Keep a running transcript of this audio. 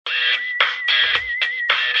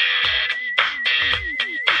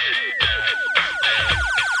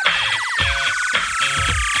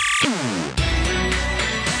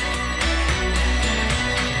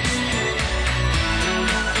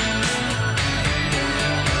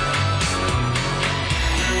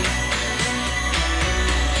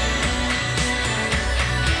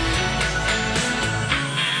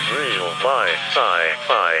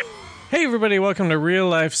Sci-fi. Hey everybody, welcome to Real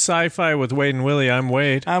Life Sci-Fi with Wade and Willie. I'm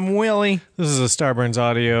Wade. I'm Willie. This is a Starburns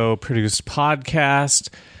Audio produced podcast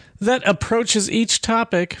that approaches each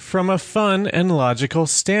topic from a fun and logical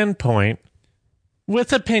standpoint,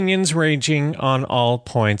 with opinions ranging on all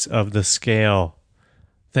points of the scale.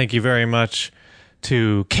 Thank you very much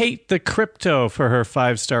to Kate the Crypto for her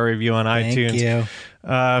 5-star review on iTunes. Thank you.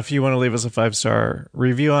 If you want to leave us a 5-star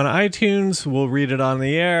review on iTunes, we'll read it on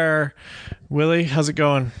the air. Willie, how's it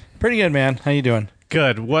going? Pretty good, man. How you doing?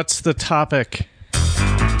 Good. What's the topic?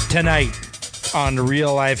 Tonight on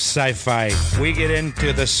Real Life Sci-Fi, we get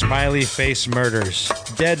into the Smiley face murders.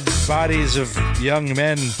 Dead bodies of young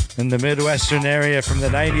men in the Midwestern area from the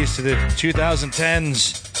 90s to the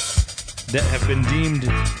 2010s that have been deemed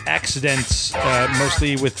accidents,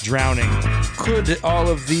 mostly with drowning. Could all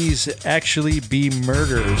of these actually be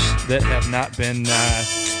murders that have not been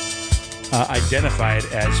identified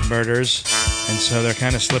as murders? And so they're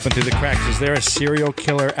kind of slipping through the cracks. Is there a serial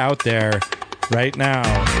killer out there right now,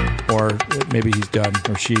 or maybe he's done,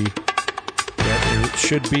 or she, that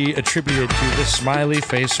should be attributed to the Smiley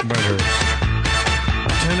face murders?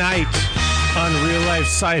 Tonight on Real Life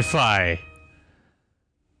Sci-Fi.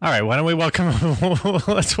 All right, why don't we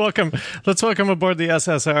let's welcome aboard the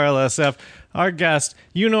SSRLSF our guest.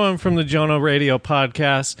 You know him from the Jono Radio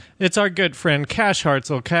podcast. It's our good friend Cash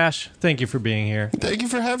Hartzell. Cash, thank you for being here. Thank you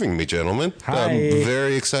for having me, gentlemen. Hi. I'm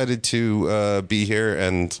very excited to be here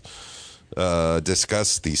and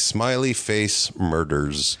discuss the Smiley face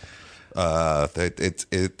murders.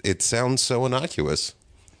 It sounds so innocuous.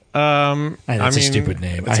 That's a stupid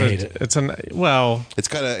name. I hate it. It's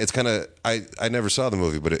kind of. I never saw the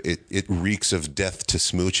movie, but it reeks of death to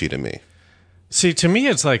Smoochie to me. See, to me,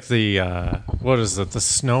 it's like the what is it? The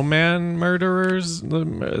Snowman Murderers.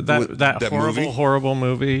 That horrible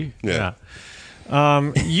movie. Yeah.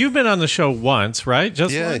 You've been on the show once, right?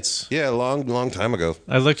 Just once. Yeah, a long time ago.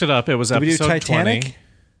 I looked it up. It was Did we do episode Titanic? 20.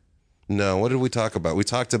 No, what did we talk about? We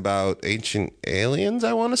talked about ancient aliens.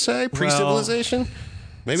 I want to say pre-civilization.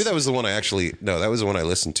 Maybe that was the one that was the one I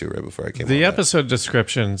listened to right before I came on. The episode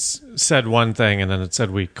descriptions said one thing, and then it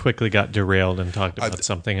said we quickly got derailed and talked about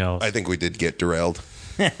something else. I think we did get derailed.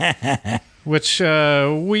 Which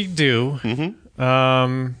we do.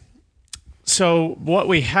 Mm-hmm. So what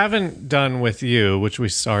we haven't done with you, which we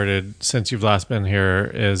started since you've last been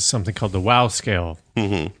here, is something called the WOW scale.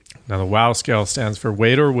 Mm-hmm. Now, the WOW scale stands for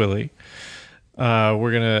Wade or Willie.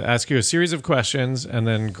 We're going to ask you a series of questions and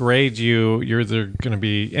then grade you. You're either going to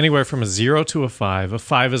be anywhere from a 0 to a 5. A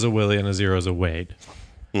 5 is a Willie and a 0 is a Wade.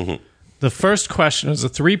 Mm-hmm. The first question is a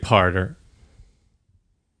 3-parter.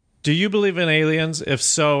 Do you believe in aliens? If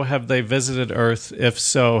so, have they visited Earth? If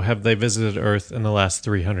so, have they visited Earth in the last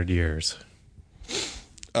 300 years?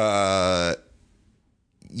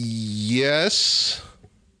 Yes.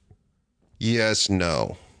 Yes,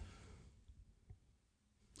 no.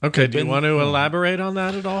 Okay, do you want to elaborate on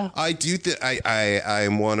that at all? I do.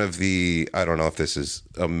 I'm one of the. I don't know if this is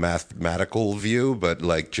a mathematical view, but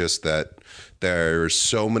like just that there's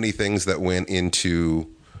so many things that went into,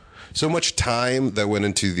 so much time that went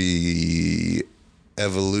into the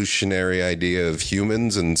evolutionary idea of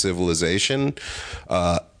humans and civilization,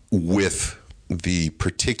 with the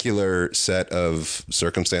particular set of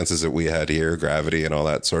circumstances that we had here, gravity and all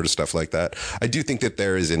that sort of stuff like that. I do think that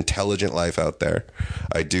there is intelligent life out there.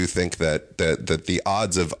 I do think that the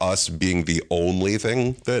odds of us being the only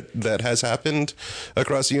thing that has happened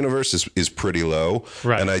across the universe is pretty low.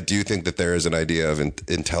 Right. And I do think that there is an idea of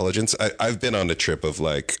intelligence. I've been on a trip of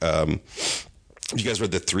like, you guys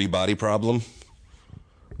read the 3-body problem?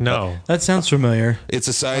 No. That sounds familiar. It's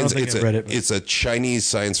a science. It's a Chinese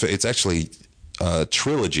science. It's actually a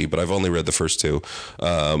trilogy, but I've only read the first 2.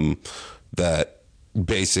 That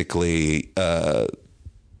basically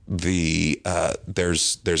there's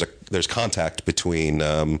contact between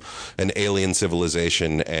an alien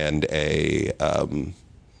civilization and the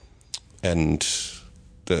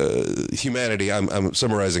humanity. I'm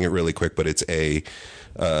summarizing it really quick, but it's the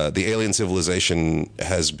alien civilization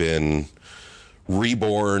has been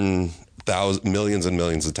reborn millions and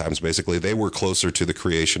millions of times. Basically, they were closer to the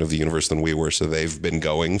creation of the universe than we were, so they've been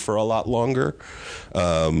going for a lot longer,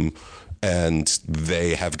 and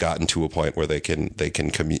they have gotten to a point where we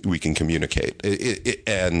can communicate.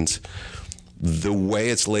 And the way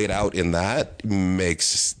it's laid out in that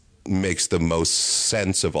makes the most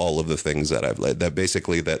sense of all of the things that I've laid. That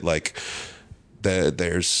basically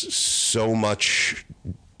there's so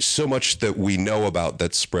much that we know about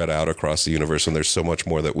that's spread out across the universe, and there's so much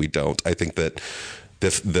more that we don't. I think that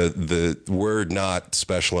we're not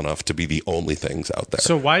special enough to be the only things out there.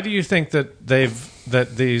 So why do you think that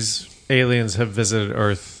these aliens have visited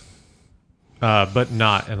Earth, but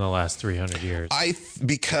not in the last 300 years?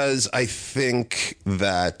 Because I think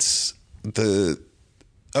that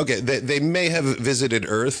they may have visited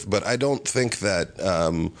Earth, but I don't think that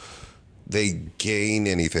they gain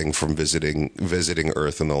anything from visiting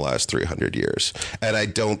Earth in the last 300 years. And I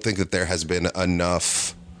don't think that there has been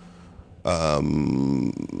enough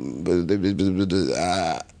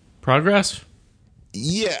Progress?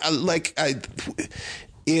 Yeah,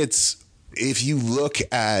 it's if you look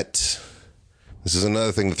at, this is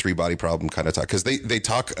another thing the three body problem kind of talk, because they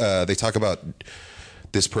talk about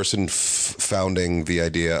this person founding the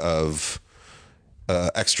idea of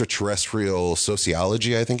extraterrestrial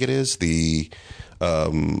sociology. I think it is the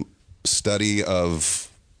study of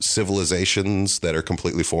civilizations that are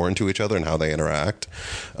completely foreign to each other and how they interact.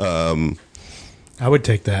 I would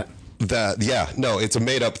take that. It's a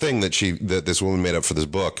made up thing that this woman made up for this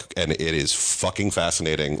book, and it is fucking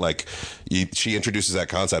fascinating. Like, she introduces that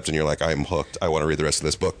concept, and you're like, I'm hooked. I want to read the rest of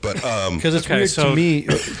this book. But because it's weird to me.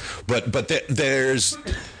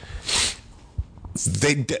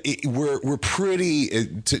 We're pretty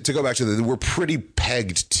to go back to we're pretty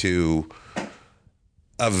pegged to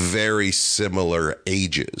a very similar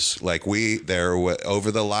ages. Like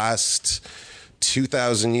over the last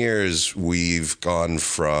 2,000 years, we've gone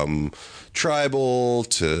from tribal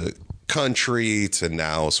to country to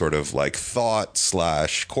now sort of like thought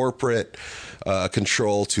 / corporate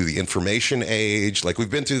control to the information age. Like,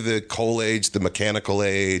 we've been through the coal age, the mechanical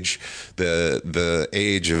age, the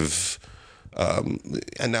age of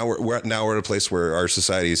and now we're at a place where our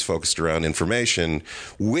society is focused around information,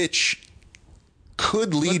 which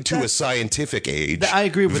could lead to a scientific age. I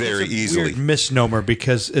agree with very easily. Weird misnomer,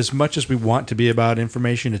 because as much as we want to be about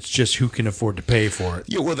information, it's just who can afford to pay for it.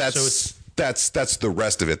 Yeah, well, that's the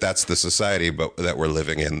rest of it. That's the society that we're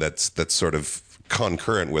living in. That's sort of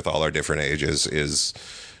concurrent with all our different ages is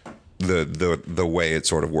the way it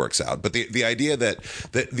sort of works out. But the idea that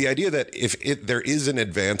if there is an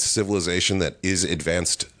advanced civilization that is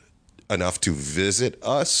advanced enough to visit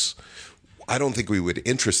us, I don't think we would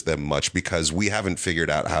interest them much, because we haven't figured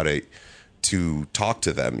out how to talk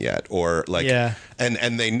to them yet, or like, yeah.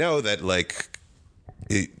 And they know that, like,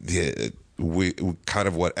 we kind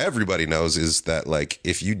of, what everybody knows is that, like,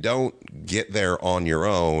 if you don't get there on your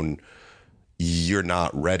own, you're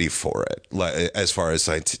not ready for it. Like, as far as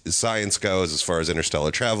science goes, as far as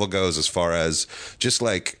interstellar travel goes, as far as just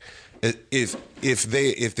like, if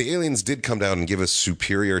the aliens did come down and give us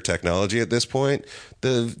superior technology at this point,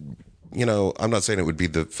 I'm not saying it would be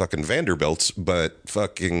the fucking Vanderbilts, but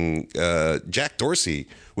fucking Jack Dorsey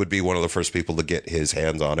would be one of the first people to get his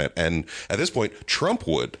hands on it. And at this point, Trump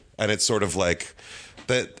would. And it's sort of like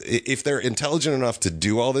that if they're intelligent enough to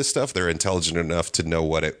do all this stuff, they're intelligent enough to know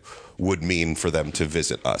what it would mean for them to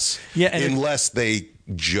visit us. Yeah, unless they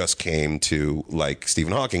just came to, like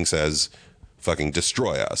Stephen Hawking says, fucking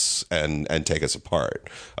destroy us and take us apart,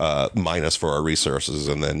 mine us for our resources,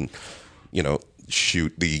 and then,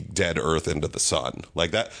 shoot the dead Earth into the sun.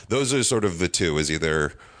 Like that. Those are sort of the two, is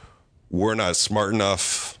either we're not smart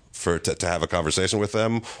enough to have a conversation with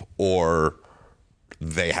them, or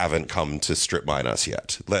they haven't come to strip mine us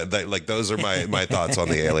yet. Like those are my thoughts on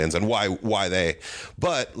the aliens and why they.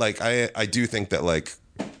 But like I do think that, like,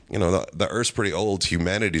 the Earth's pretty old,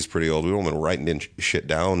 humanity's pretty old. We've been writing shit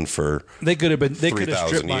down for they could have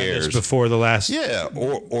stripped mined us before the last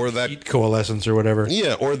or that heat coalescence or whatever.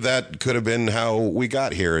 Yeah, or that could have been how we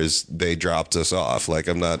got here, is they dropped us off. Like,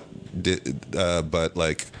 I'm not, but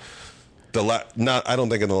like. I don't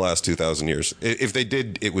think in the last 2,000 years. If they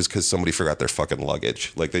did, it was because somebody forgot their fucking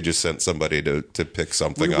luggage. Like, they just sent somebody to pick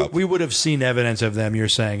something up. We would have seen evidence of them, you're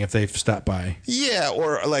saying, if they stopped by. Yeah,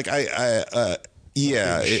 or like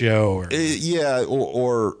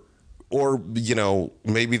or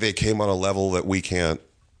maybe they came on a level that we can't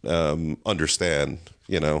understand.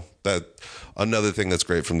 That another thing that's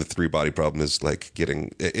great from the three body problem is like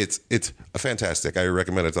it's fantastic. I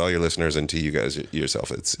recommend it to all your listeners and to you guys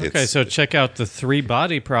yourself. It's okay. So check out the three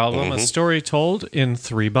body problem, a story told in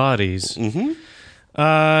three bodies. Mm-hmm.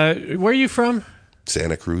 Where are you from?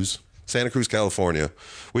 Santa Cruz, California.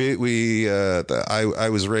 I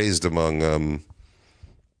was raised among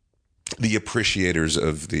the appreciators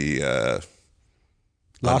of the.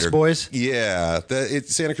 Lost Boys? Yeah.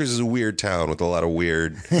 Santa Cruz is a weird town with a lot of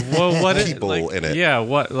weird people in it.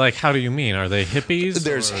 Yeah, how do you mean? Are they hippies?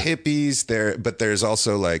 There's hippies there, but there's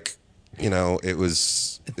also, like,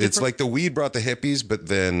 it's It's like the weed brought the hippies, but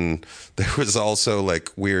then there was also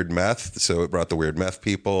like weird meth. So it brought the weird meth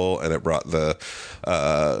people, and it brought the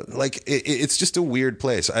it's just a weird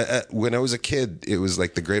place. When I was a kid, it was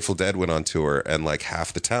like the Grateful Dead went on tour, and like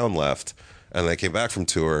half the town left, and they came back from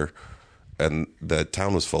tour, and the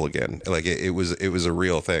town was full again. Like it was a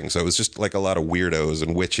real thing. So it was just like a lot of weirdos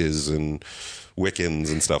and witches and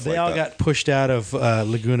Wiccans and stuff like that. They all got pushed out of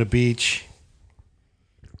Laguna Beach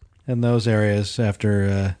and those areas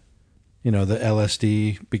after the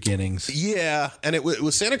LSD beginnings. Yeah, and it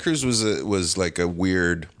was Santa Cruz was like a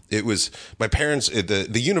weird. It was my parents. The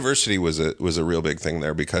university was a real big thing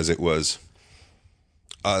there because it was.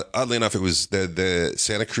 Oddly enough, it was the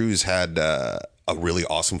Santa Cruz had a really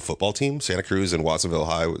awesome football team. Santa Cruz and Watsonville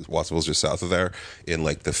High. Watsonville's just south of there in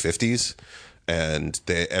like the 50s. And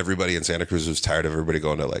everybody in Santa Cruz was tired of everybody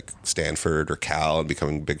going to like Stanford or Cal and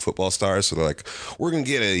becoming big football stars. So they're like, we're going to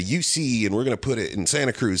get a UC and we're going to put it in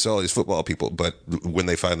Santa Cruz, all these football people. But when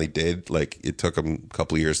they finally did, like it took them a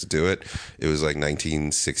couple of years to do it. It was like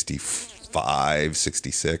 1965,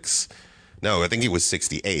 66. No, I think it was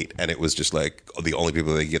 68. And it was just like the only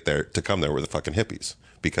people that get there to come there were the fucking hippies,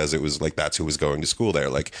 because it was like that's who was going to school there.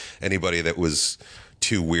 Like anybody that was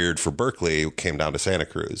too weird for Berkeley came down to Santa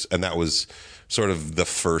Cruz. And that was sort of the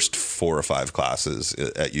first 4 or 5 classes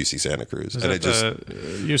at UC Santa Cruz. And it just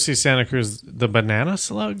UC Santa Cruz, the banana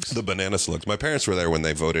slugs? The banana slugs. My parents were there when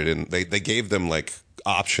they voted in. They gave them like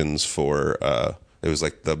options for it was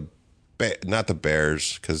like not the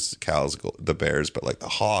Bears, because Cal's the Bears, but like the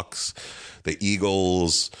Hawks, the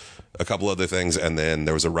Eagles, a couple other things, and then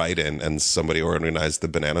there was a write-in, and somebody organized the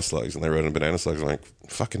banana slugs, and they wrote in banana slugs. I'm like,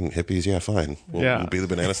 fucking hippies, yeah, fine. We'll be the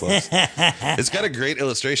banana slugs. It's got a great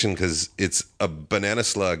illustration because it's a banana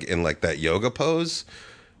slug in like that yoga pose,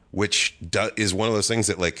 which is one of those things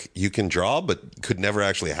that like you can draw but could never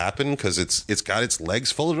actually happen because it's got its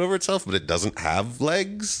legs folded over itself, but it doesn't have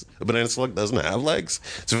legs. A banana slug doesn't have legs.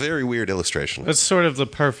 It's a very weird illustration. It's sort of the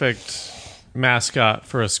perfect mascot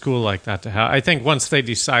for a school like that to have. I think once they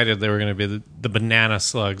decided they were going to be the banana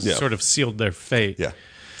slugs, sort of sealed their fate. Yeah.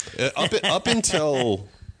 Up until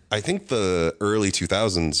I think the early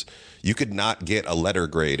 2000s, you could not get a letter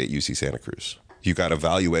grade at UC Santa Cruz. You got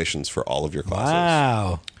evaluations for all of your classes.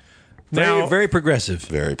 Wow. Now, Very progressive.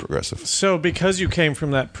 Very progressive. So because you came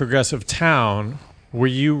from that progressive town, were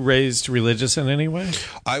you raised religious in any way?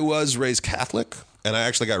 I was raised Catholic, and I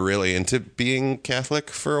actually got really into being Catholic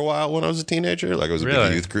for a while when I was a teenager. Like I was a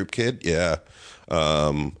big youth group kid. Yeah.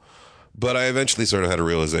 But I eventually sort of had a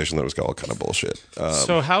realization that it was all kind of bullshit.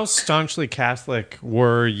 So how staunchly Catholic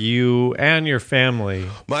were you and your family?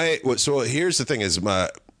 So here's the thing: is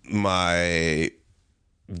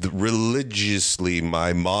religiously,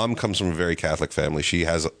 my mom comes from a very Catholic family. She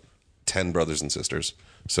has 10 brothers and sisters.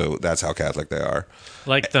 So that's how Catholic they are.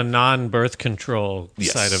 Like the non-birth control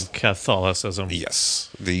side of Catholicism.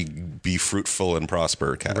 Yes. The be fruitful and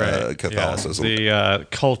prosper Catholicism. Yeah. The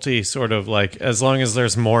culty sort of like, as long as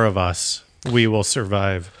there's more of us, we will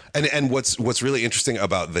survive. And what's really interesting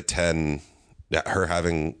about her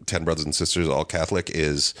having 10 brothers and sisters, all Catholic,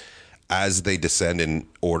 is as they descend in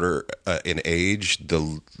order in age,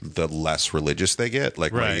 the less religious they get.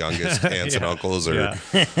 Like my youngest aunts and uncles are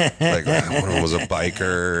like one of them was a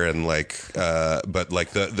biker, and like but like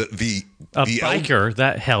the biker,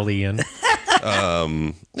 that hellion.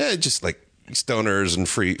 Just like stoners and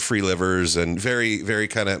free livers, and very very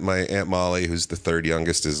kind of. My Aunt Molly, who's the third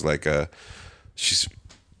youngest, is like she's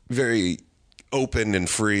very open and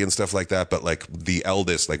free and stuff like that. But like the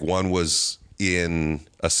eldest, like one was in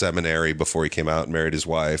a seminary before he came out and married his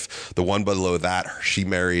wife. The one below that, she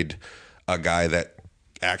married a guy that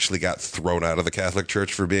actually got thrown out of the Catholic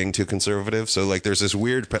Church for being too conservative. So like there's this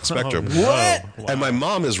weird spectrum. Oh, no. What? Wow. And my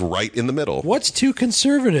mom is right in the middle. What's too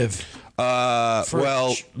conservative? That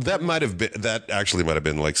actually might have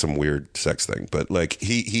been like some weird sex thing, but like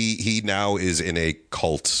he now is in a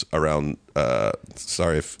cult around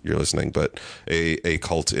sorry if you're listening, but a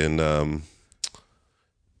cult in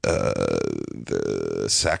the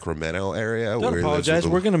Sacramento area. Don't apologize.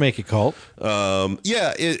 We're going to make a cult.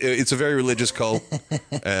 It's a very religious cult,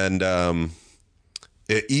 and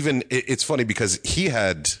it's funny because he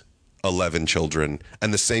had 11 children,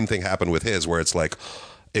 and the same thing happened with his, where it's like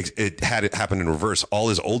it happened in reverse. All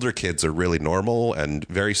his older kids are really normal and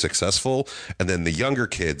very successful, and then the younger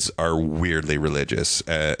kids are weirdly religious,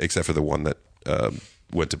 except for the one that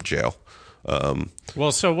went to jail.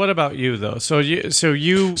 Well, so what about you though? So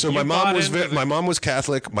my mom was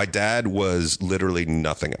Catholic. My dad was literally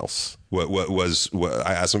nothing else.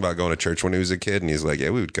 I asked him about going to church when he was a kid, and he's like, yeah,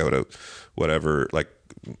 we would go to whatever. Like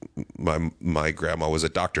my grandma was a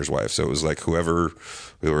doctor's wife, so it was like whoever.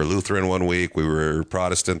 We were Lutheran one week, we were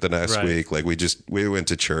Protestant the next week. Like we went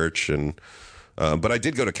to church, and but I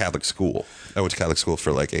did go to Catholic school. I went to Catholic school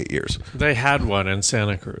for like 8 years. They had one in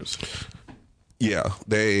Santa Cruz. Yeah,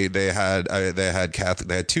 they had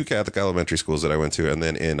two Catholic elementary schools that I went to, and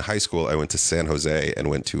then in high school I went to San Jose and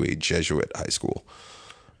went to a Jesuit high school.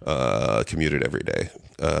 Commuted every day,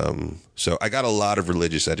 so I got a lot of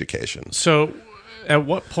religious education. So, at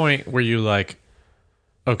what point were you like,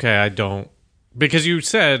 okay, I don't? Because you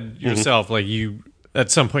said yourself, like you at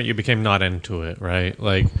some point you became not into it, right?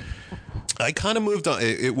 Like, I kind of moved on.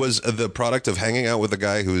 It was the product of hanging out with a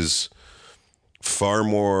guy who's far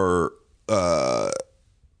more.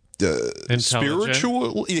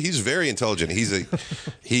 Spiritual. He's very intelligent.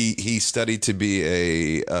 He studied to be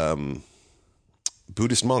a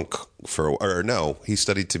Buddhist monk he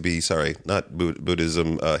studied to be not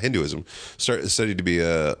Buddhism, Hinduism. Studied to be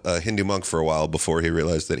a Hindu monk for a while before he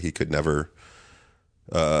realized that he could never.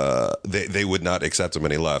 They would not accept him,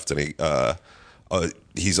 and he left. And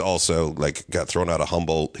he's also like got thrown out of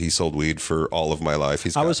Humboldt. He sold weed for all of my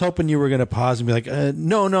life. I was hoping you were going to pause and be like,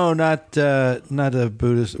 no, not a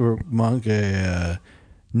Buddhist or monk, a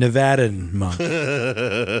Nevadan monk.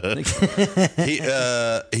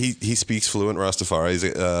 He speaks fluent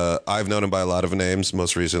Rastafari. I've known him by a lot of names.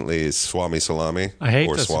 Most recently is Swami Salami. I hate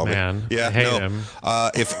this man. Yeah, I hate him.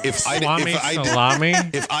 If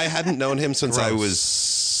I hadn't known him since I was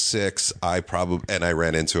 6, and I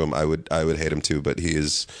ran into him, I would hate him too. But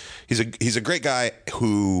he's a great guy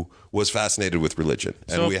who was fascinated with religion,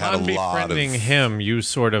 and so we had a lot of befriending him. You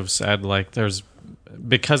sort of said like there's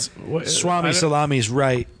because Swami Salami's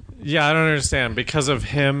right. Yeah, I don't understand. Because of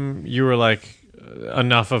him, you were like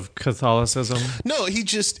enough of Catholicism. No,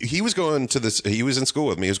 he was going to this. He was in school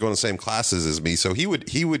with me. He was going to the same classes as me. So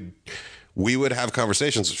we would have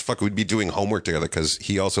conversations. We'd be doing homework together because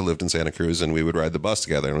he also lived in Santa Cruz, and we would ride the bus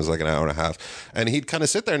together. And it was like an hour and a half. And he'd kind of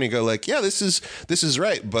sit there and he'd go like, "Yeah, this is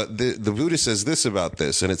right, but the Buddha says this about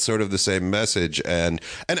this, and it's sort of the same message." And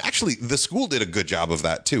actually, the school did a good job of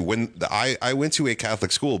that too. When I went to a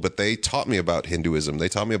Catholic school, but they taught me about Hinduism, they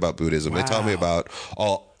taught me about Buddhism, They taught me about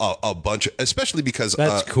a bunch of, especially because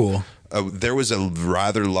that's cool. There was a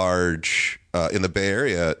rather large in the Bay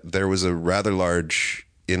Area. There was a rather large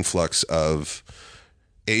influx of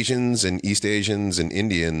Asians and East Asians and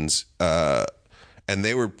Indians, and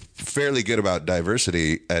they were fairly good about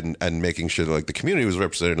diversity and making sure that like the community was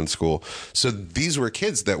represented in school. So these were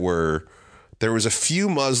kids that were. There was a few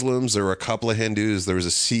Muslims, there were a couple of Hindus, there was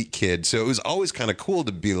a Sikh kid. So it was always kind of cool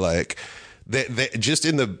to be like, they just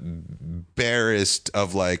in the barest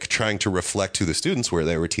of like trying to reflect who the students were,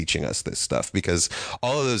 they were teaching us this stuff, because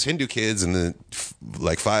all of those Hindu kids and the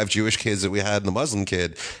like 5 Jewish kids that we had and the Muslim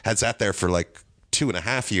kid had sat there for like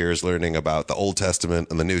 2.5 years learning about the Old Testament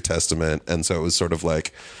and the New Testament. And so it was sort of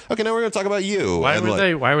like, okay, now we're going to talk about you. Why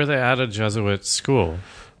were they at a Jesuit school?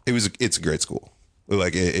 It's a great school.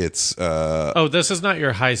 Like it's this is not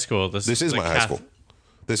your high school. This is my high school.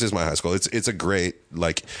 This is my high school. It's a great,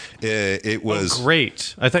 like, it was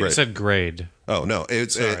great. I thought you said grade. Oh no,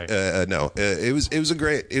 it's no. It was a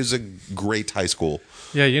great high school.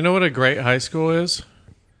 Yeah, you know what a great high school is?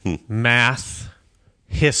 Math,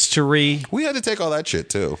 history. We had to take all that shit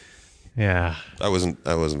too. Yeah, I wasn't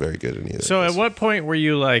very good at either. So at what point were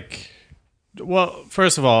you like? Well,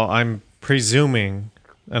 first of all, I'm presuming,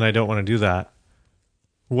 and I don't want to do that.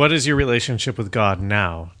 What is your relationship with God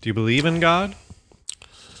now? Do you believe in God?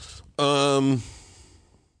 I've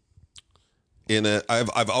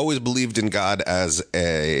always believed in God as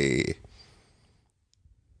a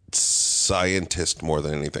scientist more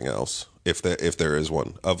than anything else. If there is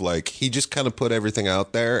one, of like, he just kind of put everything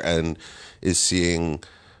out there and is seeing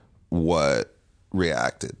what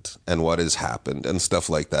reacted and what has happened and stuff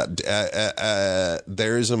like that.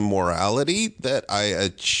 There is a morality that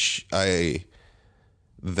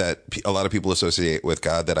that a lot of people associate with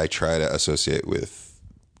God that I try to associate with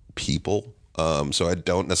people. So I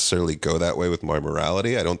don't necessarily go that way with my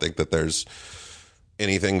morality. I don't think that there's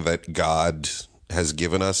anything that God has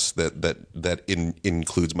given us that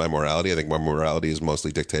includes my morality. I think my morality is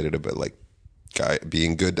mostly dictated about like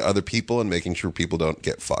being good to other people and making sure people don't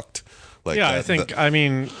get fucked. Like yeah, I think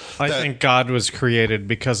God was created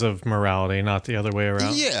because of morality, not the other way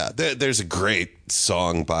around. Yeah, there's a great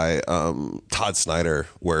song by Todd Snyder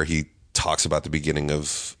where he talks about the beginning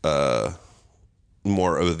of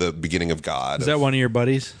more of the beginning of God. Is that one of your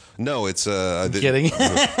buddies? No, it's Kidding.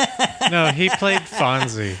 No, he played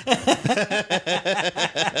Fonzie.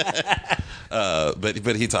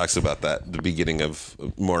 But he talks about that, the beginning of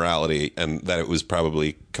morality, and that it was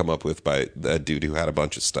probably come up with by a dude who had a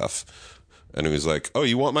bunch of stuff, and he was like, "Oh,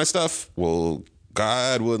 you want my stuff? Well,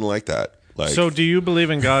 God wouldn't like that." Like, So, do you believe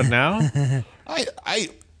in God now? I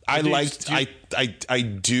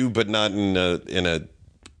do, but not in a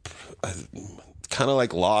kind of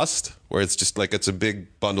like Lost, where it's just like it's a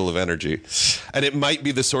big bundle of energy, and it might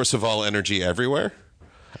be the source of all energy everywhere,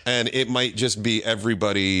 and it might just be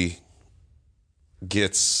everybody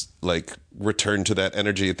gets like returned to that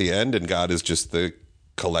energy at the end, and God is just the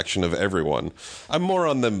collection of everyone. I'm more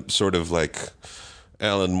on the sort of like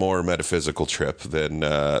Alan Moore metaphysical trip than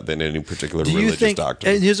any particular religious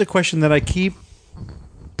doctrine. And here's a question that I keep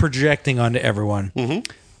projecting onto everyone,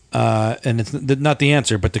 and it's not the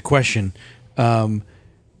answer, but the question: do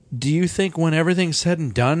you think when everything's said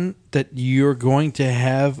and done that you're going to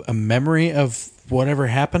have a memory of whatever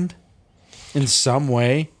happened in some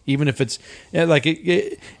way, even if it's like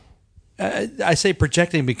I say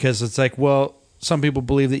projecting because it's like, well, some people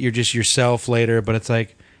believe that you're just yourself later, but it's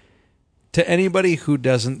like, to anybody who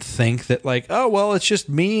doesn't think that, like, oh, well, it's just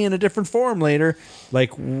me in a different form later,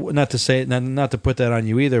 like, not to say, not to put that on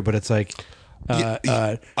you either, but it's like,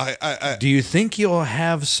 do you think you'll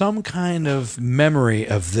have some kind of memory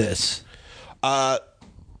of this?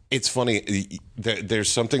 It's funny. There's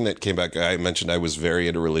something that came back. I mentioned I was very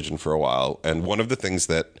into religion for a while, and one of the things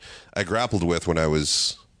that I grappled with when I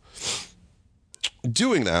was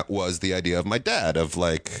doing that was the idea of my dad, of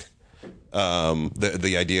like,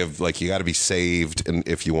 the idea of like, you got to be saved and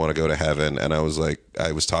if you want to go to heaven. And I was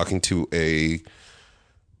talking to a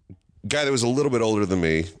guy that was a little bit older than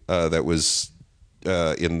me, that was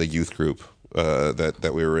in the youth group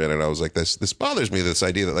that we were in, and I was like, this bothers me, this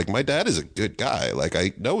idea that like my dad is a good guy, like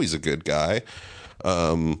I know he's a good guy,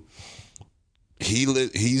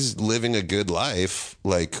 he's living a good life,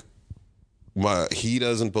 like he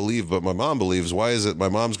doesn't believe, but my mom believes. Why is it my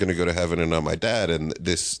mom's going to go to heaven and not my dad? And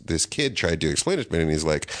this kid tried to explain it to me, and he's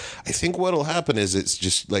like, I think what'll happen is it's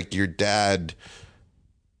just like your dad.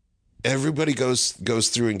 Everybody goes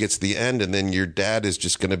through and gets to the end, and then your dad is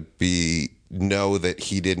just going to know that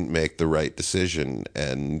he didn't make the right decision,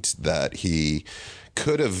 and that he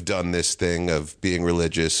could have done this thing of being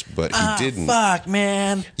religious, but he didn't. Fuck,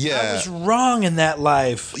 man. Yeah, I was wrong in that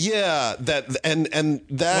life. Yeah, that what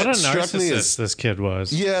a struck me narcissist this kid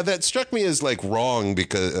was. Yeah, that struck me as like wrong,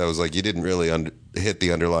 because I was like, you didn't really hit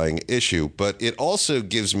the underlying issue. But it also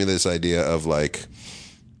gives me this idea of like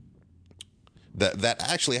that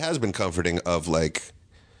actually has been comforting, of like,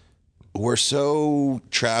 we're so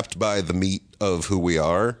trapped by the meat of who we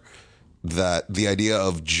are that the idea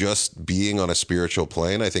of just being on a spiritual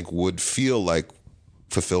plane, I think, would feel like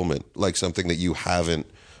fulfillment, like something that you haven't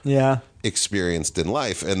experienced in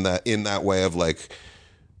life, and that in that way of like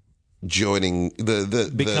joining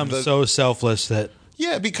become so selfless that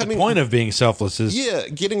becoming the point of being selfless is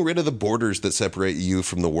getting rid of the borders that separate you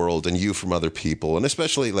from the world and you from other people, and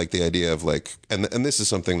especially like the idea of like, and this is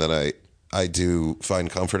something that I do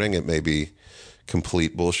find comforting. It may be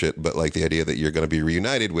complete bullshit, but like the idea that you're going to be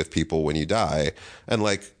reunited with people when you die, and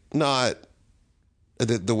like, not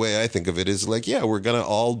the way I think of it is like, we're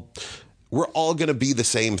all going to be the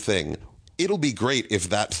same thing. It'll be great if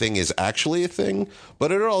that thing is actually a thing,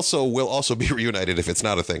 but it will also be reunited if it's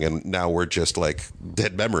not a thing, and now we're just like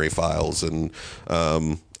dead memory files. And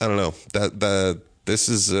I don't know, that this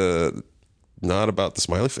is not about the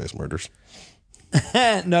Smiley Face murders.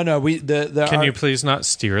 No. Can you please not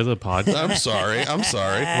steer the pod? I'm sorry.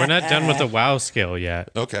 We're not done with the WoW scale yet.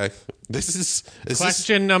 Okay. This is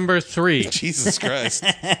question number 3. Jesus Christ.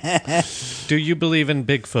 Do you believe in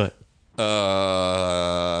Bigfoot?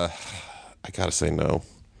 I gotta say no.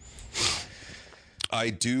 I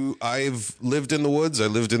do. I've lived in the woods. I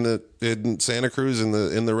lived in Santa Cruz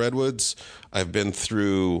in the redwoods. I've been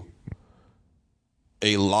through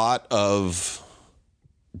a lot of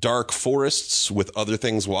dark forests with other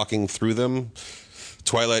things walking through them.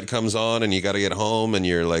 Twilight comes on and you got to get home, and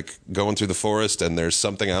you're like going through the forest and there's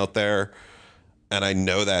something out there. And I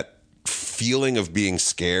know that feeling of being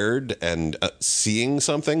scared and seeing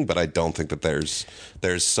something, but I don't think that there's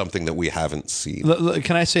something that we haven't seen.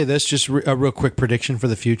 Can I say this? Just a real quick prediction for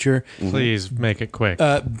the future. Please make it quick.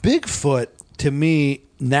 Bigfoot to me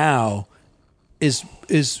now is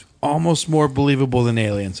almost more believable than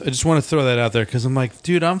aliens. I just want to throw that out there because I'm like,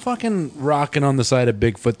 dude, I'm fucking rocking on the side of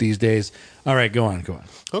Bigfoot these days. All right, go on.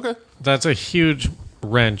 Okay. That's a huge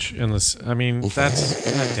wrench in this. I mean,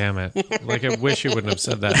 that's God damn it. Like, I wish you wouldn't have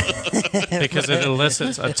said that because it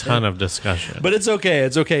elicits a ton of discussion. But it's okay.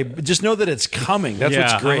 It's okay. Just know that it's coming. That's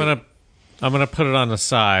what's great. I'm gonna put it on the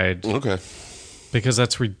side. Okay. Because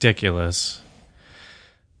that's ridiculous.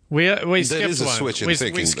 We skipped is a one. switch in We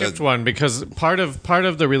thinking. skipped one because part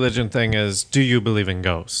of the religion thing is, do you believe in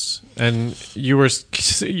ghosts? And you were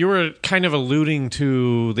kind of alluding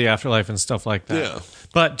to the afterlife and stuff like that. Yeah.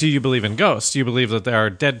 But do you believe in ghosts? Do you believe that there are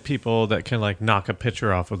dead people that can like knock a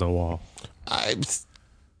picture off of the wall?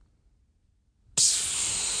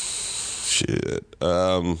 Shit.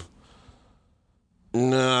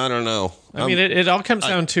 No, I don't know. I mean, it all comes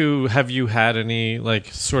down to, have you had any like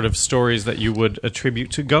sort of stories that you would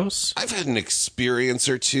attribute to ghosts? I've had an experience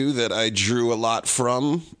or two that I drew a lot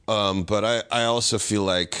from, but I also feel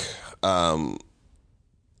like a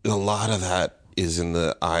lot of that is in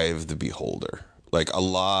the eye of the beholder. Like a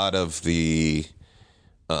lot of the,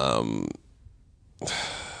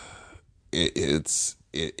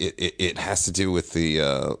 it has to do with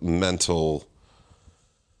the mental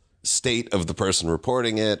state of the person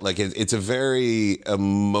reporting it. Like it's a very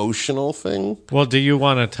emotional thing. Well, do you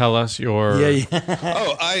want to tell us your? Yeah.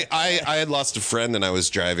 Oh, I had lost a friend and I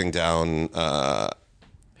was driving down.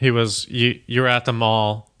 You were at the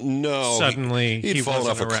mall. No, Suddenly he'd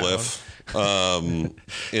fallen off wasn't a around. cliff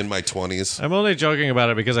in my 20s. I'm only joking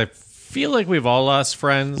about it because I feel like we've all lost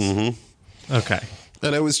friends. Mm-hmm. Okay.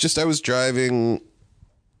 And I was driving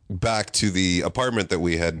back to the apartment that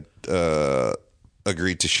we had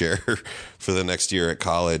agreed to share for the next year at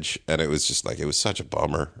college, and it was just like, it was such a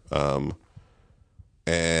bummer.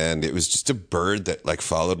 And it was just a bird that like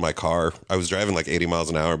followed my car. I was driving like 80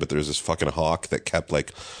 miles an hour, but there was this fucking hawk that kept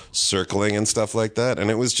like circling and stuff like that.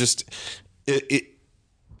 And it was just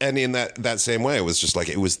and in that same way, it was just like,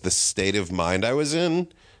 it was the state of mind I was in.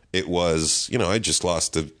 It was, I just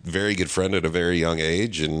lost a very good friend at a very young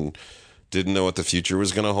age and didn't know what the future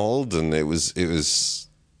was going to hold. And it was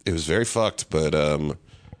very fucked, but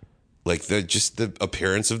like the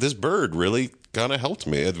appearance of this bird really kind of helped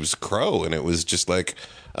me. It was crow, and it was just like,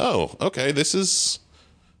 oh, okay, this is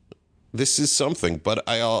something. But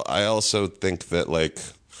I also think that like,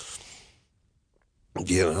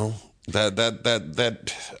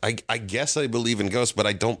 that I guess I believe in ghosts, but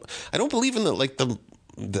I don't believe in the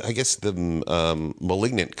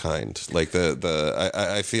malignant kind. Like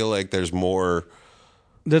I feel like there's more.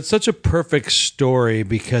 That's such a perfect story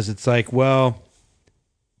because it's like, well,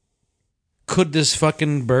 could this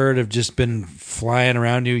fucking bird have just been flying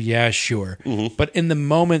around you? Yeah, sure. Mm-hmm. But in the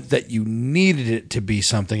moment that you needed it to be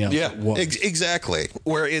something else, it was. Exactly.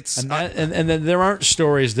 Where it's and then there aren't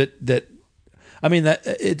stories that I mean, that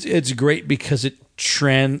it's great because it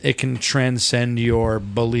can transcend your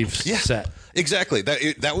belief set. Exactly.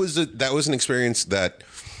 That was an experience that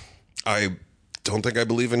I don't think I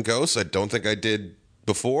believe in ghosts. I don't think I did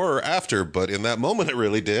before or after, but in that moment it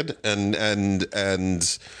really did, and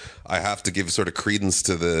I have to give sort of credence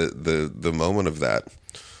to the moment of that.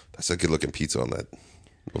 That's a good looking pizza on that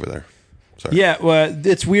over there. Sorry. Yeah, well,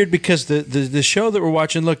 it's weird because the show that we're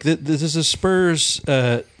watching, look, this is a Spurs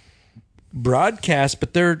broadcast,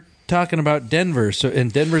 but they're talking about Denver,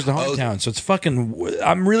 and Denver's the hometown, so it's fucking.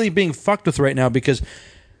 I'm really being fucked with right now because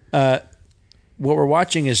what we're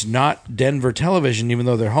watching is not Denver television, even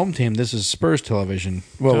though they're home team. This is Spurs television.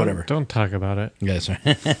 Well, whatever. Don't talk about it. Yeah, sorry.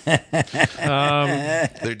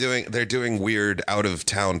 They're doing weird out of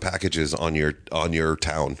town packages on your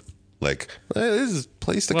town. Like, this is a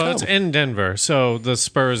place to come. Well, it's in Denver, so the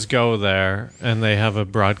Spurs go there, and they have a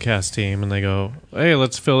broadcast team, and they go, hey,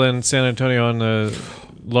 let's fill in San Antonio on the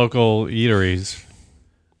local eateries.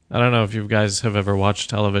 I don't know if you guys have ever watched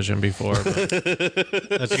television before, but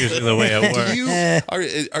that's usually the way it works.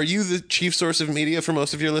 Are you the chief source of media for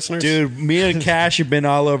most of your listeners? Dude, me and Cash have been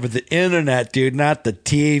all over the internet, dude, not the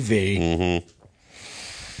TV. Mm-hmm.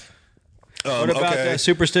 What about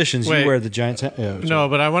superstitions? Wait. You wear the Giants hat? Yeah, no,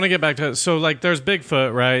 but I want to get back to, so like there's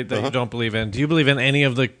Bigfoot, right, that you don't believe in. Do you believe in any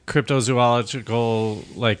of the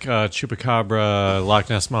cryptozoological, like Chupacabra, Loch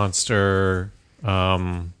Ness Monster?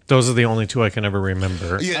 Those are the only two I can ever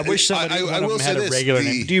remember. Yeah, I wish somebody one of them had a regular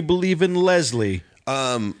name. Do you believe in Leslie?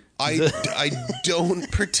 I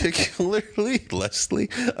don't particularly, Leslie,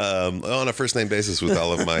 on a first name basis with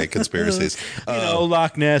all of my conspiracies.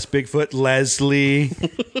 Loch Ness, Bigfoot, Leslie.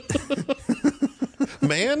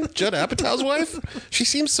 Man, Judd Apatow's wife? She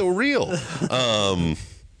seems so real.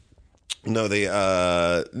 No,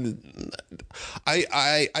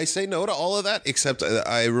 I say no to all of that, except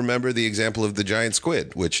I remember the example of the giant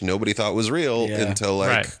squid, which nobody thought was real until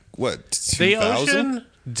what, 2000? The ocean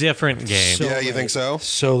different game. So Yeah, you think so?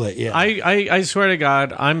 So late, yeah. I swear to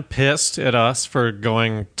God, I'm pissed at us for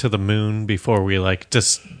going to the moon before we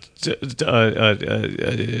just what's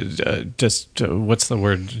the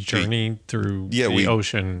word? Journey through the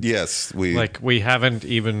ocean. Yes, we haven't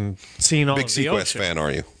even seen all big of the Sequest ocean. fan,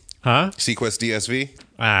 are you? Huh? Sequest DSV?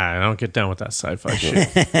 I don't get down with that sci-fi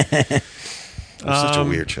shit. It's such a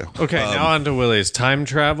weird show. Okay, now on to Willie's time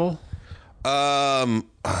travel.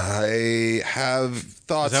 I have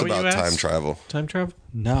thoughts Is that what about you asked? time travel. Time travel?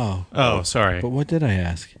 No. Oh, sorry. But what did I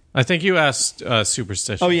ask? I think you asked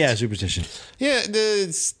superstition. Oh, yeah, superstition. Yeah,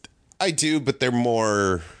 I do, but they're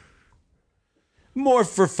more. More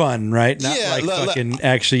for fun, right? Not Yeah, like fucking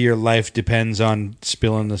actually your life depends on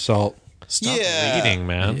spilling the salt. Stop reading,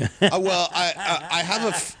 man. Well, I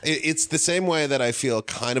have it's the same way that I feel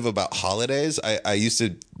kind of about holidays. I used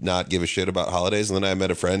to not give a shit about holidays, and then I met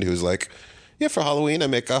a friend who was like, yeah, for Halloween, I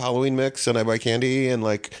make a Halloween mix, and I buy candy, and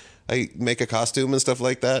I make a costume and stuff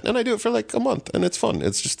like that, and I do it for a month, and it's fun.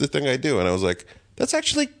 It's just the thing I do, and I was like, that's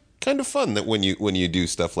actually kind of fun that when you do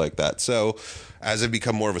stuff like that. So as I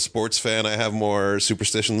become more of a sports fan, I have more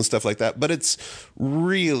superstition and stuff like that, but it's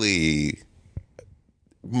really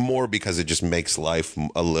more because it just makes life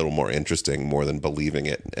a little more interesting more than believing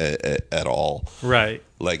it at all. Right.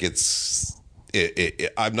 Like I'm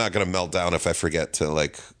not going to melt down if I forget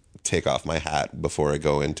to take off my hat before I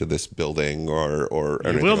go into this building or You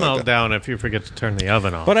anything will like melt that. down if you forget to turn the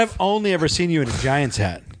oven off. But I've only ever seen you in a Giants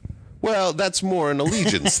hat. Well, that's more an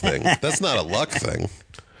allegiance thing. That's not a luck thing.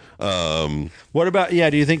 What about, do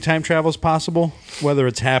you think time travel is possible? Whether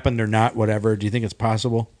it's happened or not, whatever. Do you think it's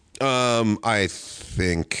possible? I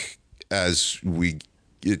think I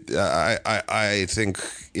think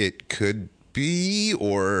it could be,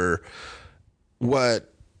 or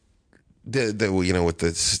what with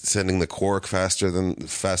the sending the quark faster than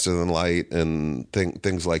light and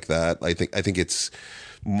things like that. I think it's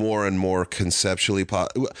more and more conceptually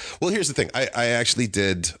well, here's the thing. I actually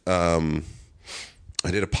did I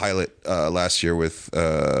did a pilot last year with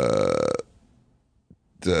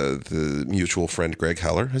the mutual friend Greg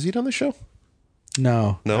Heller. Has he done the show?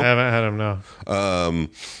 No. I haven't had him, no.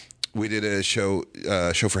 We did a show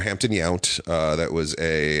for Hampton Yount that was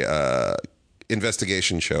a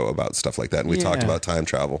investigation show about stuff like that, and we talked about time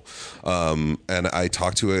travel. And I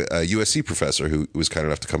talked to a USC professor who was kind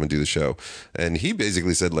enough to come and do the show, and he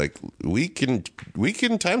basically said we can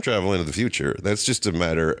time travel into the future. That's just a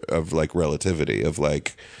matter of relativity of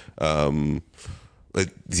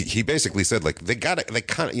he basically said they kind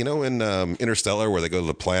of in Interstellar where they go to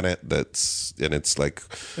the planet it's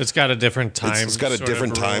got a different time. It's got a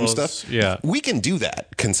different time rules. stuff. Yeah, we can do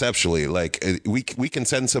that conceptually. We can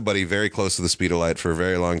send somebody very close to the speed of light for a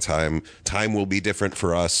very long time. Time will be different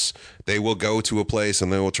for us. They will go to a place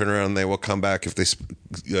and they will turn around and they will come back. If they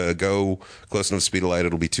go close enough to the speed of light,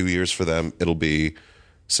 it'll be 2 years for them. It'll be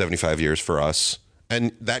 75 years for us.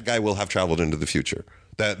 And that guy will have traveled into the future.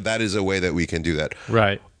 That is a way that we can do that.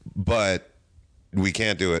 right. But we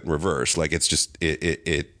can't do it in reverse. It's just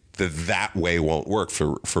that way won't work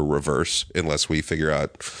for reverse unless we figure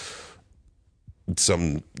out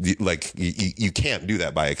some you can't do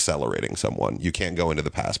that by accelerating someone. You can't go into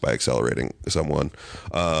the past by accelerating someone.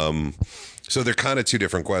 So they're kind of two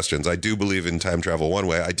different questions. I do believe in time travel one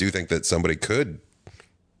way. I do think that somebody could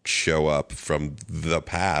show up from the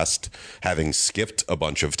past having skipped a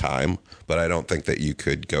bunch of time, but I don't think that you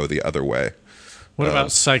could go the other way. What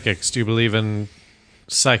about psychics? Do you believe in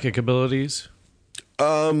psychic abilities?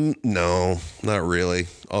 No, not really.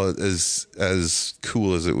 As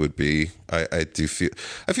cool as it would be, I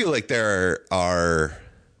feel like there are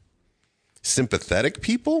sympathetic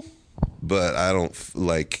people, but I don't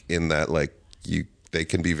in that they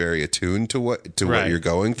can be very attuned to what you're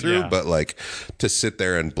going through, yeah. But to sit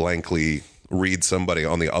there and blankly read somebody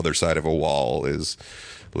on the other side of a wall is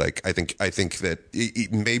I think that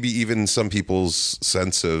maybe even some people's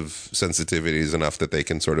sense of sensitivity is enough that they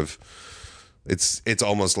can sort of it's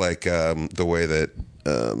almost like the way that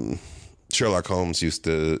Sherlock Holmes used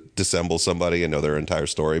to dissemble somebody and know their entire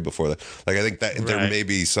story before that. I think that there may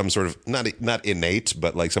be some sort of not innate,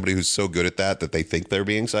 but somebody who's so good at that they think they're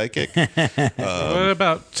being psychic. What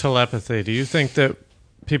about telepathy? Do you think that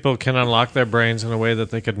people can unlock their brains in a way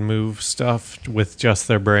that they could move stuff with just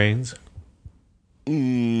their brains?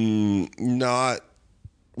 Not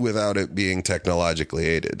without it being technologically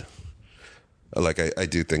aided. I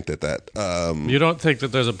do think that You don't think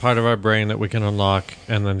that there's a part of our brain that we can unlock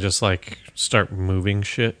and then just start moving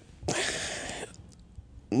shit?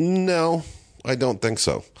 No, I don't think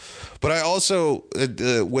so. But I also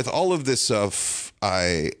with all of this stuff,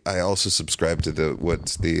 I also subscribe to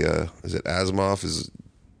is it Asimov?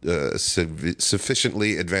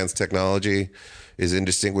 sufficiently advanced technology is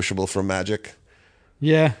indistinguishable from magic.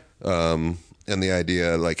 Yeah. And the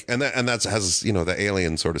idea, like, and that's has, you know, the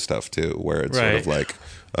alien sort of stuff too, where it's sort of like,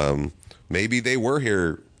 maybe they were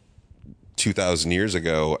here 2,000 years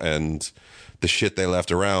ago, and the shit they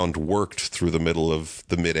left around worked through the middle of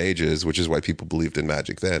the mid ages, which is why people believed in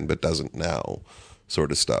magic then, but doesn't now.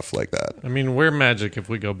 Sort of stuff like that. I mean, we're magic if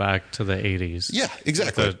we go back to the 80s. Yeah,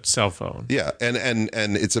 exactly. With the cell phone. Yeah, and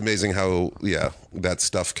it's amazing how that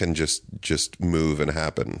stuff can just move and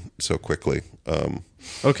happen so quickly.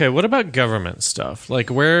 Okay, what about government stuff? Like,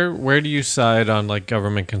 where do you side on like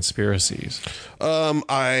government conspiracies?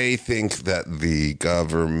 I think that the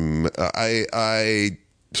government.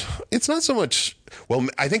 It's not so much. Well,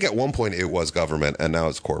 I think at one point it was government, and now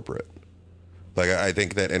it's corporate. Like, I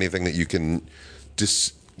think that anything that you can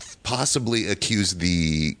possibly accuse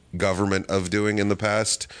the government of doing in the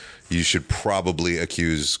past, you should probably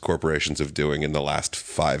accuse corporations of doing in the last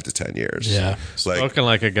 5 to 10 years. Yeah. Spoken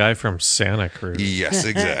like a guy from Santa Cruz. Yes,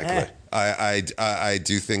 exactly. I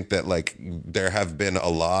do think that, like, there have been a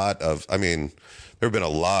lot of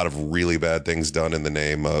really bad things done in the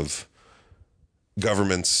name of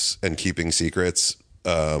governments and keeping secrets,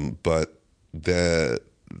 but the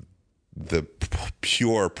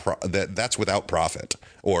pure that's without profit,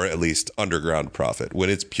 or at least underground profit. When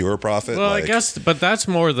it's pure profit, well, I guess, but that's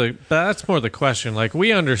more the question. Like,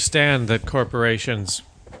 we understand that corporations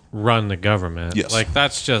run the government. Yes. Like,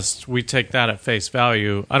 that's just, we take that at face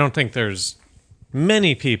value. I don't think there's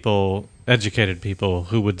many people, educated people,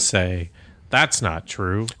 who would say that's not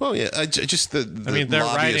true. Well, yeah, just the I mean, they're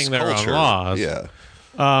writing their culture. own laws. Yeah.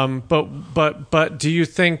 But do you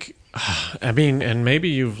think? I mean, and maybe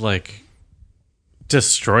you've like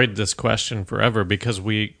destroyed this question forever because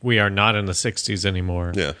we are not in the 60s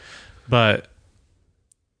anymore. Yeah. But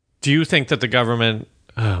do you think that the government?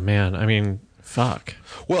 Oh man, I mean, fuck.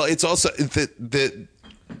 Well, it's also the.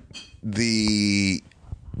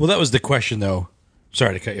 Well, that was the question, though.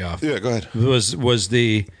 Sorry to cut you off. Yeah, go ahead. Was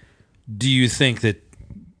the? Do you think that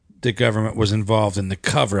the government was involved in the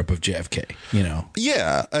cover-up of JFK, you know?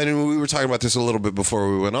 Yeah, I mean, we were talking about this a little bit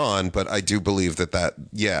before we went on, but I do believe that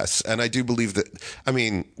yes, and I do believe that. I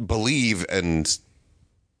mean, believe and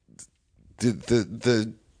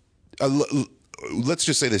let's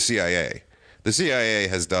just say the CIA. The CIA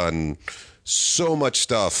has done so much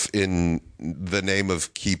stuff in the name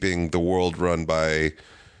of keeping the world run by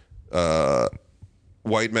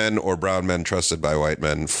white men or brown men trusted by white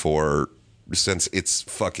men since its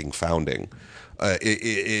fucking founding. And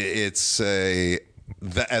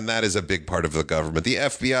that is a big part of the government. The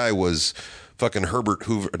FBI was fucking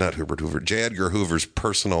J. Edgar Hoover's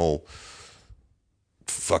personal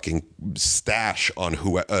fucking stash on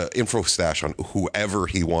info stash on whoever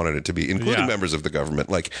he wanted it to be, including members of the government.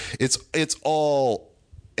 Like, it's all.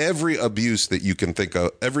 Every abuse that you can think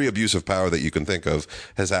of, every abuse of power that you can think of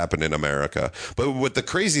has happened in America. But what the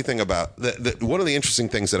crazy thing about one of the interesting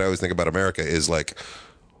things that I always think about America is, like,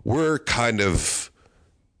 we're kind of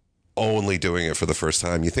only doing it for the first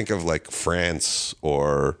time. You think of like France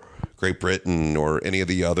or Great Britain or any of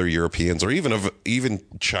the other Europeans, or even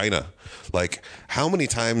China. Like, how many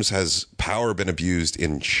times has power been abused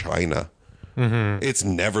in China? Mm-hmm. It's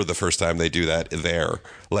never the first time they do that there.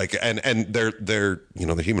 Like, and they're the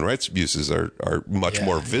human rights abuses are much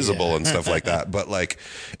more visible and stuff like that. But like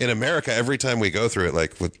in America, every time we go through it,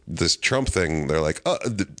 like with this Trump thing, they're like, oh,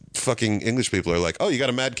 the fucking English people are like, oh, you got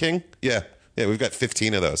a mad king? Yeah, we've got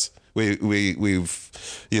 15 of those.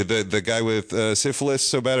 The guy with syphilis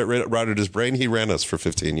so bad it rotted his brain, he ran us for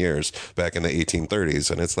 15 years back in the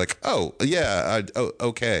 1830s, and it's like, oh yeah,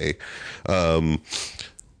 okay.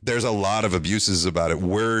 There's a lot of abuses about it.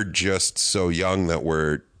 We're just so young that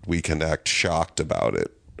we can act shocked about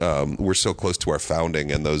it. We're so close to our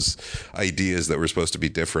founding and those ideas that we're supposed to be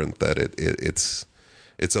different that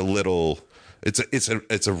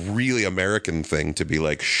it's a really American thing to be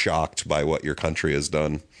like shocked by what your country has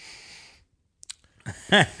done.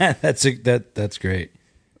 That's great.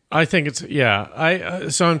 I think it's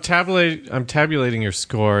so I'm tabulating your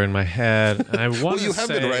score in my head. And I want well, you have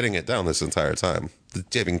been writing it down this entire time,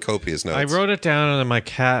 taking copious notes. I wrote it down, and then my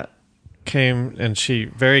cat came and she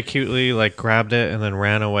very cutely like grabbed it and then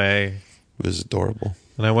ran away. It was adorable,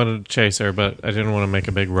 and I wanted to chase her, but I didn't want to make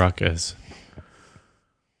a big ruckus.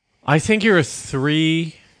 I think you're a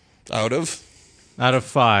 3 out of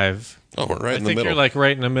 5. Oh, we're right in the middle. I think you're like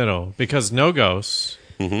right in the middle because no ghosts.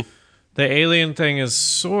 Mm-hmm. The alien thing is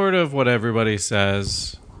sort of what everybody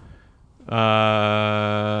says.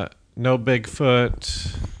 No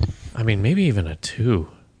Bigfoot. I mean, maybe even a 2.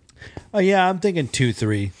 Oh, yeah, I'm thinking 2,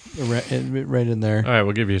 3. Right in there. All right,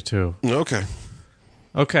 we'll give you 2. Okay.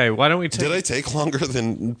 Okay, why don't we take... Did I take longer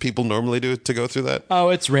than people normally do to go through that? Oh,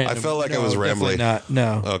 it's random. I felt like I was rambling. Not.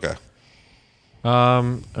 No. Okay. I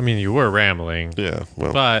mean, you were rambling. Yeah,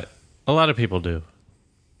 well. But a lot of people do.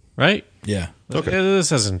 Right? Yeah. Okay. This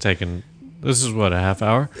hasn't taken... This is what, a half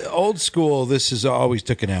hour? Old school, this has always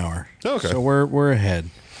took an hour. Okay. So we're ahead.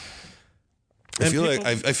 I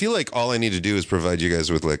feel like all I need to do is provide you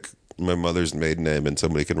guys with like my mother's maiden name, and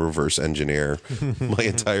somebody can reverse engineer my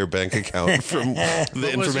entire bank account from the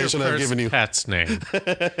information I've given you. Pet's name.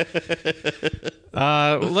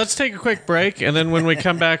 Let's take a quick break, and then when we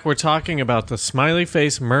come back, we're talking about the Smiley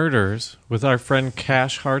Face murders with our friend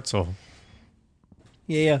Cash Hartzell.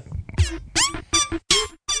 Yeah.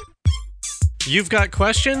 You've got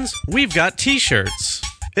questions? We've got T-shirts.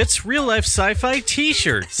 It's Real Life Sci-Fi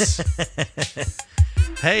T-shirts.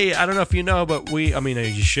 Hey, I don't know if you know, but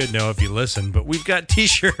you should know if you listen, but we've got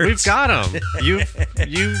T-shirts. We've got them.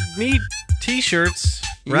 You need T-shirts,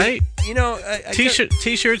 right?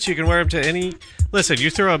 T-shirts, you can wear them to any... Listen,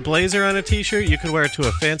 you throw a blazer on a T-shirt, you can wear it to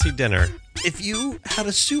a fancy dinner. If you had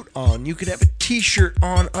a suit on, you could have a T-shirt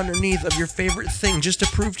on underneath of your favorite thing just to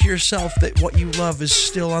prove to yourself that what you love is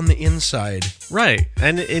still on the inside. Right.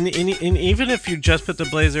 And even if you just put the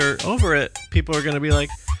blazer over it, people are going to be like,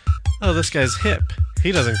 oh, this guy's hip.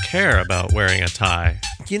 He doesn't care about wearing a tie.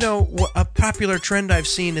 You know, a popular trend I've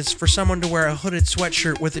seen is for someone to wear a hooded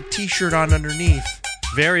sweatshirt with a T-shirt on underneath.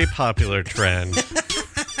 Very popular trend.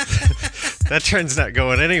 That trend's not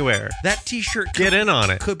going anywhere. That T-shirt Get in on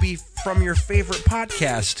it. Could be from your favorite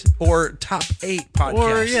podcast or top 8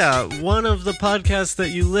 podcasts. Or, one of the podcasts that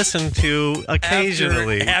you listen to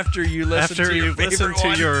occasionally. After you listen to your favorite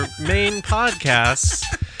one. Your main podcasts.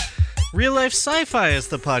 Real Life Sci-Fi is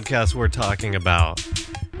the podcast we're talking about.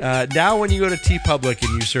 Now when you go to TeePublic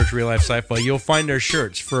and you search Real Life Sci-Fi, you'll find our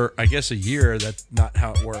shirts for, I guess, a year. That's not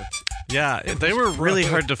how it worked. Yeah, they were really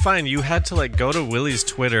hard to find. You had to go to Willie's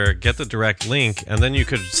Twitter, get the direct link, and then you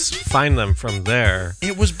could find them from there.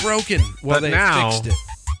 It was broken. Well, but now, fixed it.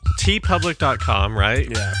 tpublic.com,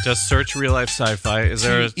 right? Yeah. Just search Real Life Sci-Fi. Is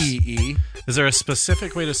there a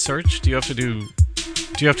specific way to search? Do you have to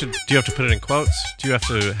put it in quotes? Do you have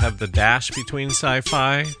to have the dash between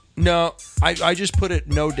sci-fi? No, I just put it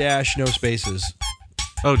no dash, no spaces.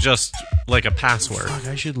 Oh, just like a password. Fuck,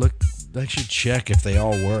 I should check if they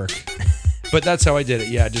all work. But that's how I did it.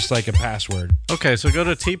 Yeah, just like a password. Okay, so go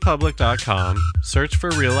to tpublic.com, search for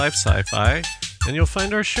Real Life Sci-Fi, and you'll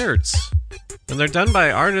find our shirts. And they're done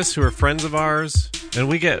by artists who are friends of ours, and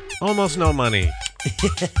we get almost no money.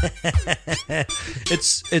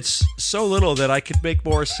 It's so little that I could make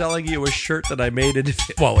more selling you a shirt than I made it.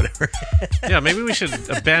 Well, whatever. Yeah, maybe we should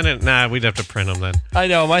abandon. Nah, we'd have to print them then. I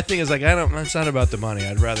know. My thing is it's not about the money.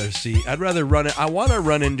 I'd rather run it. I want to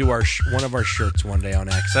run into one of our shirts one day on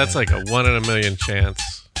accident. That's like a 1 in a million chance.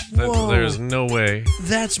 There's no way.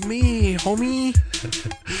 That's me, homie.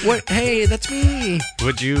 What? Hey, that's me.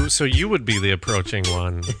 Would you? So you would be the approaching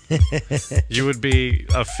one. You would be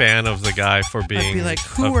a fan of the guy for being I'd be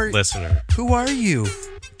like, listener. Who are you?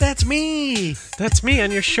 That's me. That's me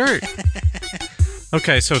on your shirt.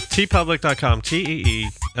 Okay, so tpublic.com, TEE,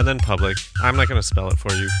 and then public. I'm not going to spell it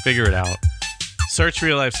for you. Figure it out. Search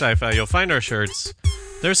Real Life Sci-Fi. You'll find our shirts.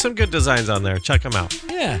 There's some good designs on there. Check them out.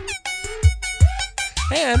 Yeah.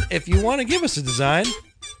 And if you want to give us a design,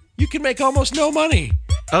 you can make almost no money.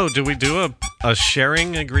 Oh, do we do a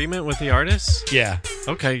sharing agreement with the artists? Yeah.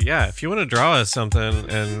 Okay, yeah. If you want to draw us something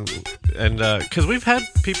and because we've had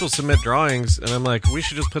people submit drawings, and I'm like, we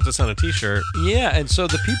should just put this on a T-shirt. Yeah, and so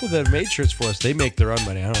the people that have made shirts for us, they make their own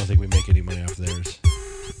money. I don't think we make any money off theirs.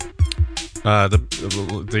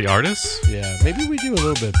 The artists? Yeah, maybe we do a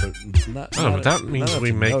little bit, but not. But that means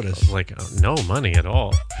we make no money at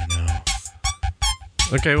all. I know.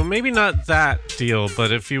 Okay, well, maybe not that deal,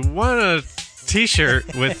 but if you want a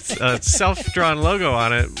T-shirt with a self-drawn logo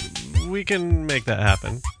on it, we can make that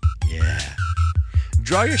happen. Yeah.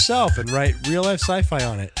 Draw yourself and write Real Life Sci-Fi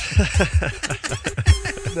on it.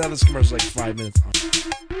 Now this commercial's like 5 minutes long.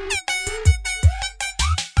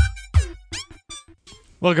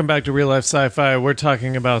 Welcome back to Real Life Sci-Fi. We're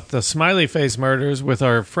talking about the Smiley Face murders with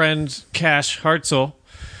our friend Cash Hartzell.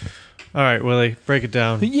 All right, Willie, break it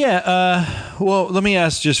down. Yeah, well, let me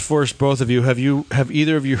ask just first, both of you, have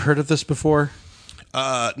either of you heard of this before?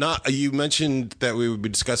 Not. You mentioned that we would be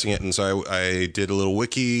discussing it, and so I did a little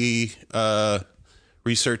wiki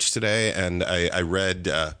research today, and I read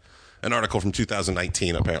an article from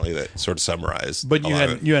 2019, apparently, that sort of summarized. But you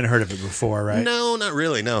hadn't heard of it before, right? No, not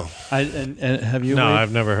really. No. And have you? No,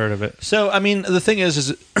 I've never heard of it. So, I mean, the thing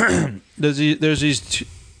is there's these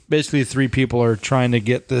basically 3 people are trying to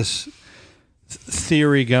get this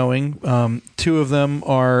theory going. 2 of them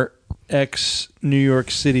are ex-New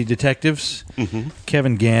York City detectives,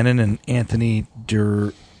 Kevin Gannon and Anthony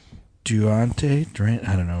Durante,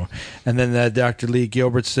 I don't know. And then Dr. Lee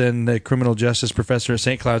Gilbertson, the criminal justice professor at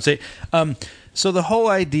St. Cloud State. So the whole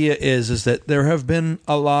idea is that there have been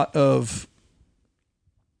a lot of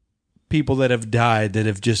people that have died that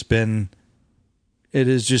have just been, it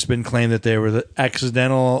has just been claimed that they were the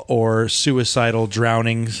accidental or suicidal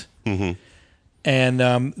drownings.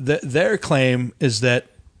 And their claim is that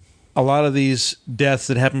a lot of these deaths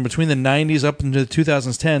that happened between the 90s up into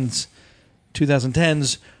the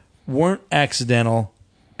 2010s weren't accidental,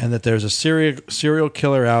 and that there's a serial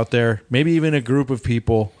killer out there, maybe even a group of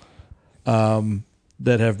people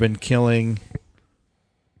that have been killing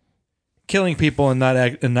people and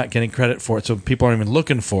not getting credit for it, so people aren't even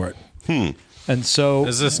looking for it. And so,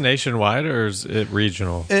 is this nationwide or is it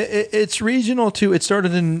regional? It's regional too. It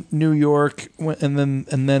started in New York, and then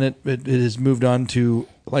it has moved on to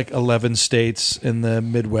like 11 states in the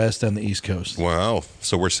Midwest and the East Coast. Wow.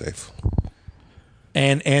 So we're safe.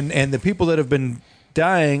 And the people that have been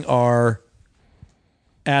dying are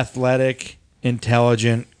athletic,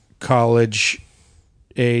 intelligent, college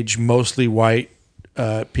age, mostly white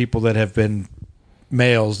people that have been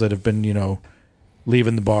males that have been,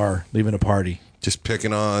 leaving the bar, leaving a party. Just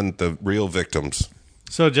picking on the real victims.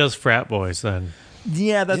 So just frat boys then.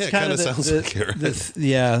 Yeah, that's kind of sounds like it, right?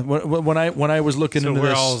 Yeah, when I was looking into we're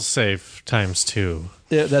this, all safe times 2.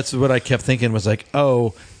 Yeah, that's what I kept thinking was like,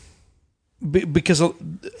 oh, because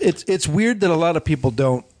it's weird that a lot of people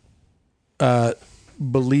don't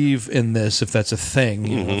believe in this, if that's a thing.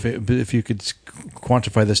 If you could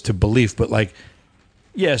quantify this to belief, but like,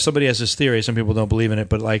 yeah, somebody has this theory. Some people don't believe in it,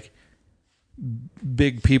 but like,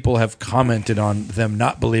 big people have commented on them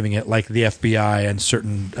not believing it, like the FBI and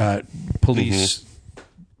certain police.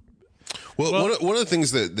 Well, one of the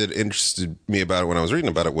things that interested me about it when I was reading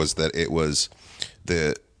about it was that it was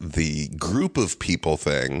the group of people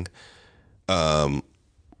thing,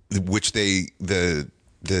 which they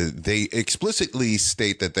explicitly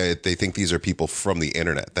state that they think these are people from the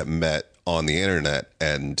internet that met on the internet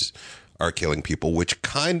and are killing people, which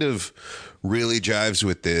kind of really jives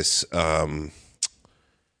with this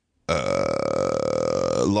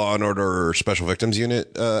Law and Order Special Victims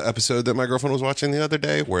Unit episode that my girlfriend was watching the other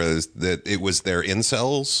day, whereas that it was their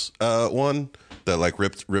incels one that like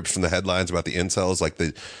ripped from the headlines about the incels, like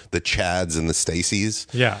the Chads and the Stacys.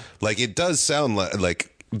 Yeah, like it does sound like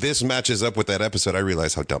this matches up with that episode. I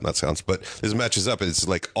realize how dumb that sounds, but this matches up. It's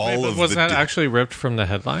like all of was that actually ripped from the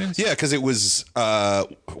headlines? Yeah, because it was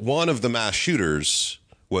one of the mass shooters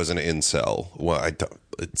was an incel. Well,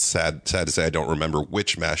 it's sad to say I don't remember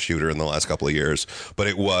which mass shooter in the last couple of years, but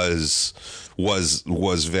it was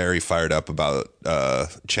very fired up about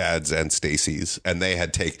Chads and Stacys, and they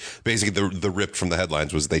had basically the ripped from the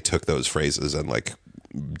headlines was they took those phrases and like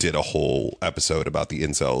did a whole episode about the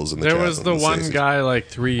incels and the there Chads was the one Stacys. guy like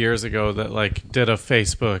 3 years ago that like did a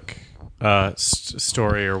Facebook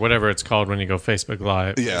story or whatever it's called when you go Facebook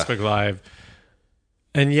Live.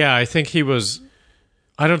 And yeah, I think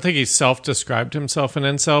I don't think he self-described himself an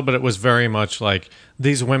incel, but it was very much like,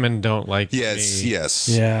 these women don't like me. Yes.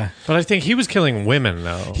 Yeah. But I think he was killing women,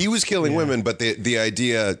 though. He was killing women, but the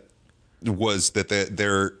idea was that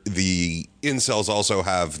the incels also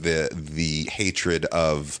have the hatred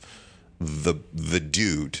of the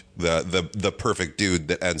dude, the perfect dude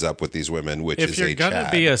that ends up with these women, which if is you're gonna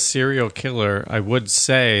be a serial killer, I would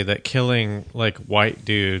say that killing like white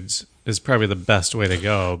dudes is probably the best way to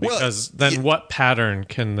go, because then what pattern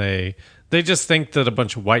can they just think that a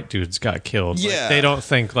bunch of white dudes got killed. Yeah. Like, they don't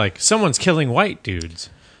think like someone's killing white dudes.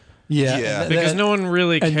 Yeah. Because no one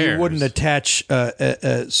really cares. And you wouldn't attach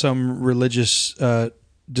some religious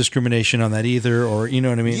discrimination on that either, or you know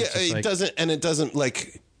what I mean? Yeah, it doesn't, and it doesn't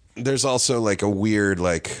like. There's also like a weird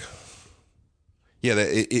like. Yeah,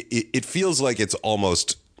 it feels like it's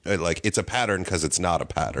almost. Like it's a pattern because it's not a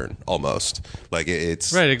pattern almost like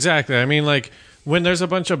it's right. Exactly. I mean, like when there's a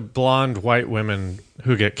bunch of blonde white women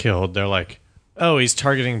who get killed, they're like, oh, he's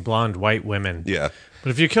targeting blonde white women. Yeah. But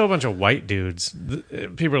if you kill a bunch of white dudes,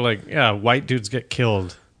 people are like, yeah, white dudes get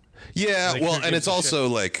killed. Yeah, Like, well, and it's also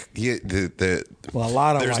like a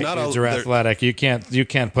lot of white dudes are athletic. You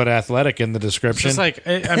can't put athletic in the description. It's like,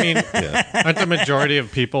 I mean, aren't the majority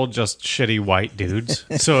of people just shitty white dudes?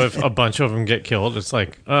 So if a bunch of them get killed, it's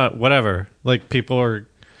like, whatever. Like people are.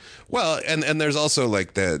 Well, and there's also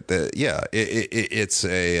like it's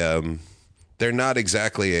a they're not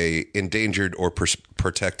exactly a endangered or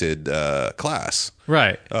protected class,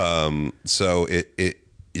 Right. So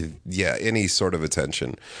any sort of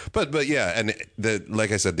attention. But yeah, and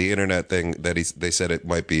like I said, the internet thing that they said it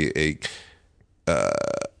might be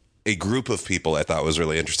a group of people, I thought was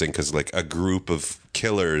really interesting, because like a group of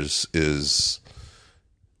killers is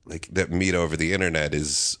like that meet over the internet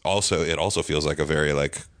is also, it also feels like a very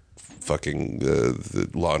like fucking the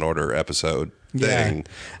Law and Order episode thing. Yeah.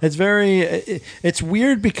 It's very, it's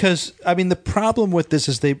weird because, I mean, the problem with this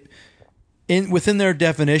is within their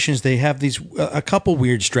definitions, they have these, a couple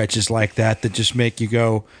weird stretches like that just make you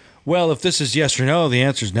go, well, if this is yes or no, the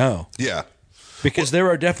answer is no. Yeah. Because there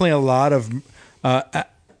are definitely a lot of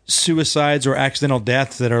suicides or accidental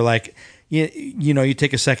deaths that are like, you know, you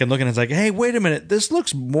take a second look and it's like, hey, wait a minute, this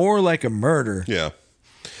looks more like a murder. Yeah.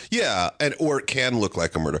 Yeah, or it can look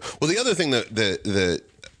like a murder. Well, the other thing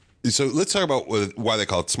so let's talk about why they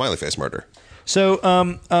call it smiley face murder.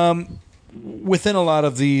 So, within a lot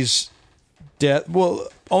of these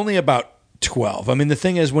only about 12. I mean, the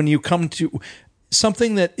thing is, when you come to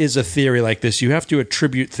something that is a theory like this, you have to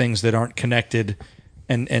attribute things that aren't connected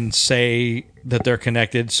and say that they're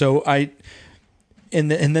connected. So in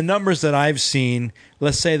the numbers that I've seen,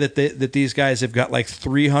 let's say that these guys have got like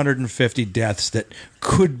 350 deaths that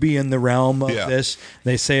could be in the realm of this.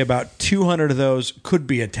 They say about 200 of those could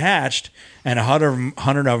be attached, and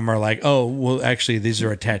 100 of them are like, oh, well, actually, these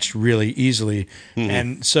are attached really easily. Mm-hmm.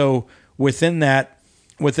 And so within at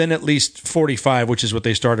least 45, which is what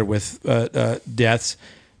they started with, deaths,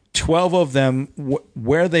 12 of them,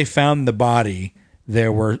 where they found the body,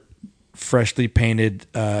 there were freshly painted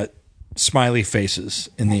smiley faces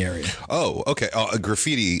in the area. Oh, okay.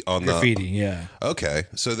 Graffiti on graffiti, yeah. Okay,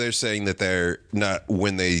 so they're saying that they're not,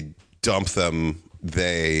 when they dump them,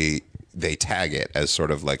 they tag it as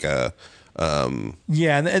sort of like a.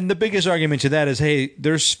 Yeah, and the biggest argument to that is, hey,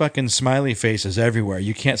 there's fucking smiley faces everywhere.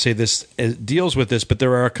 You can't say this deals with this, but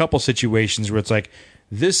there are a couple situations where it's like,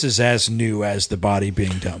 this is as new as the body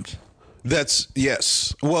being dumped. That's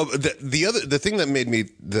yes. Well, the thing that made me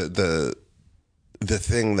the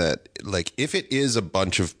thing that, like, if it is a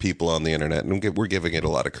bunch of people on the internet, and we're giving it a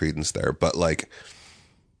lot of credence there, but like,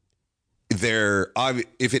 if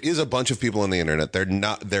it is a bunch of people on the internet,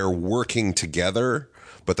 they're working together,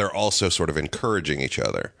 but they're also sort of encouraging each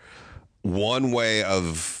other. One way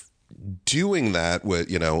of doing that, with,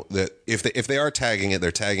 you know, that if they are tagging it,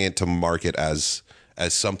 they're tagging it to mark it as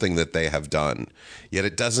something that they have done. Yet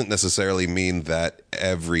it doesn't necessarily mean that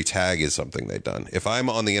every tag is something they've done. If I'm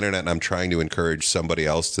on the internet and I'm trying to encourage somebody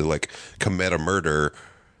else to like commit a murder,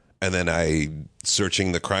 and then I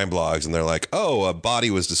searching the crime blogs and they're like, oh, a body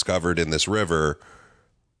was discovered in this river,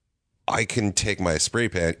 I can take my spray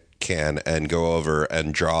can and go over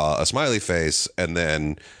and draw a smiley face, and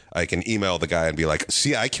then I can email the guy and be like,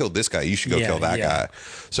 see, I killed this guy. You should go kill that guy.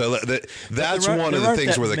 So that's one of the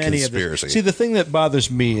things where the conspiracy. See, the thing that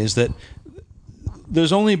bothers me is that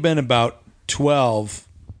there's only been about 12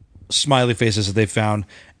 smiley faces that they found,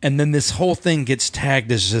 and then this whole thing gets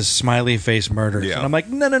tagged as a smiley face murder. Yeah. And I'm like,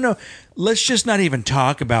 no. Let's just not even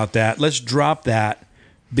talk about that. Let's drop that.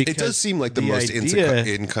 Because it does seem like the most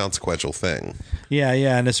inconsequential thing. Yeah,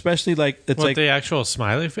 and especially like it's what like the actual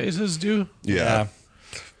smiley faces do. Yeah.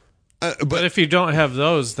 But if you don't have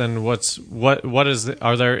those, then what is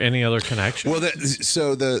are there any other connections? Well,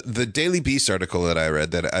 so the Daily Beast article that I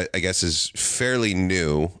read that I guess is fairly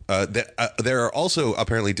new. They're also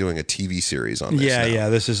apparently doing a TV series on this. Yeah.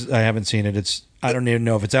 This is, I haven't seen it. I don't even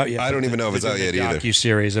know if it's out yet. I don't even know if it's out yet either.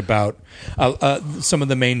 Docu-series about some of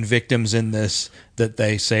the main victims in this that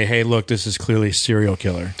they say, hey, look, this is clearly serial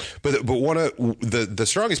killer. But one of the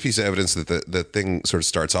strongest piece of evidence that the thing sort of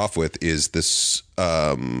starts off with is this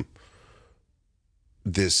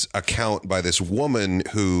this account by this woman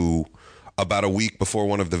who about a month before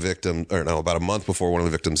one of the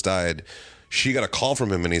victims died, she got a call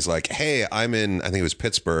from him and he's like, hey, I'm in, I think it was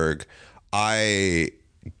Pittsburgh. I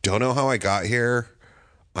don't know how I got here.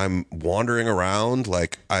 I'm wandering around.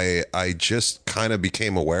 Like I just kind of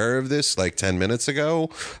became aware of this like 10 minutes ago.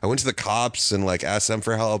 I went to the cops and like asked them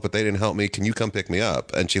for help, but they didn't help me. Can you come pick me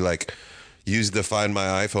up? And she like used the Find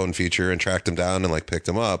My iPhone feature and tracked him down and like picked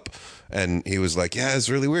him up. And he was like, yeah, it's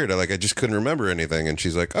really weird. I just couldn't remember anything. And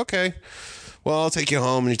she's like, okay, well, I'll take you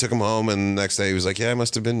home. And he took him home. And the next day he was like, yeah, I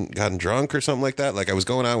must have gotten drunk or something like that. Like I was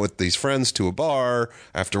going out with these friends to a bar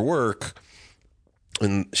after work.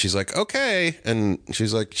 And she's like, okay. And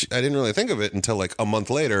she's like, I didn't really think of it until like a month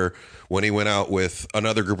later when he went out with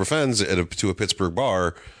another group of friends to a Pittsburgh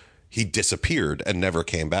bar. He disappeared and never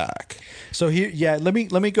came back. So here, let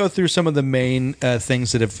me go through some of the main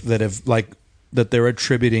things that have like that they're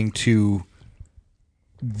attributing to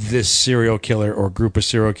this serial killer or group of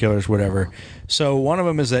serial killers, whatever. So one of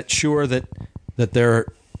them is that there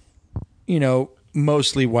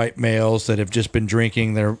mostly white males that have just been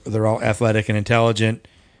drinking. They're all athletic and intelligent.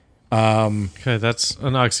 Okay, that's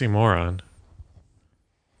an oxymoron.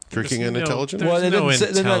 Drinking and intelligent? There's no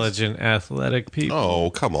intelligent, athletic people. Oh,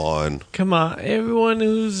 come on. Come on. Everyone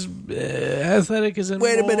who's athletic is a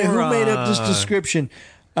Wait a minute. Who moron. made up this description?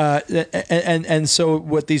 And so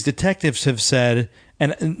what these detectives have said,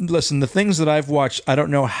 and listen, the things that I've watched, I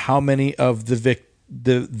don't know how many of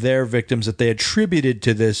their victims that they attributed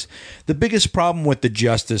to this. The biggest problem with the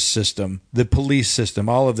justice system, the police system,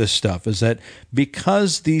 all of this stuff is that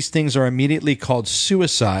because these things are immediately called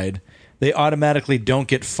suicide, they automatically don't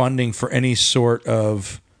get funding for any sort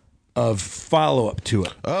of follow-up to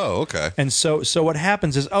it. Oh, okay. And so what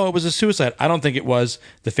happens is, it was a suicide. I don't think it was.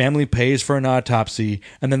 The family pays for an autopsy,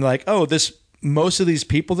 and then they're like, most of these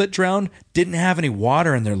people that drowned didn't have any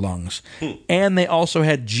water in their lungs, and they also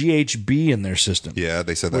had GHB in their system. Yeah,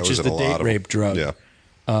 they said that which was is in a the lot date of rape drug. Yeah.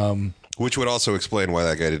 Which would also explain why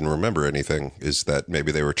that guy didn't remember anything, is that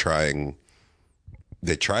maybe they tried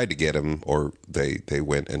to get him, or they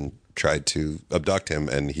went and tried to abduct him,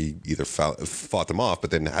 and he either fought them off, but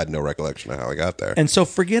then had no recollection of how he got there. And so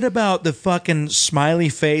forget about the fucking smiley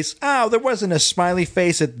face. Oh, there wasn't a smiley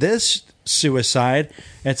face at this suicide.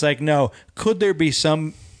 It's like, no, could there be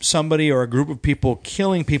somebody or a group of people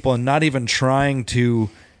killing people and not even trying to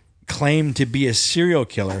claim to be a serial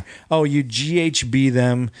killer? Oh, you GHB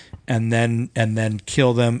them and then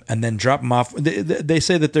kill them and then drop them off. They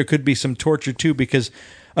say that there could be some torture too, because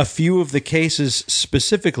a few of the cases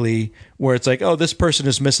specifically where it's like, this person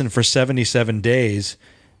is missing for 77 days,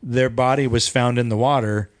 their body was found in the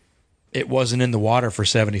water. It wasn't in the water for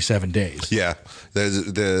 77 days. Yeah. There's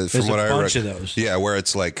a bunch of those. Yeah, where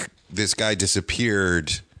it's like this guy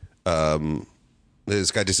disappeared.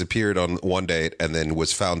 This guy disappeared on one date and then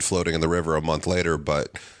was found floating in the river a month later,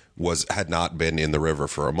 but had not been in the river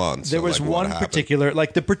for a month. There was one particular,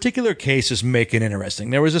 the particular cases make it interesting.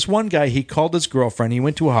 There was this one guy, he called his girlfriend. He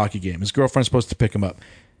went to a hockey game. His girlfriend's supposed to pick him up.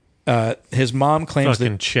 His mom claims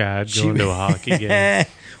Fucking Chad going to a hockey game.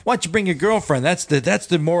 Why don't you bring your girlfriend? That's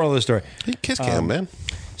the moral of the story. He kiss cam, man.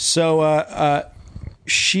 So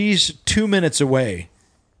she's 2 minutes away.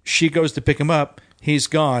 She goes to pick him up. He's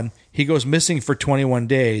gone. He goes missing for 21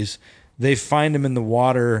 days. They find him in the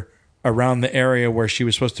water around the area where she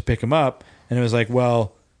was supposed to pick him up. And it was like,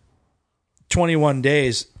 21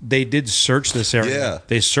 days, they did search this area. Yeah.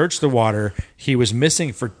 They searched the water. He was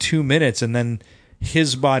missing for 2 minutes, and then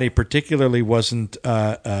his body particularly wasn't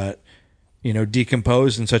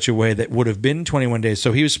decomposed in such a way that would have been 21 days.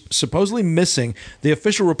 So he was supposedly missing. The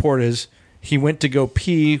official report is he went to go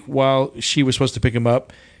pee while she was supposed to pick him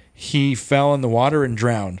up. He fell in the water and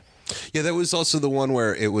drowned. Yeah, that was also the one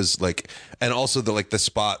where it was like, and also the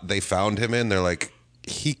spot they found him in, they're like,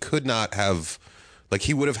 he could not have,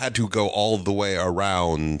 he would have had to go all the way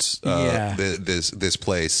around this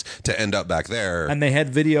place to end up back there. And they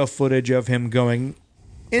had video footage of him going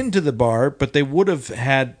into the bar, but they would have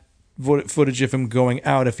had footage of him going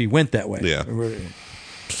out if he went that way. Yeah.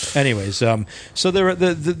 Anyways, so there are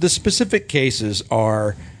the specific cases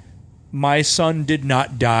are, my son did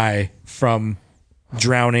not die from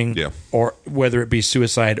drowning, or whether it be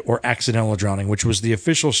suicide or accidental drowning, which was the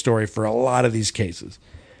official story for a lot of these cases.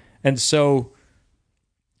 And so,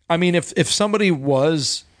 I mean, if somebody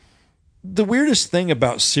was, the weirdest thing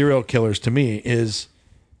about serial killers to me is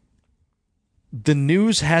the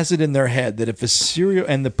news has it in their head that if a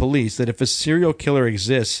serial killer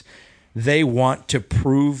exists, they want to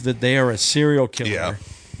prove that they are a serial killer. Yeah.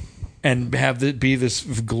 And have it be this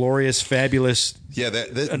glorious, fabulous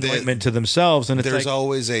anointment to themselves. And it's there's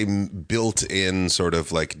always a built-in sort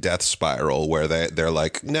of death spiral where they're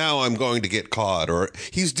like, now I'm going to get caught, or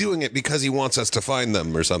he's doing it because he wants us to find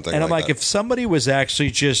them or something. And I'm like, if somebody was actually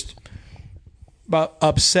just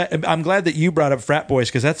upset, I'm glad that you brought up frat boys,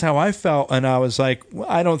 because that's how I felt. And I was like,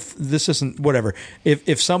 this isn't whatever.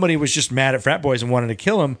 If somebody was just mad at frat boys and wanted to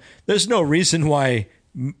kill them, there's no reason why.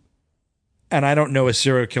 And I don't know a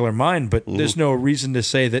serial killer mind, but there's no reason to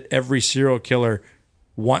say that every serial killer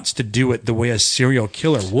wants to do it the way a serial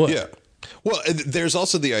killer would. Yeah. Well, there's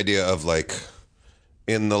also the idea of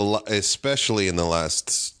especially in the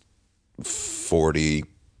last 40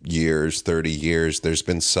 years, 30 years, there's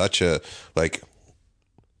been such a,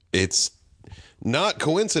 it's not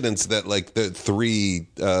coincidence that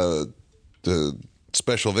the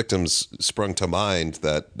special victims sprung to mind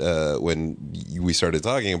that when we started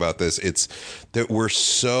talking about this, it's that we're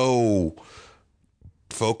so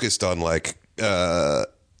focused on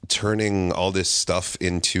turning all this stuff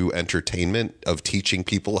into entertainment of teaching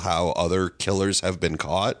people how other killers have been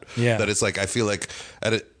caught. Yeah. That it's I feel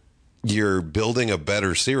you're building a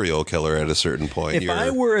better serial killer at a certain point. If I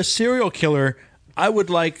were a serial killer, I would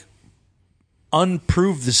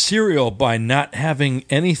unprove the serial by not having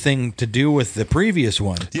anything to do with the previous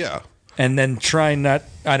one. Yeah. And then try not,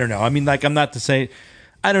 I don't know. I mean, I'm not to say,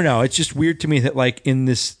 I don't know. It's just weird to me that in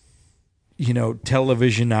this,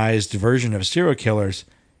 televisionized version of serial killers,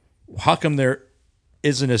 how come there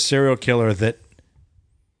isn't a serial killer that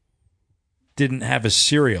didn't have a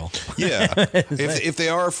serial? Yeah. if they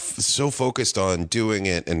are so focused on doing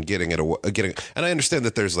it and getting it, and I understand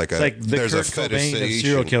that there's there's a fetishization of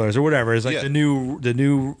serial killers or whatever. It's the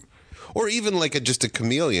new, or even just a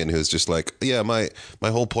chameleon who's just my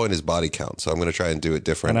whole point is body count, so I'm going to try and do it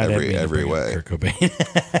different every way.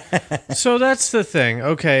 So that's the thing.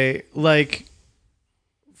 Okay,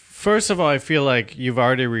 first of all, I feel like you've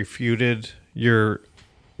already refuted your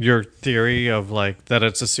theory of that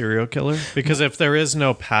it's a serial killer, because if there is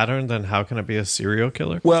no pattern, then how can it be a serial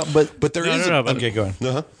killer? Well, but there is okay, go on.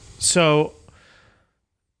 Uh-huh. So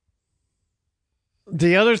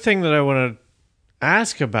the other thing that I want to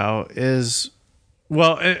ask about is,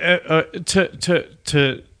 well,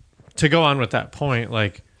 to go on with that point,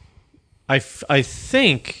 I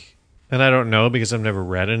think, and I don't know because I've never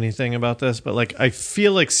read anything about this, but I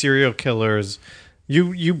feel like serial killers,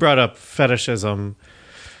 you brought up fetishism.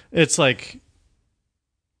 It's you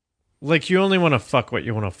only want to fuck what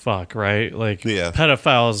you want to fuck, right?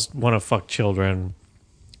 Pedophiles want to fuck children.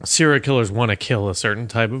 Serial killers want to kill a certain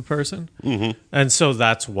type of person. Mm-hmm. And so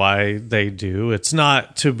that's why they do. It's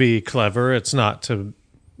not to be clever. It's not to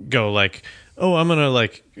go oh, I'm going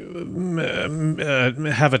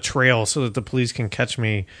to have a trail so that the police can catch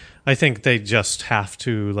me. I think they just have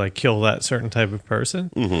to kill that certain type of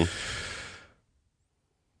person. Mm-hmm.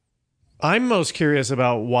 I'm most curious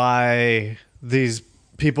about why these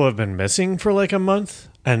people have been missing for a month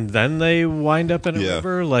and then they wind up in a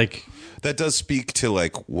river. That does speak to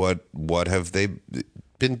what have they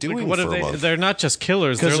been doing for a month? They're not just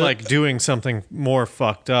killers. They're doing something more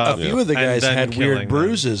fucked up. A few of the guys had weird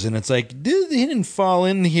bruises, and it's he didn't fall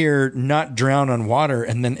in here, not drown on water,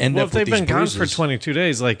 and then end up with these bruises. Well, if they've been gone for 22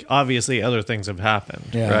 days, obviously other things have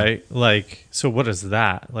happened, right? So what is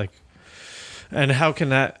that? And how can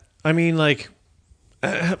that... I mean,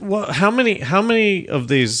 how many of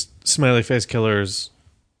these smiley face killers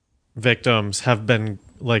victims have been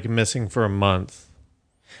missing for a month?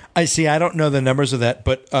 I see. I don't know the numbers of that,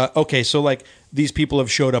 but okay. So these people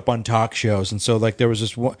have showed up on talk shows, and so there was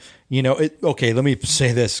this one. Okay. Let me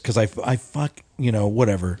say this because I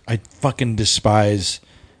whatever. I fucking despise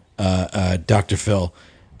Dr. Phil.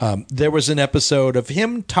 There was an episode of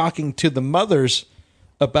him talking to the mothers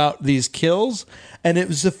about these kills, and it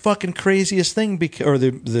was the fucking craziest thing, or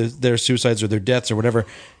their suicides or their deaths or whatever.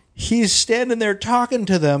 He's standing there talking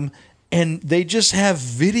to them, and they just have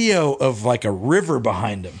video of a river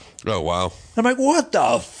behind him. Oh wow! I'm what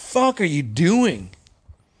the fuck are you doing?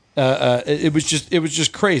 It was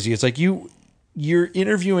just crazy. It's you're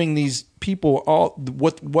interviewing these people. All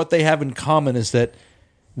what they have in common is that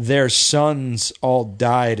their sons all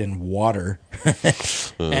died in water,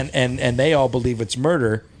 and they all believe it's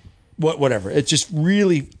murder. Whatever. It's just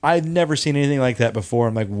really, I've never seen anything like that before.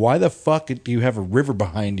 I'm why the fuck do you have a river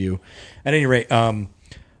behind you? At any rate, I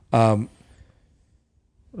mean,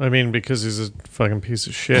 because he's a fucking piece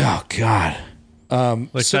of shit. Oh God.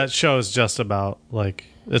 That show is just about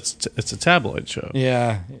it's a tabloid show.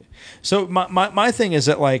 Yeah. So my thing is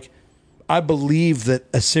that I believe that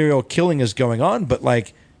a serial killing is going on, but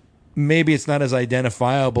maybe it's not as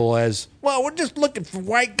identifiable as, well, we're just looking for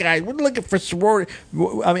white guys. We're looking for sorority.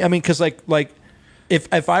 I mean, because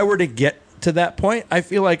if I were to get to that point, I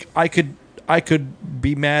feel I could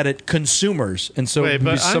be mad at consumers, and so. Wait,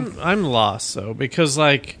 but I'm lost though, because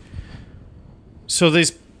so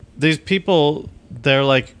these people,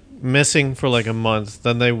 they're missing for a month,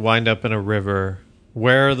 then they wind up in a river.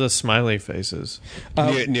 Where are the smiley faces?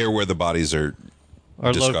 Near where the bodies are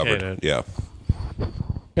discovered. Located. Yeah.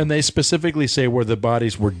 And they specifically say where the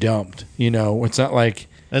bodies were dumped. It's not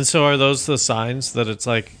And so are those the signs that it's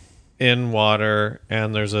in water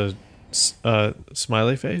and there's a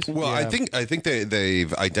smiley face? Well, yeah. I think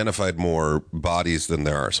they've identified more bodies than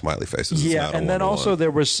there are smiley faces. Yeah, and then also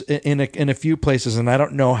there was in a few places, and I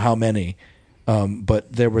don't know how many,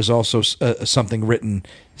 but there was also something written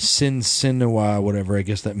Sinua, whatever. I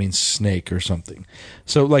guess that means snake or something.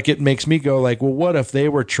 So it makes me go well, what if they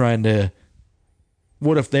were trying to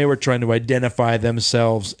identify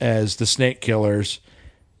themselves as the snake killers?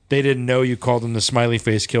 They didn't know you called them the smiley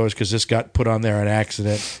face killers because this got put on there on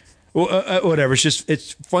accident. Well, whatever.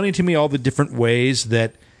 It's funny to me all the different ways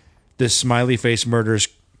that the smiley face murders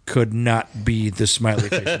could not be the smiley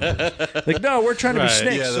face murders. Like, no, we're trying to be Right.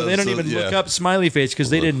 snakes, Yeah, so they don't even yeah. look up smiley face because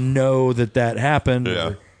they didn't know that happened.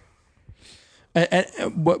 Yeah.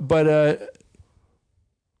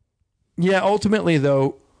 Yeah, ultimately,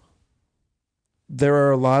 though, there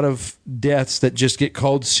are a lot of deaths that just get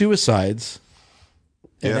called suicides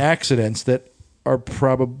and Yeah. accidents that are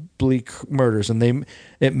probably murders, and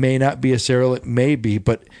it may not be a serial, it may be,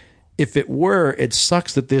 but if it were, it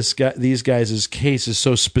sucks that these guys' case is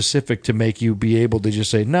so specific to make you be able to just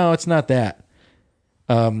say, no, it's not that.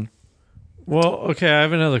 Well, okay, I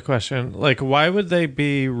have another question. Like, why would they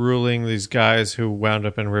be ruling these guys who wound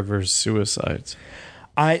up in rivers suicides?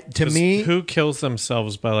 Who kills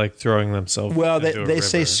themselves by like throwing themselves? Well, into a they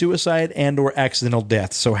say river? suicide and or accidental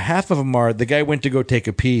death. So half of them are the guy went to go take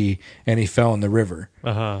a pee and he fell in the river.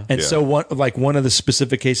 Uh-huh. And so one of the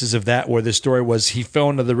specific cases of that where the story was he fell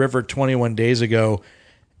into the river 21 days ago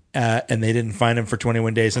and they didn't find him for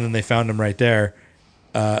 21 days and then they found him right there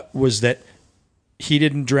was that he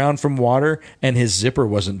didn't drown from water and his zipper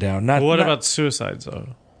wasn't down. What about suicides though?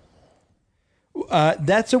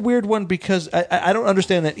 That's a weird one because I don't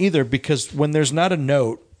understand that either. Because when there's not a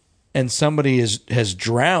note and somebody has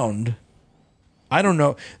drowned, I don't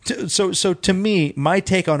know. So to me, my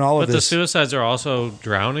take on all of But the this, suicides are also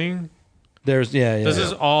drowning. there's This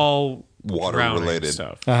is all Water drowning related.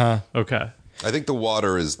 stuff. Uh-huh. Okay. I think the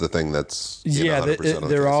water is the thing that's in 100% of the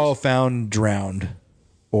they're all cases. found drowned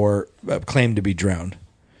or claimed to be drowned,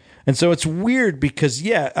 and so it's weird because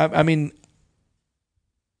I mean,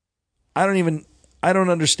 I don't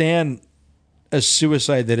understand a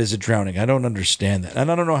suicide that is a drowning. I don't understand that,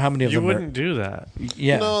 and I don't know how many of You them wouldn't do that.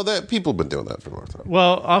 Yeah, No, that people have been doing that for a long time.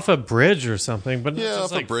 Well, off a bridge or something, but Yeah, not just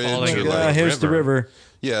off a like bridge falling or into like- a here's the river.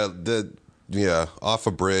 Yeah, off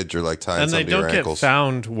a bridge or like tying And they something to your don't get ankles.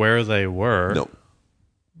 found where they were. No.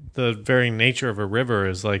 The very nature of a river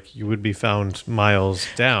is like you would be found miles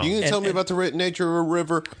down. You gonna tell me about the nature of a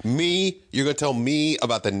river? You're gonna tell me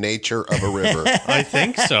about the nature of a river? I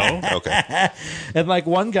think so. Okay, And like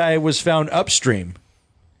one guy was found upstream,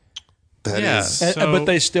 that Yeah. is. but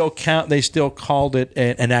they still called it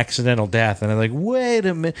an accidental death, and I'm like, wait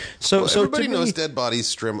a minute. So Everybody to knows me, dead bodies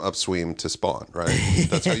swim upstream to spawn, right?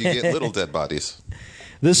 That's how you get little dead bodies.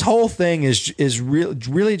 this whole thing is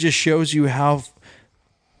really just shows you how.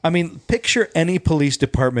 I mean, picture any police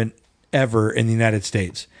department ever in the United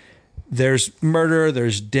States. There's murder,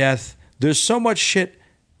 there's death, there's so much shit,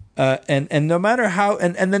 and no matter how,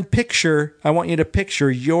 and then I want you to picture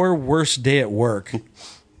your worst day at work,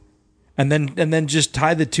 and then just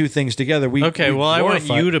tie the two things together. I want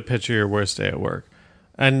you to picture your worst day at work.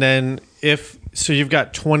 And then so you've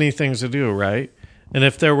got 20 things to do, right? And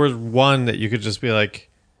if there was one that you could just be like,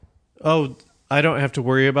 oh, I don't have to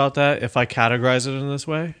worry about that if I categorize it in this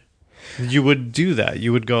way, you would do that.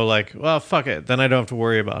 You would go like, well, fuck it. Then I don't have to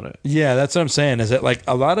worry about it. Yeah, that's what I'm saying. Is that like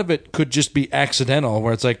a lot of it could just be accidental,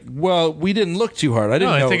 where it's like, well, we didn't look too hard. I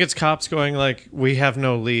didn't know. I think it's cops going like, we have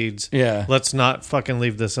no leads. Yeah. Let's not fucking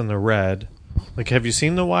leave this in the red. Like, have you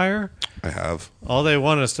seen The Wire? I have. All they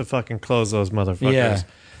want is to fucking close those motherfuckers. Yeah.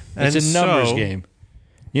 And It's a numbers so- game.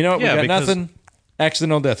 You know what? Yeah, We got because- nothing.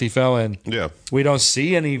 Accidental death. He fell in. Yeah. We don't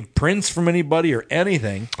see any prints from anybody or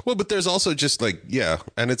anything. Well, but there's also just like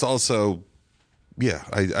and it's also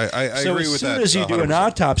I So agree as with soon that. as you do an 100%.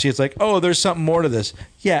 autopsy, it's like, oh, there's something more to this.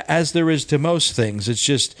 Yeah, as there is to most things. It's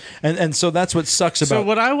just, and so that's what sucks about. So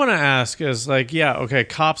what I want to ask is like, yeah, okay,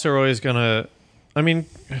 cops are always gonna. I mean,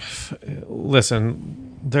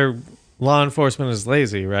 listen, their law enforcement is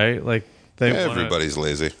lazy, right? Like Everybody's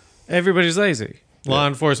lazy. everybody's lazy. Law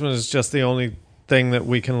enforcement is just the only thing that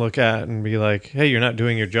we can look at and be like, hey, you're not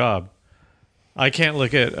doing your job. I can't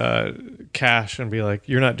look at Cash and be like,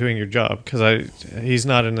 you're not doing your job because he's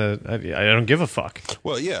not in the. I don't give a fuck.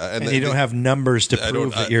 Well, yeah, and you don't have numbers to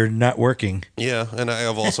prove that you're not working. Yeah, and I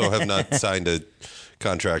have not signed a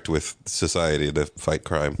contract with society to fight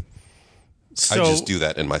crime. So, I just do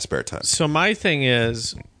that in my spare time. So my thing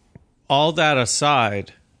is, all that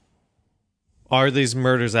aside, are these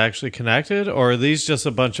murders actually connected, or are these just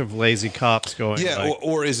a bunch of lazy cops going? Yeah, like,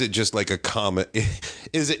 or is it just like a common?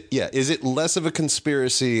 Is it less of a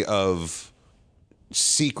conspiracy of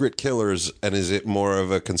secret killers, and is it more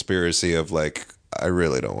of a conspiracy of like, I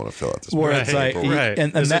really don't want to fill out this Where right, it's like, right.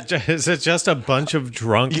 and Is it just a bunch of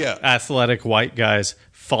drunk, athletic white guys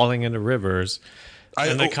falling into rivers,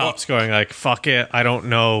 and the cops going like, "Fuck it, I don't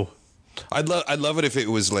know." I'd love it if it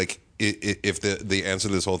was like if the answer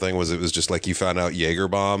to this whole thing was it was just like you found out Jaeger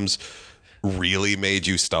bombs really made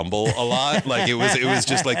you stumble a lot. Like it was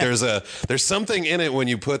just like there's something in it when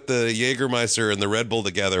you put the Jägermeister and the Red Bull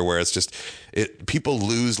together where it's just people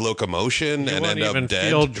lose locomotion and end up dead.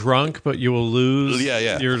 Feel drunk, but you will lose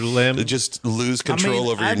your limb. Just lose control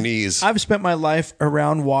over your knees. I've spent my life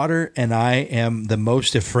around water, and I am the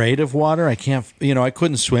most afraid of water. I can't, I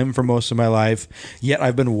couldn't swim for most of my life, yet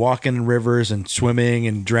I've been walking in rivers and swimming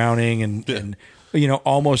and drowning and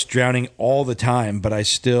almost drowning all the time, but I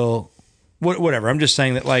still... Whatever. I'm just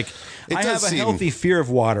saying that, like, I have a healthy fear of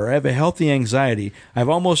water. I have a healthy anxiety. I've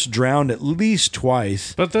almost drowned at least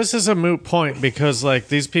twice. But this is a moot point because, like,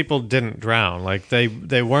 these people didn't drown. Like, they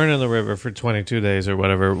weren't in the river for 22 days or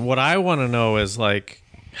whatever. What I want to know is, like,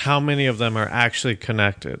 how many of them are actually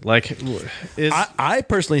connected? Like, I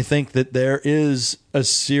personally think that there is a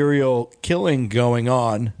serial killing going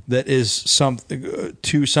on that is something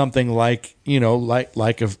like,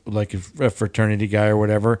 like a fraternity guy or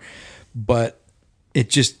whatever. But it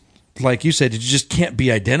just, like you said, it just can't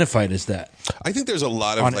be identified as that. I think there's a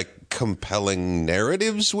lot of like compelling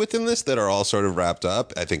narratives within this that are all sort of wrapped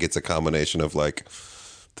up. I think it's a combination of like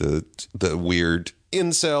the weird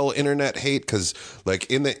incel internet hate, because like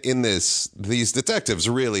these detectives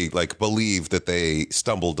really like believe that they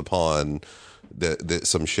stumbled upon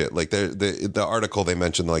some shit. Like the article they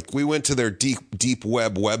mentioned, like, we went to their deep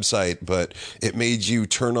web website, but it made you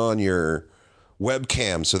turn on your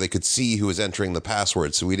webcam so they could see who was entering the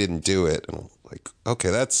password, so we didn't do it. And I'm like, okay,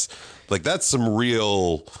 that's some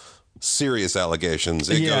real serious allegations.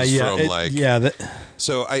 So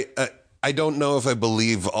I don't know if I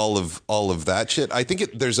believe all of that shit. I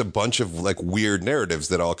think there's a bunch of like weird narratives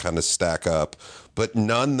that all kind of stack up, but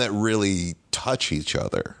none that really touch each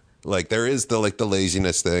other. Like there is the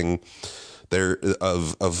laziness thing there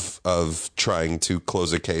of trying to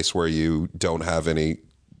close a case where you don't have any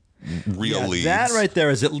real leads. That right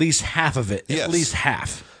there is at least half of it. Yes. At least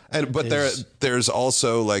half. But there's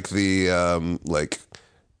also like the like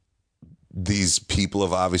these people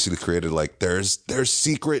have obviously created like there's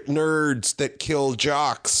secret nerds that kill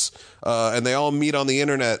jocks and they all meet on the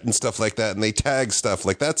internet and stuff like that, and they tag stuff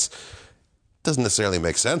like doesn't necessarily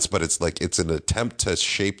make sense, but it's like it's an attempt to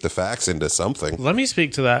shape the facts into something. Let me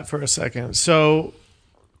speak to that for a second. So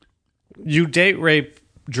you date rape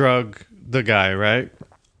drug the guy, right?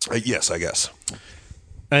 Yes, I guess.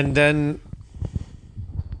 And then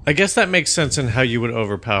I guess that makes sense in how you would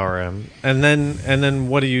overpower him. And then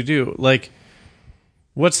what do? Like,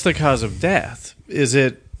 what's the cause of death? Is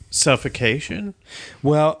it suffocation?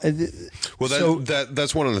 Well,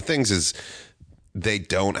 that's one of the things is they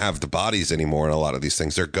don't have the bodies anymore in a lot of these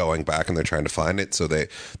things. They're going back and they're trying to find it. So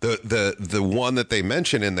the one that they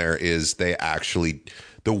mention in there is the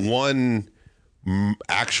one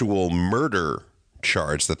actual murder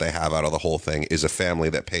charge that they have out of the whole thing is a family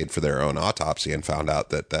that paid for their own autopsy and found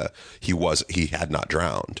out that he had not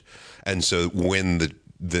drowned. And so when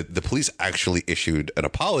the police actually issued an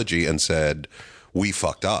apology and said, we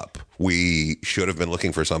fucked up, we should have been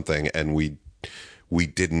looking for something and we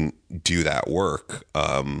didn't do that work.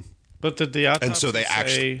 But did the autopsy and so they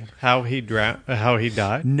say how he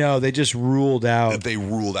died? No, they just ruled out. They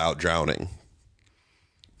ruled out drowning.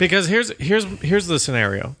 Because here's the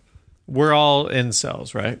scenario. We're all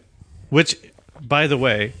incels, right? Which, by the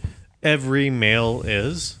way, every male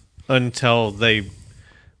is until they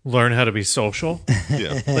learn how to be social.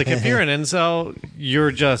 Yeah. Like, if you're an incel,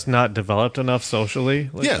 you're just not developed enough socially.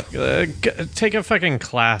 Like, yeah. Take a fucking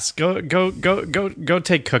class. Go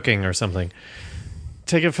take cooking or something.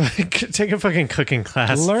 Take a fucking cooking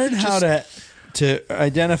class. Learn how to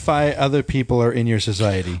identify other people are in your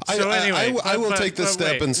society. I will take this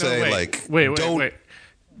step and say, wait.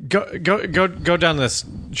 Go down this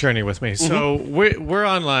journey with me. So we're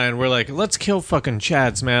online. We're like, let's kill fucking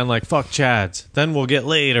Chads, man. Like, fuck Chads. Then we'll get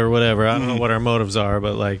laid or whatever. I don't know what our motives are,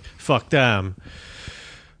 but like, fuck them.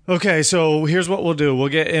 Okay, so here's what we'll do. We'll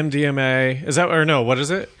get MDMA. Is that, or no? What is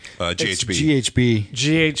it? GHB.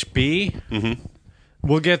 GHB. Mm-hmm.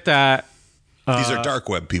 We'll get that. These are dark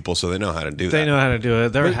web people, so they know how to do that. They know how to do it.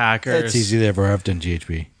 They're hackers. It's easy. I've done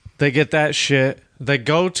GHB. They get that shit. They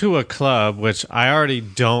go to a club, which I already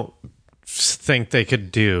don't think they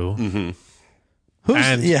could do. Mm-hmm.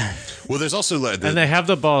 Well, there's also and they have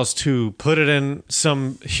the balls to put it in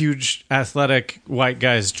some huge athletic white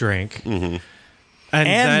guy's drink, and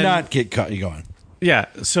then not get caught. You going? Yeah.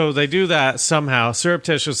 So they do that somehow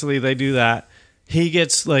surreptitiously. They do that. He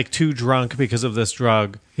gets like too drunk because of this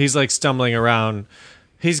drug. He's like stumbling around.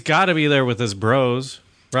 He's got to be there with his bros,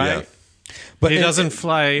 right? Yeah. But he doesn't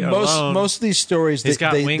fly alone. Most of these stories,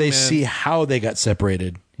 they see how they got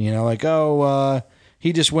separated. You know, like,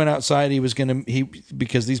 He just went outside.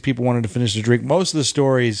 Because these people wanted to finish the drink. Most of the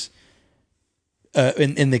stories,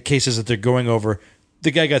 in the cases that they're going over, the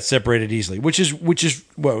guy got separated easily, which is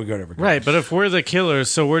what we got over. Right, but if we're the killers,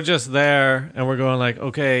 so we're just there and we're going like,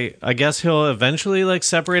 okay, I guess he'll eventually like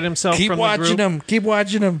separate himself from the group. Keep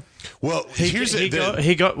watching him. Well,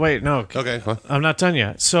 wait, no. Okay, huh? I'm not done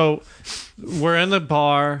yet. So we're in the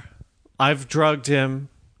bar. I've drugged him.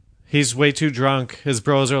 He's way too drunk. His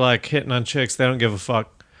bros are like hitting on chicks. They don't give a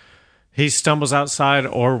fuck. He stumbles outside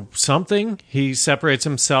or something. He separates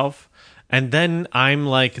himself. And then I'm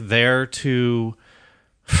like there to...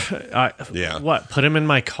 What? Put him in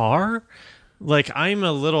my car? Like, I'm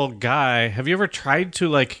a little guy. Have you ever tried to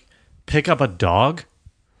like pick up a dog?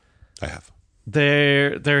 I have.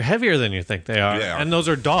 They're heavier than you think they are, and those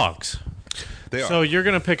are dogs. They are. So you're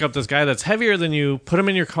gonna pick up this guy that's heavier than you, put him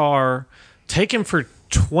in your car, take him for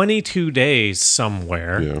 22 days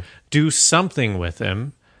somewhere, do something with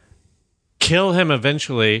him, kill him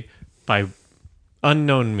eventually by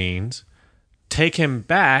unknown means, take him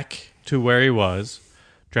back to where he was.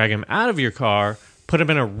 Drag him out of your car, put him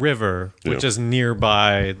in a river, which is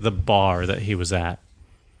nearby the bar that he was at.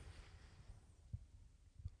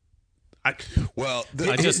 I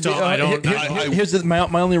just don't. Here's my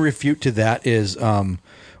only refute to that is,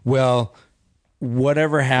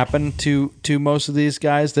 whatever happened to most of these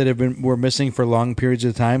guys that were missing for long periods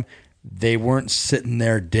of time, they weren't sitting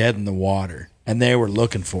there dead in the water, and they were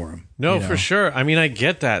looking for him. No, for sure. I mean, I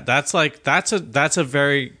get that. That's a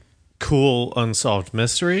very cool unsolved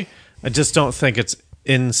mystery. I just don't think it's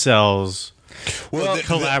incels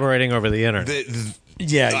collaborating over the internet.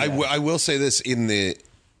 I will say this in these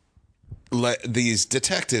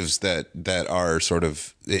detectives that are sort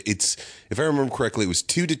of, it's, if I remember correctly, it was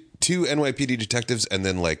two NYPD detectives and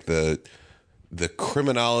then like the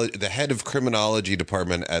head of criminology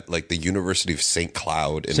department at like the University of St.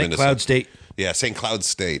 Cloud in Minnesota. Cloud State. Yeah, St. Cloud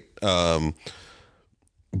State. But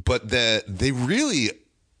they really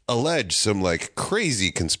allege some like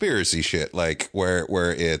crazy conspiracy shit, like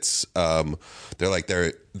where it's they're like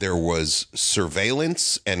there was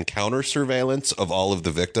surveillance and counter surveillance of all of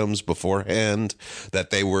the victims beforehand, that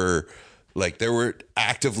they were like, there were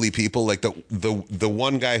actively people like the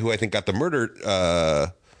one guy who I think got the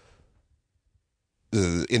murder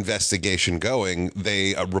investigation going,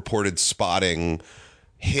 they reported spotting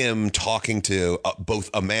him talking to both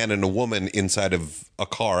a man and a woman inside of a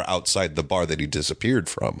car outside the bar that he disappeared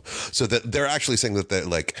from. So that they're actually saying that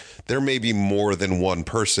like there may be more than one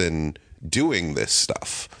person doing this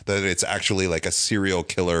stuff, that it's actually like a serial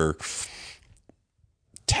killer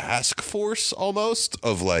task force almost,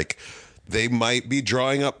 of like they might be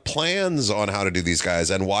drawing up plans on how to do these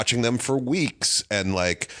guys and watching them for weeks and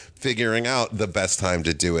like figuring out the best time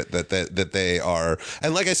to do it, that they are.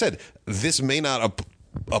 And like I said, this may not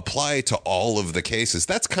apply to all of the cases.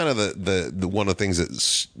 That's kind of the one of the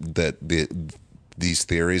things these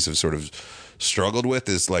theories have sort of struggled with,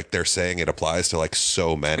 is like they're saying it applies to like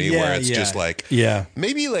so many, where it's just like,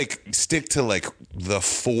 maybe like stick to like the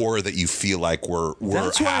four that you feel like were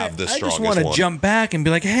have the strongest. I just want to jump back and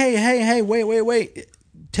be like, hey, wait,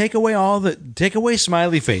 take away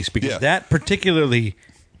Smiley Face, because that particularly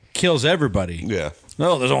kills everybody. Yeah.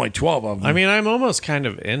 No, there's only 12 of them. I mean, I'm almost kind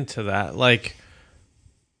of into that. Like,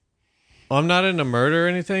 I'm not into murder or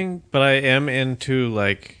anything, but I am into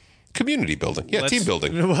like community building. Yeah, team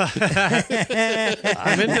building. I'm into,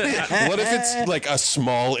 what if it's like a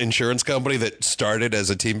small insurance company that started as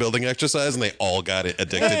a team building exercise and they all got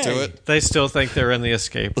addicted to it? They still think they're in the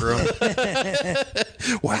escape room.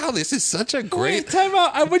 Wow, this is such a great... time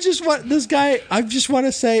out. I would just want this guy... I just want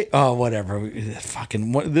to say... Oh, whatever.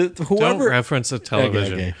 Fucking... whoever... Don't reference the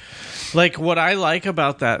television. Okay. Like, what I like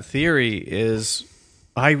about that theory is...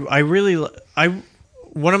 I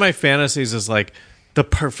one of my fantasies is like the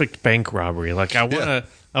perfect bank robbery. Like I want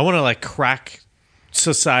to like crack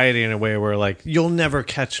society in a way where like you'll never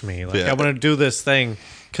catch me. Like I want to do this thing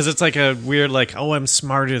because it's like a weird like, oh, I'm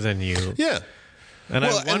smarter than you. Yeah. And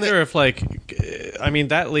I wonder if like, I mean,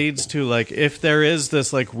 that leads to like, if there is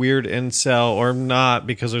this like weird incel or not,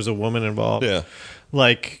 because there's a woman involved. Yeah.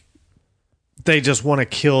 Like they just want to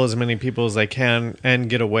kill as many people as they can and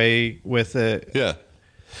get away with it. Yeah.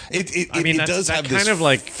 It does have this kind of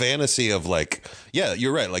like fantasy of like, yeah,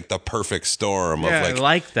 you're right, like the perfect storm of like, I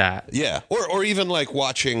like that. Yeah. Or even like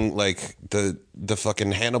watching like the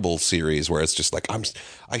fucking Hannibal series, where it's just like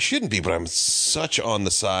I shouldn't be, but I'm such on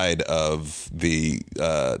the side of the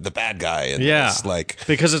bad guy in this, like,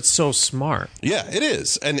 because it's so smart. Yeah, it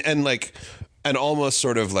is. And like, and almost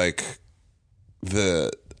sort of like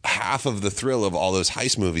the half of the thrill of all those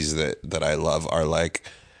heist movies that I love are like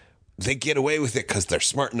they get away with it because they're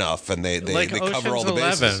smart enough and they like cover all Ocean's the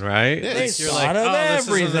bases. 11, right? Yeah, Like, it's you're thought like, of this is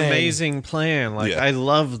an everything. amazing plan. Like, Yeah. I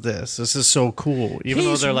love this. This is so cool. Even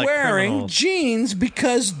though He's they're like wearing criminals. jeans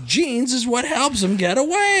because jeans is what helps him get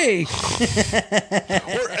away.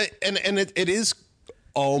 And it is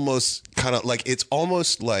almost kind of like it's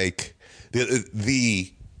almost like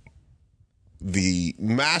the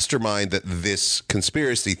mastermind that this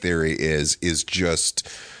conspiracy theory is just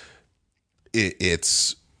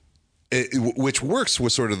which works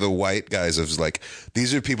with sort of the white guys of like,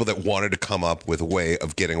 these are people that wanted to come up with a way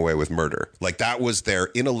of getting away with murder. Like that was their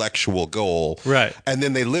intellectual goal. Right. And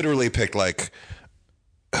then they literally picked like,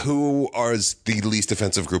 who are the least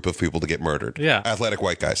offensive group of people to get murdered? Yeah. Athletic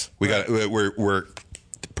white guys. We're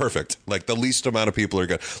perfect. Like the least amount of people are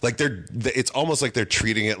good. Like it's almost like they're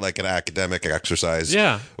treating it like an academic exercise.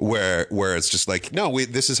 Yeah. Where it's just like, no,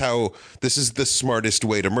 this is the smartest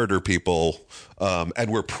way to murder people. And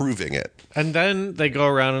we're proving it. And then they go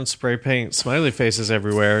around and spray paint smiley faces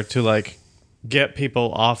everywhere to like get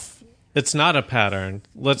people off. It's not a pattern.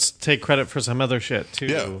 Let's take credit for some other shit too.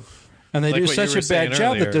 Yeah. And they Like do what such you were a bad saying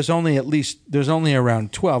job earlier. that there's only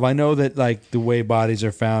around 12. I know that like the way bodies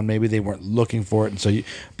are found, maybe they weren't looking for it, and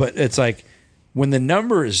but it's like when the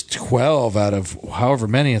number is 12 out of however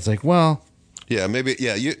many, it's like, well, Yeah, maybe.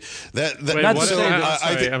 Yeah, Wait, Not what to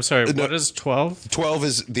is- say I'm sorry. no, What is 12? 12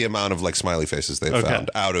 is the amount of like smiley faces they've Okay.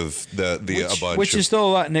 found out of a bunch. which of, is still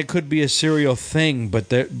a lot, and it could be a serial thing. But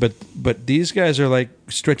these guys are like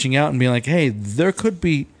stretching out and being like, hey, there could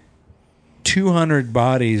be 200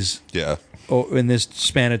 bodies yeah. in this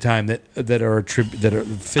span of time that are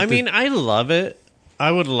fit I mean, I love it.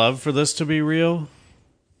 I would love for this to be real.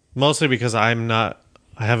 Mostly because I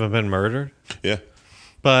haven't been murdered. Yeah.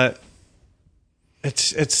 But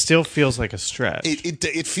it still feels like a stretch.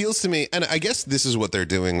 It feels to me, and I guess this is what they're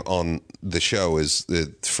doing on the show. Is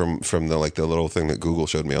from the like the little thing that Google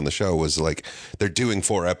showed me on the show was like they're doing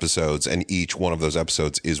 4 episodes, and each one of those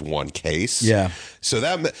episodes is one case. Yeah. So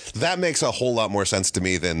that makes a whole lot more sense to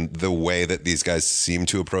me than the way that these guys seem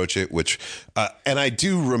to approach it. Which, and I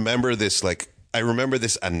do remember this like. I remember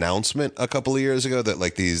this announcement a couple of years ago that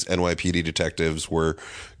like these NYPD detectives were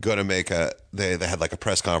going to make they had like a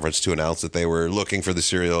press conference to announce that they were looking for the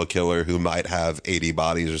serial killer who might have 80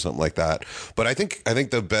 bodies or something like that. But I think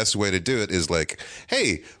the best way to do it is like,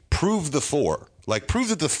 hey, prove the 4. Like prove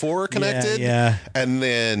that the 4 are connected. Yeah. And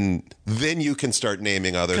then you can start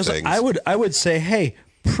naming other things. I would say, hey,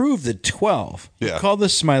 prove the 12. Yeah. Call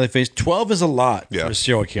this smiley face. 12 is a lot Yeah. for a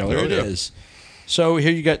serial killer. Oh, It yeah. is. So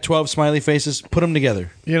here you got 12 smiley faces. Put them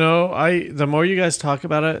together. You know, the more you guys talk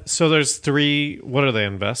about it, so there's 3. What are they,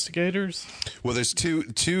 investigators? Well, there's two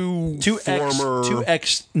Two former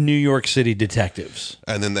ex New York City detectives.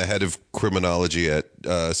 and then the head of criminology at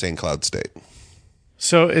St. Cloud State.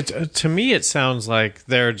 So to me it sounds like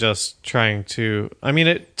they're just trying to. I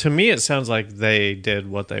mean, to me it sounds like they did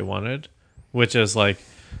what they wanted, which is like,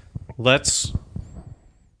 let's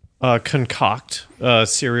concoct a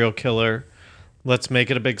serial killer. Let's make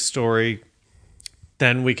it a big story.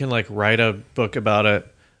 Then we can like write a book about it.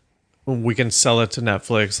 We can sell it to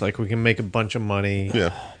Netflix. Like we can make a bunch of money.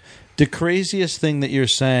 Yeah. The craziest thing that you're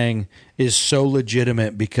saying is so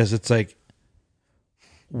legitimate because it's like,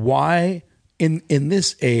 why in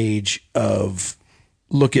this age of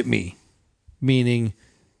look at me, meaning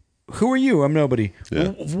who are you? I'm nobody. Yeah.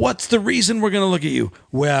 What's the reason we're going to look at you?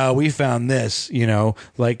 Well, we found this,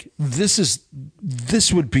 like this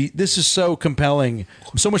is so compelling,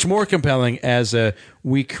 so much more compelling as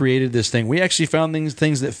we created this thing. We actually found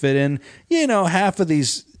things that fit in, half of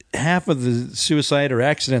the suicide or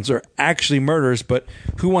accidents are actually murders, but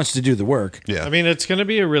who wants to do the work? Yeah. I mean, it's going to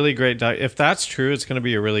be a really great if that's true, it's going to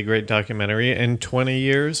be a really great documentary in 20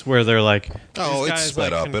 years where they're like, Oh, these it's guys,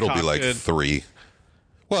 sped like, up. It'll be like concocted- 3.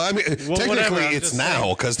 Well, I mean, technically whatever, I'm it's just now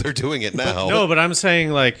saying. because they're doing it now. No, but I'm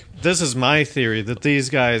saying like this is my theory that these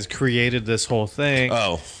guys created this whole thing.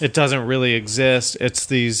 Oh. It doesn't really exist. It's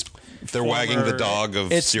these They're wagging the dog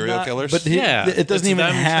of It's serial not- killers. But Yeah, it doesn't it's even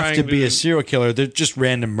them have to trying be to- a serial killer. They're just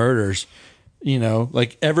random murders.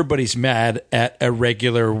 Like everybody's mad at a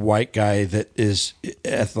regular white guy that is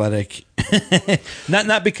athletic.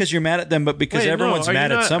 not because you're mad at them, but because Wait, no, everyone's are you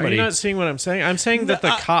mad at not- somebody. Are you not seeing what I'm saying? I'm saying that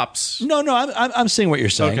the cops. No, I'm seeing what you're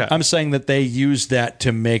saying. Okay. I'm saying that they use that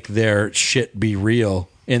to make their shit be real.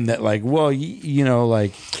 In that, like, well,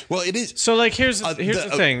 like, well, it is. So like here's the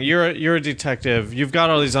thing. You're a detective. You've got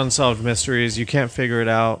all these unsolved mysteries. You can't figure it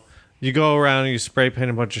out. You go around and you spray paint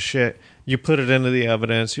a bunch of shit. You put it into the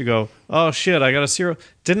evidence. You go, oh shit, I got a serial.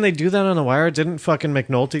 Didn't they do that on The Wire? Didn't fucking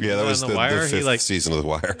McNulty do that was on The Wire? the fifth season of The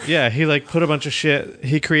Wire. Yeah, he put a bunch of shit.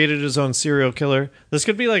 He created his own serial killer. This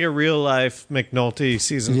could be like a real life McNulty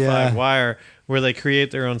season 5 Wire where they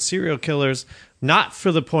create their own serial killers, not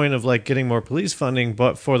for the point of getting more police funding,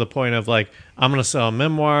 but for the point of I'm going to sell a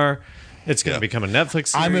memoir. It's going to become a Netflix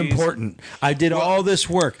series. I'm important. I did all this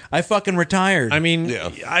work. I fucking retired. I mean,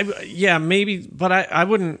 maybe, but I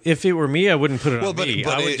wouldn't. If it were me, I wouldn't put it on me.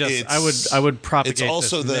 I would propagate. It's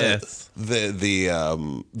also this myth. the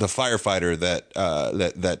firefighter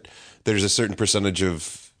that there's a certain percentage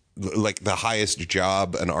of the highest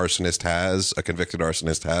job an arsonist has, a convicted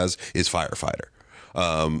arsonist has, is firefighter.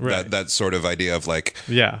 Right. That sort of idea of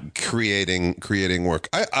creating work.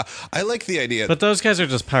 I like the idea, but those guys are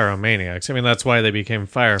just pyromaniacs. I mean, that's why they became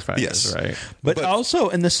firefighters, right? But also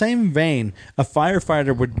in the same vein, a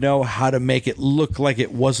firefighter would know how to make it look like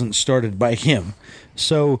it wasn't started by him.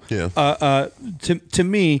 So, to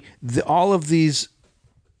me, all of these,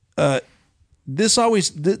 this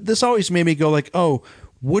always made me go oh,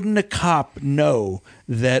 wouldn't a cop know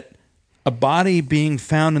that a body being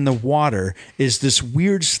found in the water is this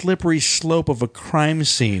weird slippery slope of a crime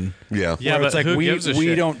scene? Yeah. Where it's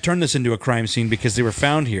we don't turn this into a crime scene because they were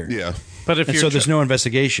found here. Yeah. But so there's no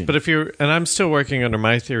investigation. But and I'm still working under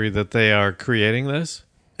my theory that they are creating this,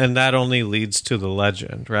 and that only leads to the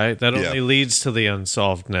legend, right? That only leads to the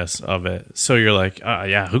unsolvedness of it. So you're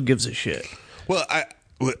who gives a shit? Well,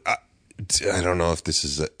 I don't know if this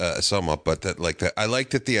is a sum up, but I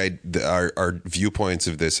like that our viewpoints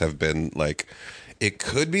of this have been it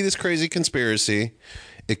could be this crazy conspiracy,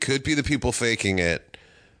 it could be the people faking it,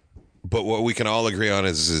 but what we can all agree on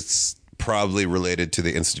is it's probably related to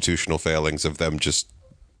the institutional failings of them just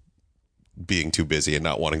being too busy and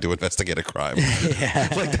not wanting to investigate a crime.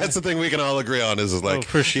 That's the thing we can all agree on is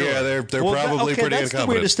for sure. Yeah, they're probably pretty that's incompetent. The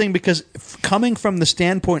weirdest thing, because coming from the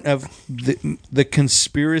standpoint of the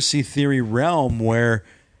conspiracy theory realm, where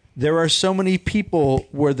there are so many people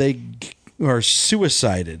where they are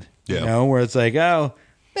suicided, where it's oh,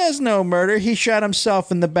 there's no murder, he shot himself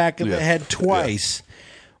in the back of the head twice.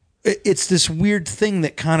 It's this weird thing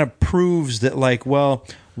that kind of proves that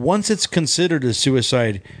once it's considered a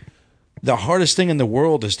suicide, the hardest thing in the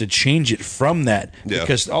world is to change it from that,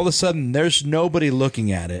 because all of a sudden there's nobody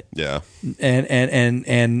looking at it. Yeah.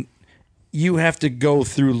 And you have to go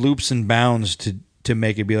through loops and bounds to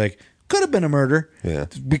make it be could have been a murder. Yeah.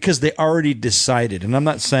 Because they already decided. And I'm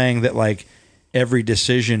not saying that every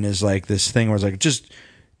decision is this thing where it's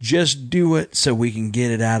just do it so we can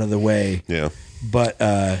get it out of the way. Yeah. But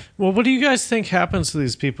well, what do you guys think happens to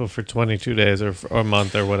these people for 22 days or a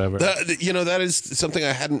month or whatever? That is something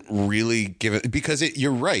I hadn't really given, because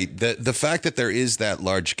you're right. The fact that there is that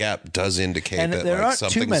large gap does indicate that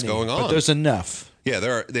something's going on. But there's enough. Yeah,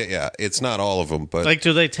 there are. Yeah, it's not all of them, but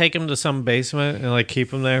do they take them to some basement and keep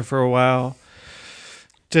them there for a while?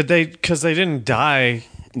 Did they? Because they didn't die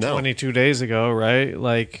 22 days ago, right?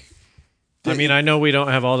 I mean, I know we don't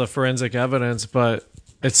have all the forensic evidence, but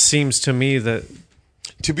it seems to me that,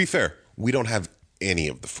 to be fair, we don't have any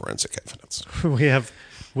of the forensic evidence. we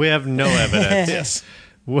have no evidence. Yes.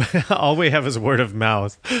 All we have is word of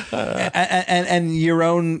mouth. And your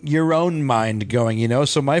own mind going,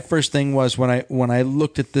 So my first thing was when I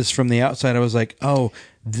looked at this from the outside, I was oh,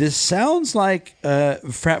 this sounds like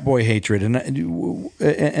frat boy hatred,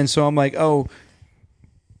 and so I'm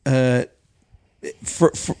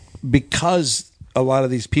because a lot of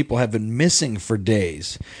these people have been missing for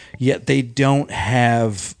days, yet they don't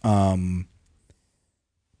have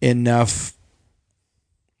enough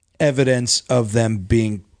evidence of them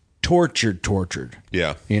being tortured.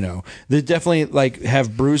 Yeah. They definitely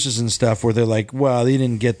have bruises and stuff where they're well, they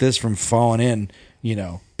didn't get this from falling in.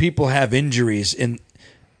 People have injuries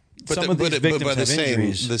some of these victims by have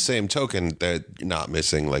injuries. The same token, they're not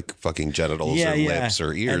missing fucking genitals or lips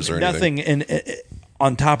or ears or anything. Nothing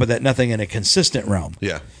on top of that, nothing in a consistent realm.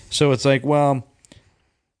 Yeah. So it's well,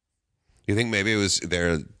 you think maybe it was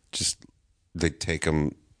they take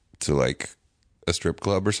them to a strip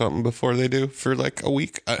club or something before they do for a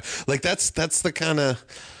week? That's the kind of,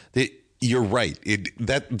 you're right.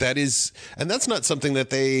 That is, and that's not something that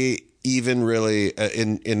they even really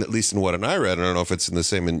in at least in what I read. I don't know if it's in the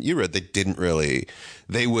same in you read.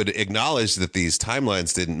 They would acknowledge that these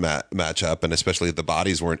timelines didn't match up, and especially the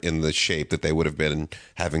bodies weren't in the shape that they would have been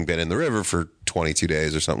having been in the river for 22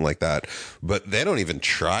 days or something like that. But they don't even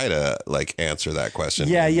try to answer that question.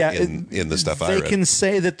 Yeah. In the stuff I read, they can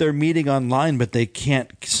say that they're meeting online, but they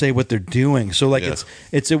can't say what they're doing. So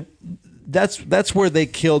that's where they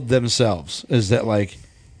killed themselves. Is that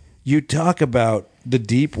you talk about the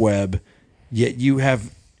deep web, yet you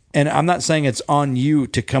have, and I'm not saying it's on you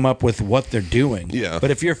to come up with what they're doing. Yeah.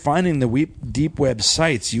 But if you're finding the deep web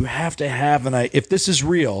sites, you have to have if this is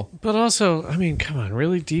real. But also, I mean, come on,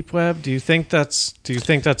 really deep web? Do you think that's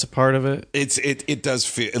a part of it? It does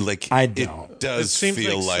feel like I don't. It does It seems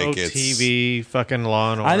feel like so it's TV, fucking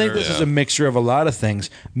Law and Order. I think this is a mixture of a lot of things.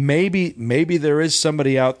 Maybe there is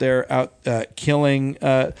somebody out there killing.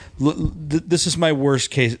 This is my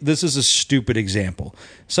worst case. This is a stupid example.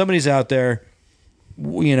 Somebody's out there,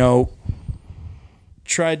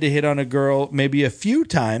 tried to hit on a girl maybe a few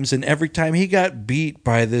times, and every time he got beat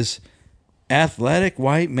by this athletic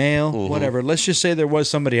white male, whatever. Let's just say there was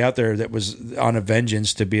somebody out there that was on a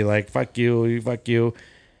vengeance to be like, fuck you, fuck you.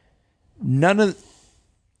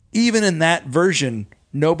 Even in that version,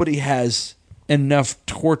 nobody has enough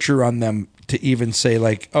torture on them to even say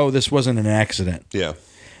like, oh, this wasn't an accident. Yeah.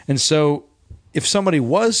 And so if somebody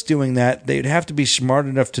was doing that, they'd have to be smart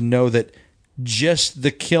enough to know that just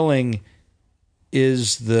the killing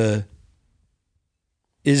is the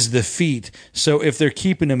feat. So if they're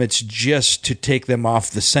keeping them, it's just to take them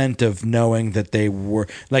off the scent of knowing that they were,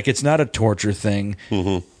 like, it's not a torture thing.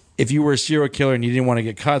 Mm-hmm. If you were a serial killer and you didn't want to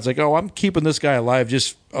get caught, it's like, oh, I'm keeping this guy alive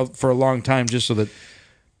just for a long time, just so that.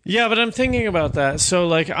 Yeah, but I'm thinking about that. So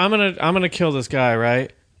like, I'm gonna kill this guy,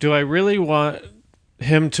 right? Do I really want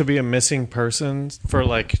him to be a missing person for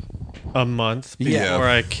like a month before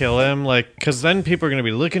I kill him? Like, because then people are gonna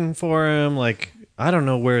be looking for him. Like, I don't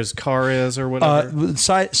know where his car is or whatever.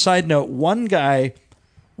 Side note, one guy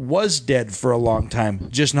was dead for a long time,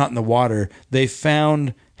 just not in the water. They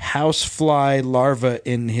found housefly larvae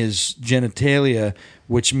in his genitalia,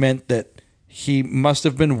 which meant that he must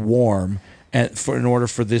have been warm in order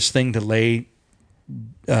for this thing to lay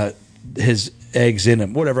his eggs in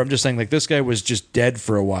him. Whatever. I'm just saying, like, this guy was just dead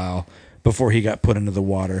for a while before he got put into the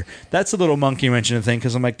water. That's a little monkey wrenching thing,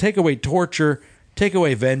 because I'm like, take away torture, take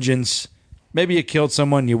away vengeance. Maybe you killed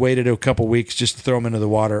someone, you waited a couple weeks just to throw him into the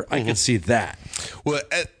water. I could see that. Well,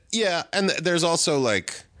 yeah, and there's also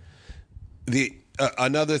like the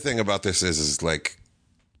another thing about this is like,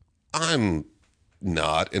 I'm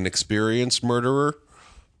not an experienced murderer,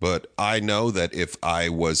 but I know that if I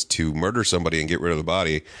was to murder somebody and get rid of the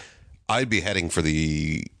body, I'd be heading for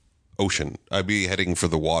the ocean. I'd be heading for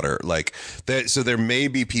the water. Like that. So there may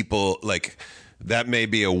be people like that. May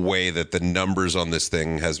be a way that the numbers on this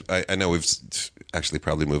thing has. I know we've actually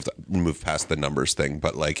probably moved past the numbers thing,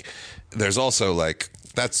 but like, there's also like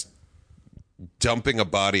that's. Dumping a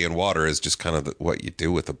body in water is just kind of what you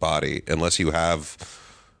do with a body. Unless you're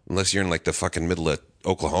in like the fucking middle of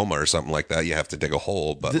Oklahoma or something like that, you have to dig a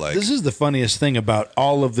hole. But like, this is the funniest thing about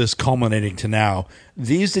all of this culminating to now.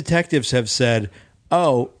 These detectives have said,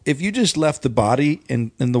 oh, if you just left the body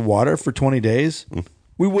in the water for 20 days,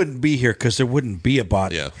 we wouldn't be here because there wouldn't be a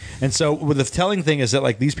body. Yeah. And so the telling thing is that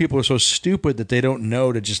like these people are so stupid that they don't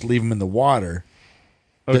know to just leave them in the water.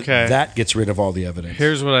 Okay. That gets rid of all the evidence.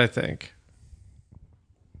 Here's what I think.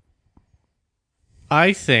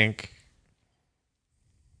 I think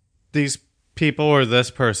these people or this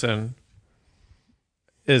person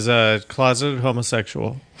is a closeted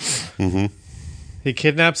homosexual. Mm-hmm. He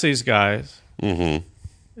kidnaps these guys. Mm-hmm.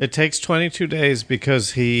 It takes 22 days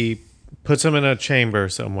because he puts them in a chamber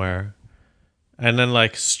somewhere and then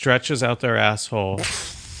like stretches out their asshole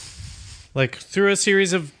like through a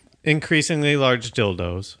series of increasingly large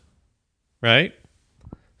dildos, right?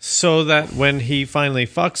 So that when he finally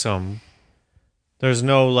fucks them, there's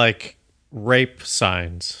no like rape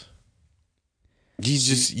signs.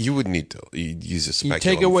 You would need to use a speculum. You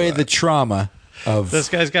take away the trauma of this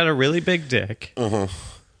guy's got a really big dick. No,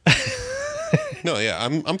 yeah,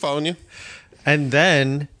 I'm following you. And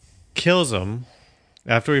then kills him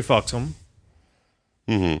after he fucks him.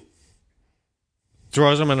 Mm-hmm.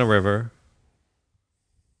 Throws him in a river.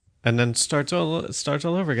 And then starts all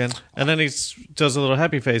over again. And then he does a little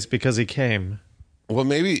happy face because he came. Well,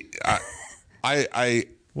 maybe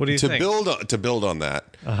what do you think? To build on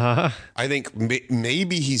that, I think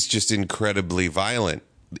maybe he's just incredibly violent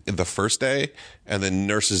the first day, and then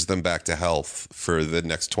nurses them back to health for the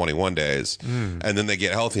next 21 days, and then they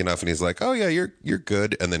get healthy enough, and he's like, "Oh yeah, you're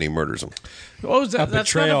good," and then he murders them. Oh, that's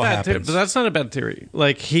betrayal not a bad happens. but that's not a bad theory.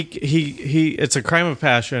 Like he it's a crime of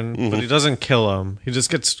passion, but he doesn't kill him. He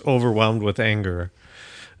just gets overwhelmed with anger,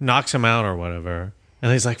 knocks him out or whatever.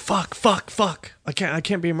 And he's like, fuck. I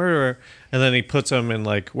can't be a murderer. And then he puts him in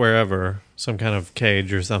like wherever, some kind of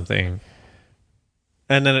cage or something.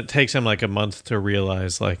 And then it takes him like a month to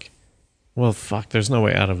realize like, well, fuck, there's no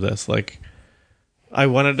way out of this. Like, I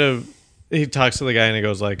wanted to he talks to the guy and he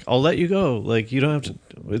goes like, I'll let you go. Like, you don't have to,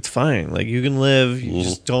 it's fine. Like, you can live. You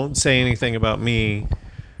just don't say anything about me.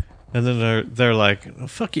 And then they're like, oh,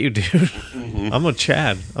 fuck you, dude. I'm a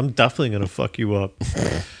Chad. I'm definitely going to fuck you up.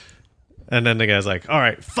 And then the guy's like, all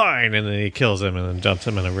right, fine. And then he kills him and then dumps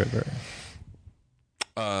him in a river.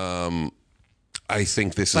 I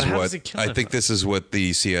think this is what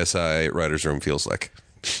the CSI writers' room feels like.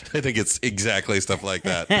 I think it's exactly stuff like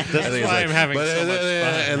that. That's why I'm having so much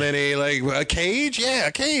fun. And then he a cage? Yeah,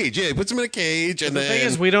 a cage. Yeah, he puts him in a cage. And the thing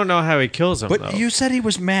is, we don't know how he kills him, But though. you said he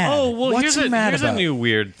was mad. Oh, well, What's he mad here's about? a new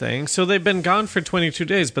weird thing. So they've been gone for 22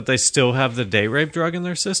 days, but they still have the day rape drug in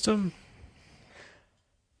their system?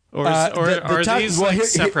 Or are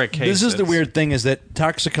these separate cases? This is the weird thing, is that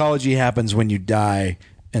toxicology happens when you die.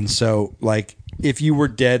 And so, like, if you were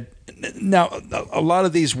dead... Now, a lot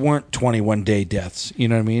of these weren't 21-day deaths. You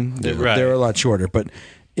know what I mean? They're a lot shorter. But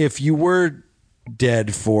if you were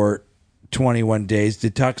dead for 21 days, the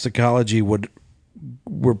toxicology would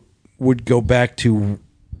go back to...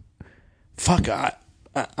 Fuck,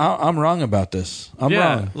 I'm wrong about this. I'm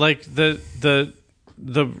wrong. Like the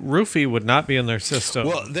roofie would not be in their system.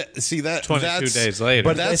 Well, that's 22 days later.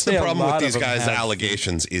 But that's the a problem lot with these of them guys' have-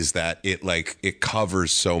 allegations is that it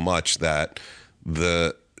covers so much that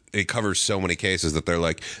it covers so many cases that they're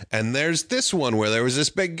like, and there's this one where there was this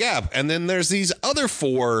big gap, and then there's these other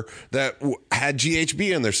 4 that had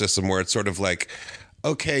GHB in their system, where it's sort of like,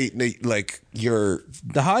 okay, like you're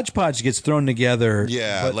The hodgepodge gets thrown together.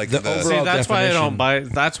 Yeah, but like the the- overall See, that's why I definition- don't buy.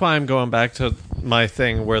 That's why I'm going back to my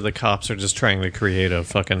thing where the cops are just trying to create a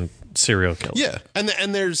fucking serial killer. yeah, and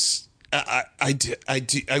there's.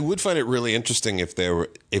 I would find it really interesting if they were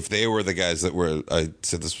the guys that were, I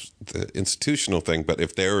said this the institutional thing, but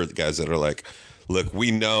if they were the guys that are like, look,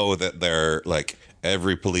 we know that they're like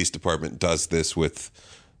every police department does this with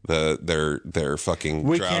their fucking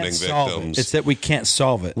we drowning can't solve victims. It's that we can't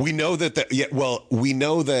solve it. We know that we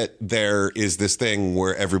know that there is this thing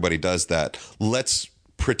where everybody does that. Let's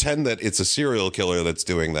pretend that it's a serial killer that's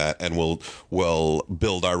doing that, and we'll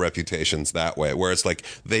build our reputations that way. Where it's like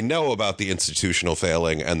they know about the institutional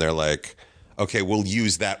failing, and they're like, okay, we'll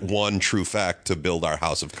use that one true fact to build our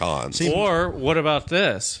house of cons. Or what about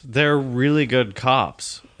this? They're really good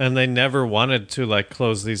cops, and they never wanted to like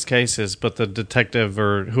close these cases, but the detective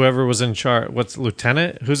or whoever was in charge, what's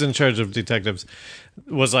lieutenant, who's in charge of detectives,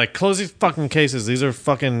 was like, close these fucking cases. These are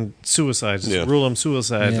fucking suicides. Just rule them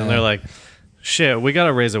suicides. Yeah. And they're like, shit, we got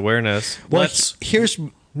to raise awareness. Well, here's...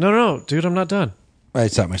 No, dude, I'm not done. I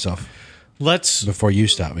stopped myself Let's before you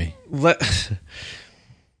stopped me.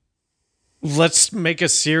 Let's make a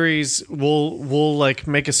series. We'll like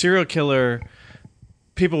make a serial killer.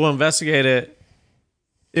 People will investigate it.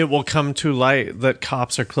 It will come to light that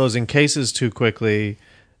cops are closing cases too quickly,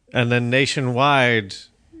 and then nationwide,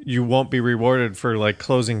 you won't be rewarded for like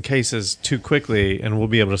closing cases too quickly, and we'll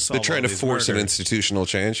be able to solve. They're trying all to these force an murders. institutional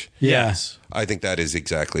change. Yes. I think that is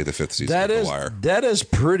exactly the 5th season of The Wire. That is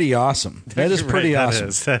pretty awesome. That is pretty awesome.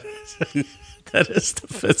 That is the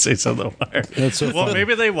 5th season of The Wire. That's so well, funny.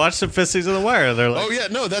 maybe they watched the 5th season of The Wire. They're like, Oh yeah,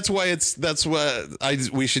 no, that's why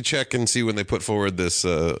we should check and see when they put forward this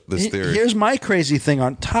theory. Here's my crazy thing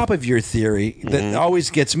on top of your theory that always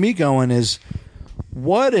gets me going is,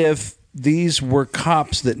 what if these were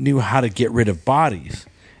cops that knew how to get rid of bodies,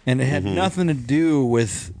 and it had nothing to do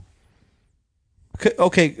with...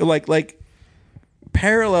 Okay, like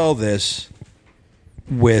parallel this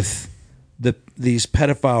with these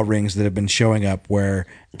pedophile rings that have been showing up where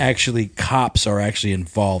actually cops are actually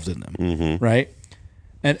involved in them, right?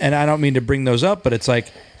 And I don't mean to bring those up, but it's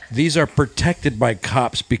like these are protected by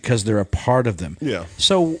cops because they're a part of them. Yeah.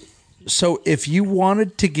 So if you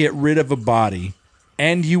wanted to get rid of a body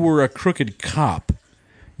and you were a crooked cop,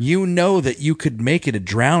 you know that you could make it a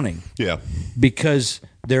drowning. Yeah. Because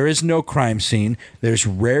there is no crime scene. There's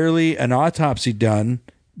rarely an autopsy done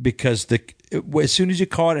because as soon as you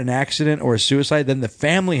call it an accident or a suicide, then the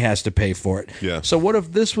family has to pay for it. Yeah. So what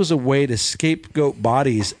if this was a way to scapegoat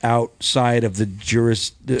bodies outside of the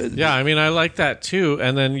yeah, I mean, I like that too.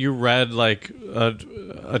 And then you read like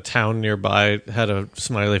a town nearby had a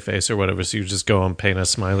smiley face or whatever, so you just go and paint a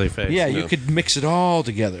smiley face. Yeah, you could mix it all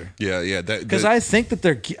together. Yeah. Because I think that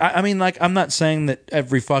they're... I mean, like, I'm not saying that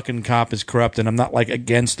every fucking cop is corrupt, and I'm not, like,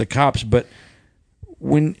 against the cops, but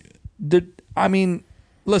when...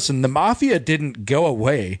 Listen, the mafia didn't go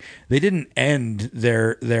away. They didn't end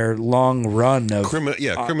their long run of...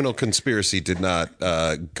 criminal conspiracy did not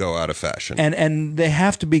go out of fashion. And they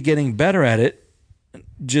have to be getting better at it,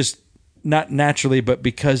 just not naturally, but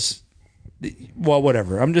because... Well,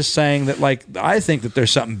 whatever. I'm just saying that, like, I think that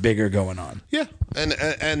there's something bigger going on. Yeah, And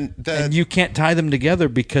and you can't tie them together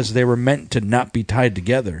because they were meant to not be tied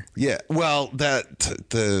together. Yeah, well, I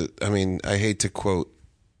mean, I hate to quote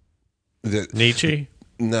Nietzsche.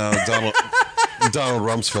 No, Donald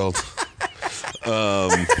Rumsfeld.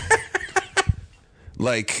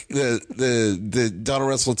 Like the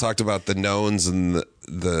Donald Rumsfeld talked about the knowns and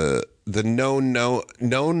the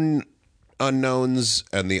known unknowns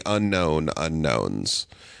and the unknown unknowns,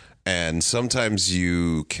 and sometimes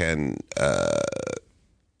you can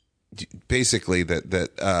basically that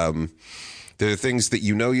there are things that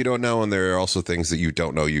you don't know, and there are also things that you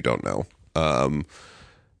don't know.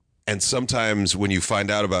 And sometimes when you find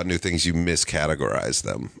out about new things, you miscategorize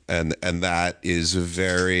them, and that is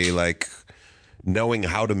very like knowing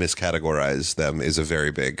how to miscategorize them is a very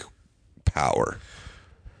big power.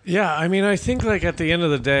 Yeah, I mean, I think like at the end of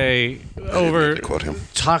the day, over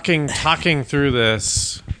talking through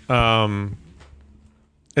this,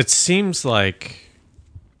 it seems like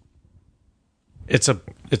it's a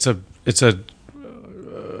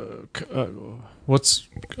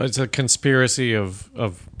conspiracy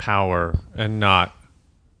of power and not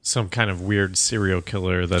some kind of weird serial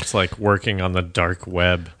killer that's like working on the dark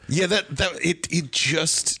web. Yeah, that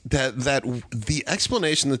the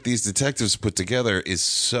explanation that these detectives put together is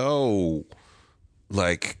so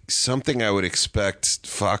like something I would expect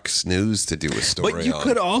Fox News to do a story on. But you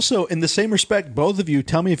could also, in the same respect, both of you,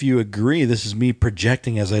 tell me if you agree, this is me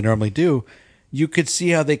projecting as I normally do, you could see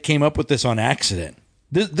how they came up with this on accident.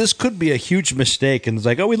 This could be a huge mistake, and it's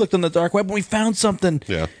like, oh, we looked on the dark web and we found something.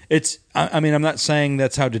 Yeah, I mean, I'm not saying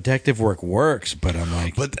that's how detective work works, but I'm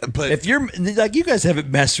like, but if you're like, you guys haven't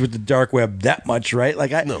messed with the dark web that much, right?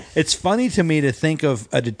 Like, no. It's funny to me to think of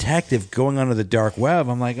a detective going onto the dark web.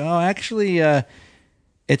 I'm like, oh, actually,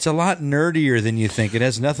 it's a lot nerdier than you think. It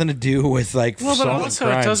has nothing to do with like but also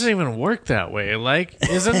crimes. It doesn't even work that way. Like,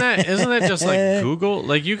 isn't that just like Google?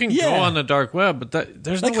 Like, you can go on the dark web, but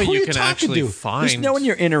there's no like, way who you are can talking actually to? find. There's no one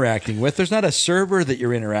you're interacting with. There's not a server that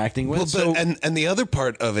you're interacting with. Well, and the other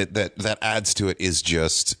part of it that adds to it is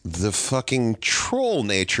just the fucking troll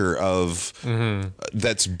nature of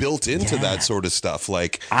that's built into that sort of stuff.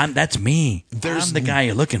 Like, that's me. I'm the guy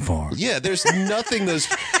you're looking for. Yeah, there's nothing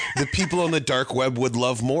the people on the dark web would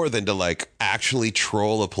love more than to like actually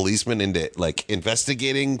troll a policeman into like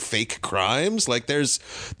investigating fake crimes. Like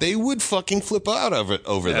they would fucking flip out of it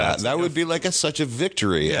over that. That would be like such a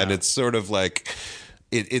victory. And it's sort of like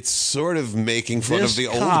it's sort of making fun of the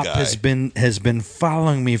old guy. Has been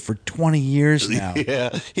following me for 20 years now.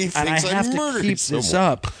 Yeah, he thinks I have murdered to keep someone. this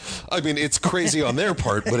up. I mean, it's crazy on their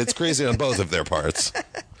part, but it's crazy on both of their parts.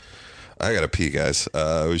 I gotta pee, guys.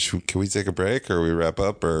 Can we take a break, or we wrap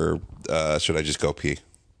up, or should I just go pee?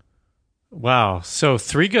 Wow. So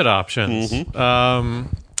 3 good options.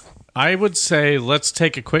 I would say let's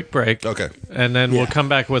take a quick break. Okay. And then we'll come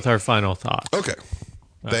back with our final thoughts. Okay.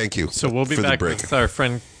 Thank you. So we'll be back with our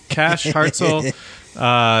friend Cash Hartzell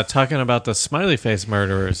talking about the Smiley Face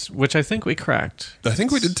murderers, which I think we cracked. I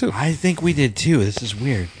think we did too. I think we did too. This is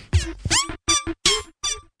weird.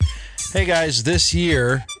 Hey guys, this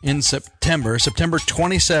year in September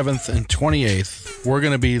 27th and 28th, we're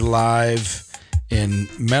going to be live in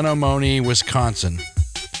Menomonee, Wisconsin.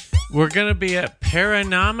 We're going to be at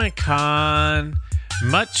Paranomicon,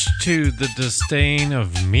 much to the disdain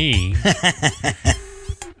of me.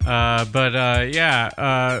 We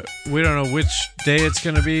don't know which day it's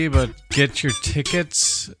going to be, but get your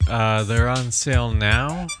tickets. They're on sale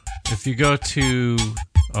now. If you go to...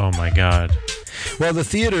 Oh, my God. Well, the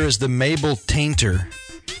theater is the Mabel Tainter.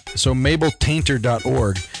 So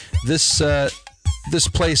mabeltainter.org. This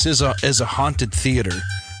place is a haunted theater,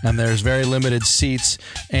 and there's very limited seats.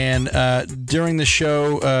 And during the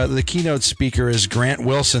show, the keynote speaker is Grant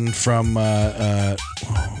Wilson from...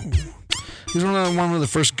 he's one of the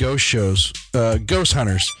first ghost shows, Ghost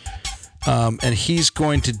Hunters. And he's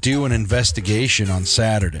going to do an investigation on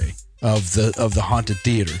Saturday of the haunted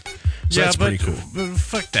theater. So that's pretty cool. But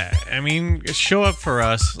fuck that. I mean, show up for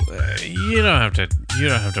us. You don't have to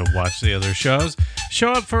watch the other shows.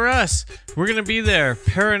 Show up for us. We're gonna be there.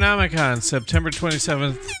 Paranomicon, September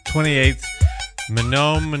 27th, 28th,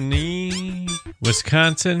 Menomonee,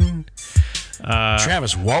 Wisconsin.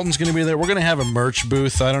 Travis Walton's going to be there. We're going to have a merch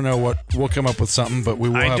booth. I don't know what. We'll come up with something, but we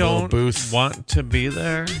will have a little booth. I don't want to be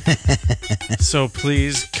there, so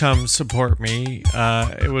please come support me.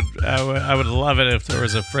 I would love it if there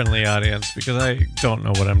was a friendly audience, because I don't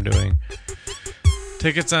know what I'm doing.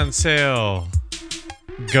 Tickets on sale.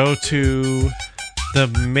 Go to the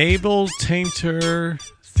Mabel Tainter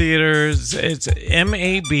Theaters. It's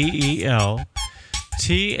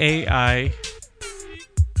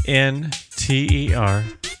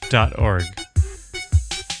MABELTAINTER.org.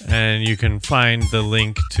 and you can find the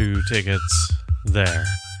link to tickets there.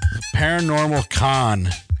 Paranormal Con.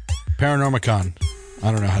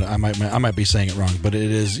 I don't know how to, I might be saying it wrong, but it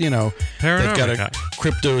is, they've got a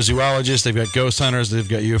cryptozoologist, they've got ghost hunters, they've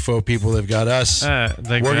got UFO people, they've got us.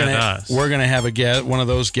 We're gonna have one of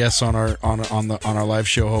those guests on our live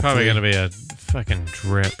show. Hopefully, probably gonna be a fucking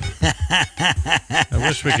drip. I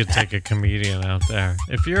wish we could take a comedian out there.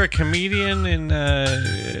 If you're a comedian in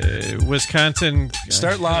Wisconsin,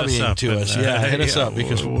 start lobbying to us. Hit us up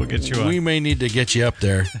because we'll get you. We may need to get you up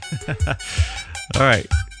there. All right.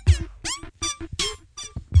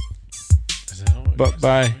 But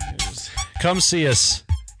bye. Come see us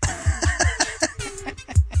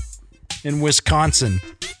in Wisconsin.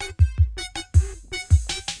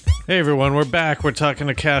 Hey everyone, we're back. We're talking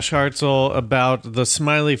to Cash Hartzell about the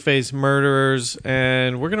Smiley Face murderers,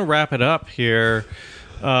 and we're going to wrap it up here.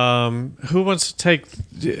 Who wants to take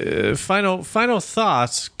final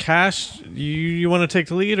thoughts? Cash, you want to take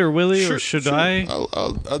the lead, or Willie, or should I?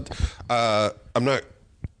 I'm not.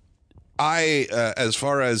 As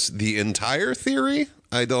far as the entire theory,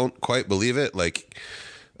 I don't quite believe it. Like,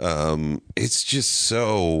 it's just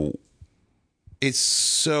so. It's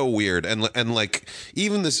so weird, and like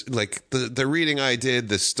even this, like the reading I did,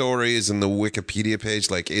 the stories and the Wikipedia page,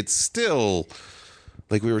 like it's still,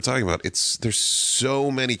 like we were talking about, there's so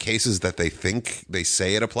many cases that they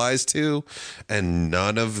say it applies to, and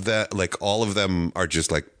none of that, like all of them are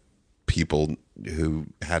just like people who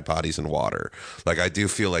had bodies in water. Like I do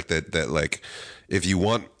feel like that like if you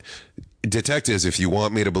want detectives, if you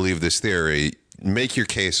want me to believe this theory, make your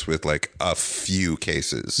case with like a few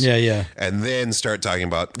cases. Yeah. And then start talking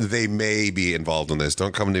about they may be involved in this.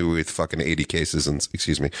 Don't come to me with fucking 80 cases and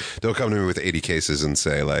don't come to me with 80 cases and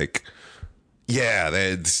say like, yeah,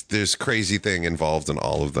 there's crazy thing involved in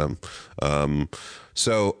all of them.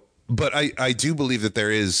 But I do believe that there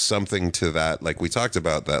is something to that. Like we talked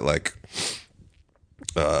about that, like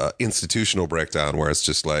institutional breakdown where it's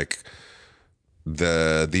just like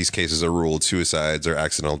these cases are ruled suicides or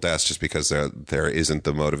accidental deaths just because there isn't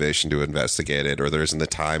the motivation to investigate it or there isn't the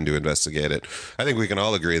time to investigate it. I think we can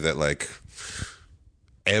all agree that like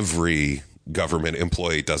every government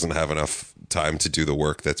employee doesn't have enough time to do the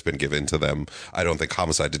work that's been given to them. I don't think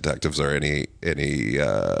homicide detectives are any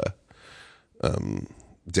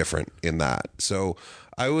different in that. So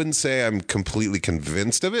I wouldn't say I'm completely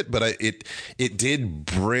convinced of it, but it did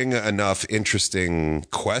bring enough interesting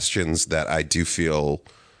questions that I do feel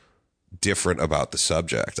different about the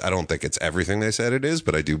subject. I don't think it's everything they said it is,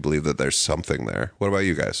 but I do believe that there's something there. What about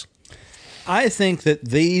you guys? I think that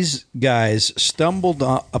these guys stumbled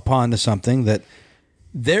upon something that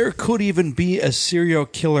there could even be a serial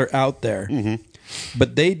killer out there,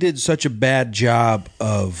 but they did such a bad job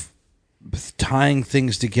of tying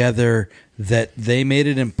things together that they made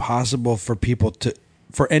it impossible for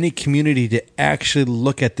any community to actually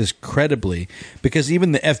look at this credibly, because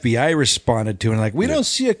even the FBI responded to it and like, we don't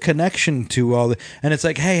see a connection to all the, and it's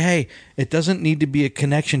like, hey, it doesn't need to be a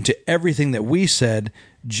connection to everything that we said,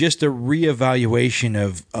 just a reevaluation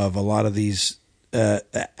of a lot of these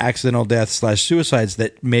accidental deaths / suicides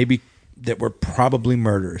that were probably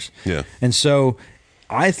murders. Yeah. And so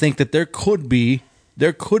I think that there could be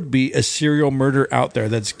a serial murder out there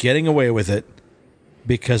that's getting away with it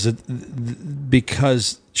because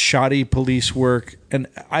shoddy police work, and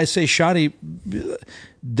I say shoddy,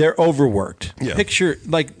 they're overworked. Yeah. Picture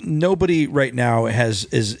like nobody right now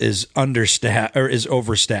is understaffed or is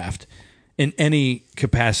overstaffed in any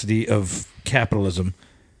capacity of capitalism,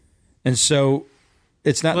 and so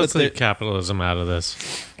it's not. Let's leave capitalism out of this.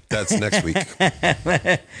 That's next week.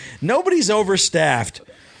 Nobody's overstaffed.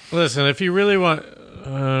 Listen, if you really want.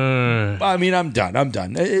 I mean, I'm done.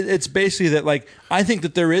 It's basically that, like, I think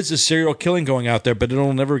that there is a serial killing going out there, but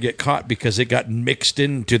it'll never get caught because it got mixed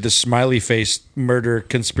into the Smiley Face murder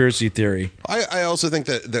conspiracy theory. I also think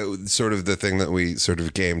that sort of the thing that we sort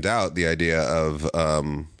of gamed out, the idea of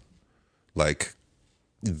like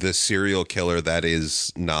the serial killer that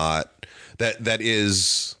is not that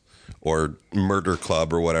is, or murder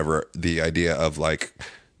club or whatever, the idea of like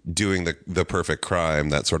doing the perfect crime,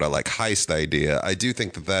 that sort of like heist idea. I do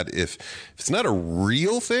think that if it's not a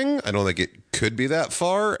real thing, I don't think it could be that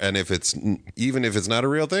far. And even if it's not a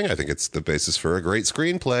real thing, I think it's the basis for a great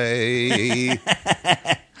screenplay.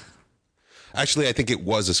 Actually, I think it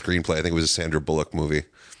was a screenplay. I think it was a Sandra Bullock movie.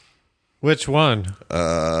 Which one?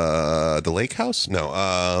 The Lake House? No.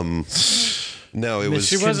 No, it was.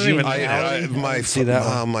 She wasn't even.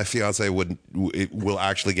 My fiance will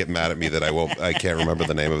actually get mad at me that I can't remember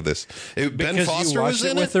the name of this. Ben Foster you was watched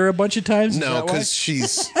in it with her a bunch of times. No, because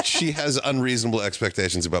she has unreasonable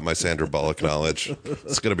expectations about my Sandra Bullock knowledge.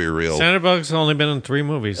 It's gonna be real. Sandra Bullock's only been in 3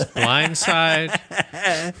 movies: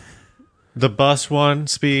 Blindside, the bus one,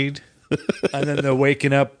 Speed, and then the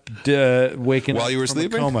waking up While you were from a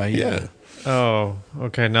sleeping. coma. Yeah. Oh,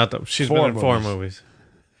 okay. Not that she's 4 been in 4 movies.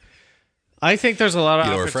 I think there's a lot of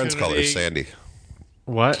Her friends call her Sandy.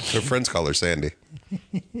 What? Her friends call her Sandy.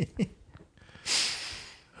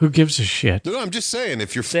 Who gives a shit? No, I'm just saying.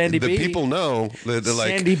 If you're Sandy the B. people know, they're like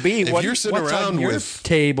Sandy B. If you're sitting what's around on your with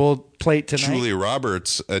plate tonight? Julia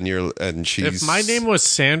Roberts and she's If my name was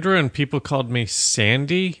Sandra and people called me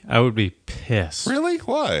Sandy, I would be pissed. really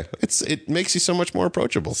why? It makes you so much more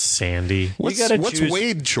approachable. Sandy. What's choose-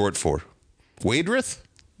 Wade short for? Waderith?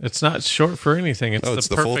 It's not short for anything. It's, It's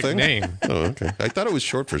the the full perfect thing. name. Oh, okay. I thought it was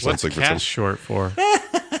short for What's something. Cash short for?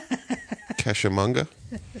 Cashamunga?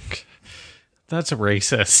 That's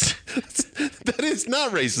racist. That is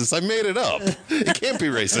not racist. I made it up. It can't be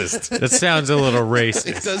racist. That sounds a little It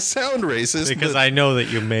racist does sound racist because but I know that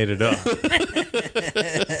you made it up.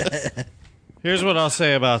 Here's what I'll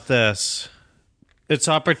say about this. It's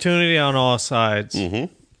opportunity on all sides.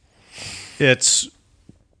 Mm-hmm. It's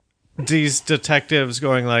these detectives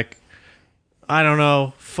going like, I don't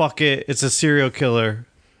know, fuck it, it's a serial killer.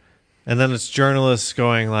 And then it's journalists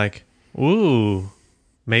going like, ooh,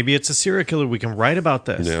 maybe it's a serial killer. We can write about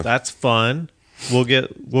this. Yeah. That's fun. We'll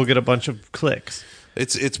get a bunch of clicks.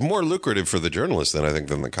 it's more lucrative for the journalists than I think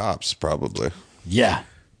than the cops probably. Yeah.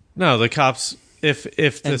 No, the cops. If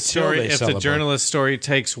Until they the celebrate. journalist story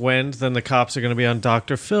takes wind, then the cops are going to be on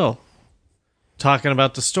Dr. Phil talking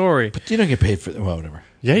about the story. You don't get paid for well, whatever.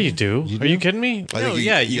 Yeah, you do. You Are you do? kidding me? I think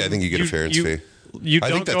I think you get a fairness fee. You I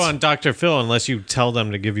think don't go that's- on Dr. Phil unless you tell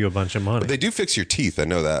them to give you a bunch of money. They do fix your teeth. I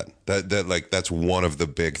know that. That like that's one of the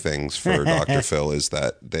big things for Dr. Phil is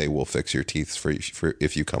that they will fix your teeth for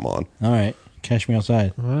if you come on. All right. Cash me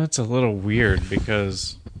outside. Well, that's a little weird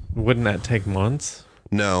because wouldn't that take months?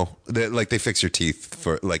 No, they fix your teeth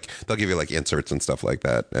for like they'll give you like inserts and stuff like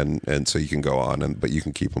that, and so you can go on but you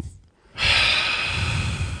can keep them.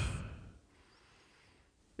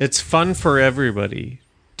 It's fun for everybody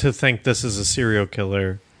to think this is a serial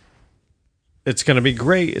killer. It's going to be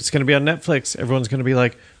great. It's going to be on Netflix. Everyone's going to be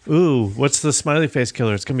like, ooh, what's the smiley face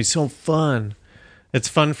killer? It's going to be so fun. It's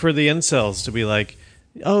fun for the incels to be like,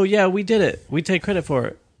 oh, yeah, we did it. We take credit for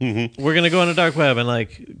it. Mm-hmm. We're going to go on a dark web and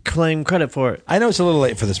like claim credit for it. I know it's a little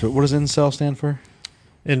late for this, but what does incel stand for?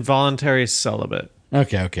 Involuntary celibate.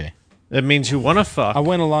 Okay. It means you want to fuck, I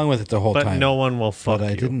went along with it the whole but time. no one will fuck but I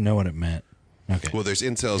you. didn't know what it meant. Okay. Well, there's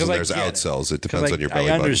incels 'Cause and I there's get it. outcells. It 'Cause depends on your belly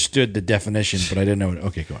I button. understood the definition, but I didn't know it.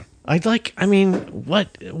 Okay, go on.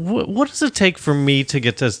 What does it take for me to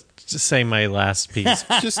get to say my last piece?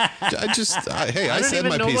 Hey, I I said don't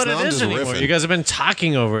my even know piece. what Now it I'm is just anymore. riffing. You guys have been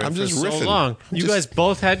talking over it I'm for just so riffing. long. I'm You just- guys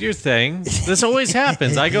both had your thing. This always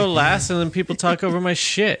happens. I go last, and then people talk over my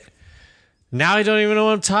shit. Now I don't even know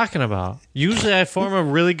what I'm talking about. Usually I form a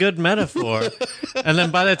really good metaphor, and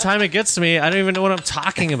then by the time it gets to me, I don't even know what I'm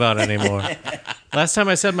talking about anymore. Last time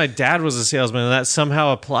I said my dad was a salesman, and that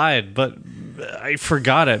somehow applied, but I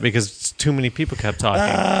forgot it because too many people kept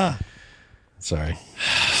talking. Sorry.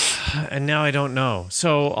 And now I don't know.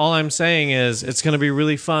 So all I'm saying is it's going to be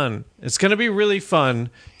really fun. It's going to be really fun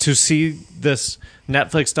to see this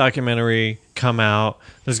Netflix documentary come out.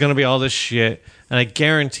 There's going to be all this shit, and I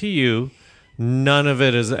guarantee you none of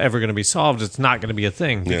it is ever going to be solved. It's not going to be a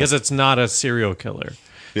thing because it's not a serial killer.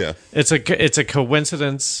 Yeah. It's a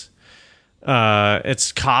coincidence.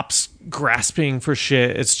 It's cops grasping for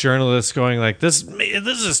shit. It's journalists going like, this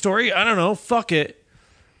is a story. I don't know. Fuck it.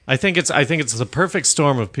 I think it's the perfect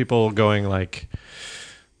storm of people going like,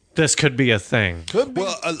 this could be a thing. Could be.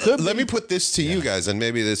 Well, let me put this to you guys, and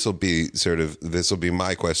maybe this will be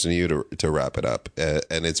my question to you to wrap it up,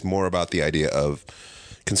 and it's more about the idea of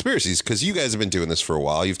conspiracies, because you guys have been doing this for a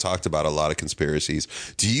while. You've talked about a lot of conspiracies.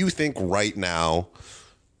 Do you think right now,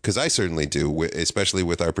 because I certainly do, especially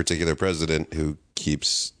with our particular president who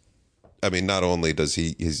keeps, I mean, not only does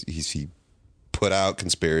he put out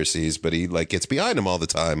conspiracies, but he like gets behind them all the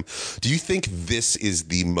time. Do you think this is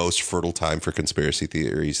the most fertile time for conspiracy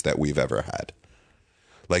theories that we've ever had?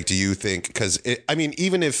 Like, do you think, because, I mean,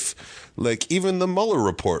 even if, like, even the Mueller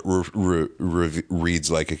report reads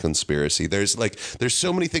like a conspiracy, there's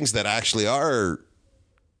so many things that actually are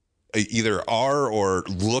or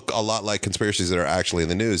look a lot like conspiracies that are actually in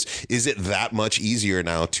the news. Is it that much easier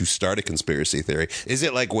now to start a conspiracy theory? Is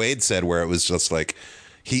it like Wade said, where it was just like,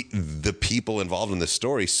 the people involved in this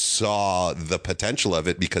story saw the potential of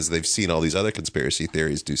it because they've seen all these other conspiracy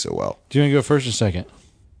theories do so well. Do you want to go first or second?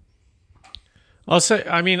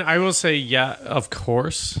 I will say, yeah, of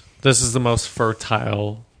course. This is the most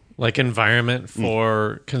fertile environment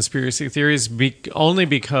for conspiracy theories, only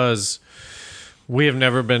because we have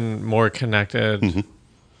never been more connected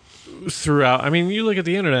throughout. I mean, you look at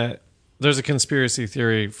the internet, there's a conspiracy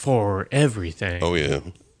theory for everything. Oh, yeah.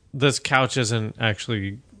 This couch isn't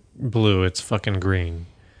actually blue, it's fucking green.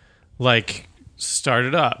 Start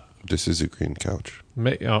it up. This is a green couch.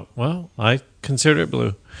 Well, I consider it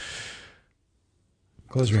blue.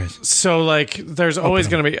 Close your eyes. So, there's always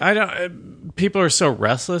going to be... people are so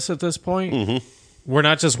restless at this point. We're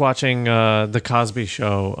not just watching The Cosby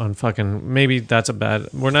Show on fucking... Maybe that's a bad...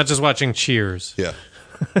 We're not just watching Cheers. Yeah.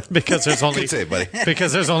 Because there's only... Good say, buddy.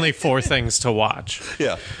 Because there's only 4 things to watch.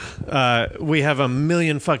 Yeah. We have a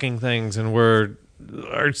million fucking things, and we're...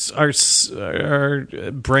 Our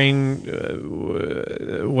brain...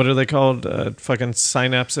 what are they called? Fucking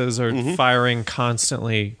synapses are firing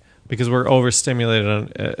constantly... Because we're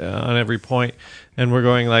overstimulated on every point, and we're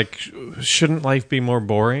going shouldn't life be more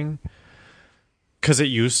boring? Because it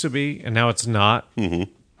used to be, and now it's not.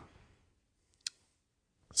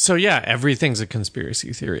 So yeah, everything's a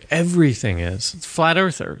conspiracy theory. Everything is. It's flat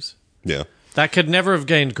earthers. Yeah. That could never have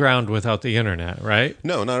gained ground without the internet, right?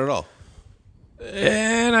 No, not at all.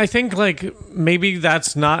 And I think maybe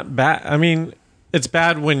that's not bad. I mean, it's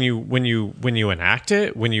bad when you enact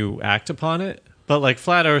it, when you act upon it. But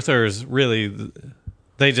flat earthers, really,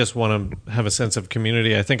 they just want to have a sense of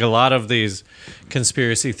community. I think a lot of these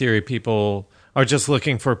conspiracy theory people are just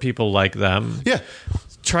looking for people like them. Yeah.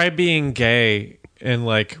 Try being gay in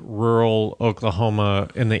rural Oklahoma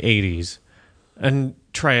in the 80s and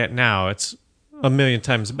try it now. It's a million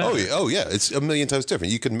times better. Oh yeah. It's a million times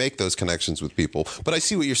different. You can make those connections with people. But I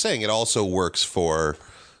see what you're saying. It also works for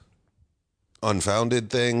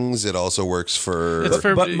unfounded things. It also works for...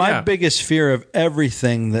 But my biggest fear of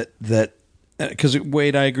everything that because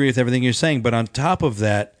Wade, I agree with everything you're saying, but on top of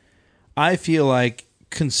that, I feel like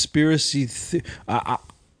conspiracy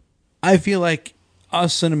I feel like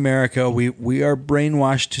us in America, we are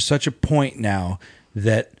brainwashed to such a point now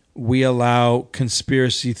that we allow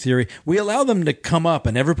conspiracy theory. We allow them to come up,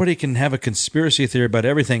 and everybody can have a conspiracy theory about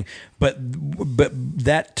everything. But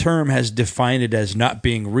that term has defined it as not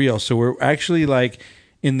being real. So we're actually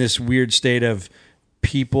in this weird state of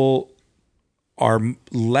people are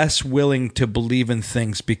less willing to believe in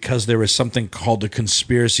things because there is something called a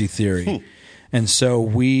conspiracy theory, and so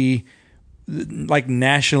we.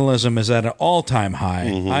 Nationalism is at an all-time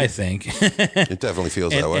high, I think. It definitely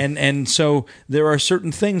feels that way. And so there are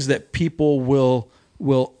certain things that people will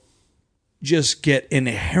just get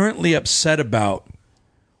inherently upset about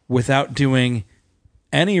without doing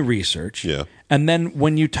any research. Yeah. And then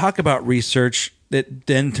when you talk about research, it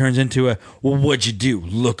then turns into what'd you do?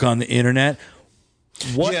 Look on the internet?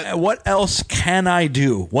 What else can I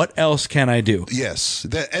do? What else can I do? Yes.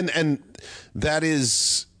 And that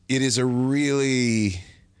is... It is a really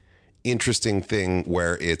interesting thing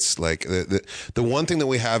where it's the one thing that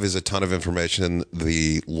we have is a ton of information.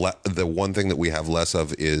 The one thing that we have less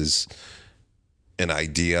of is an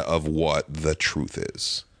idea of what the truth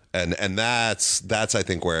is. And that's I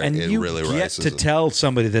think where it really rises. And you get to tell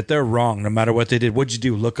somebody that they're wrong no matter what they did. What'd you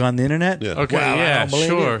do? Look on the internet? Yeah. Okay, wow, yeah,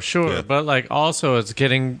 sure. Yeah. But also it's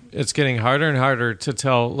getting harder and harder to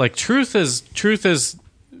tell. Truth is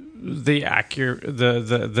the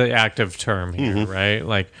active term here,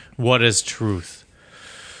 right? What is truth?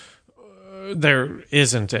 There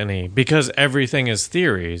isn't any, because everything is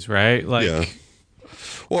theories, right? Yeah.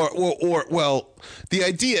 Or the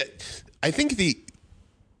idea, I think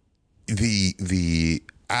the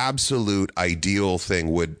absolute ideal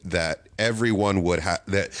thing that everyone would have,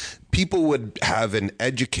 that people would have an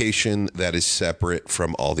education that is separate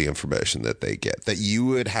from all the information that they get, that you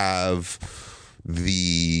would have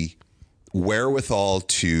the wherewithal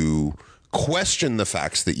to question the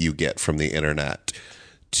facts that you get from the internet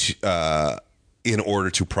in order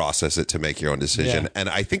to process it to make your own decision. Yeah. And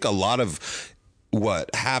I think a lot of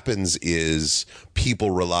what happens is people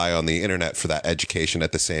rely on the internet for that education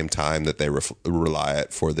at the same time that they rely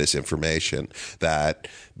for this information, that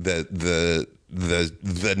the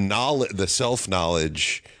knowledge, the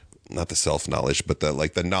self-knowledge, not the self-knowledge, but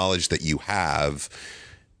the knowledge that you have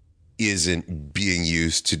isn't being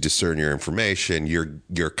used to discern your information.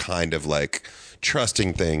 You're kind of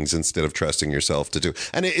trusting things instead of trusting yourself to do.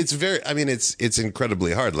 And it's very, it's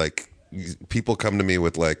incredibly hard. people come to me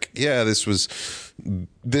with like, yeah, this was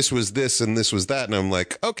this and this was that, and I'm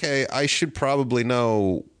like, okay, I should probably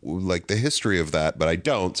know like the history of that, but I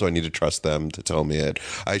don't, so I need to trust them to tell me it.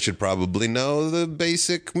 I should probably know the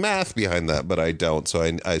basic math behind that, but I don't, so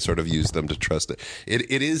I sort of use them to trust it.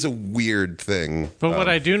 It is a weird thing. But what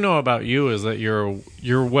I do know about you is that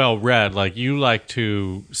you're well read. Like, you like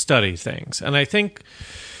to study things, and I think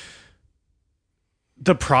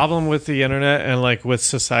the problem with the internet and like with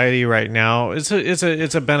society right now, it's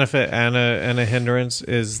a benefit and a hindrance,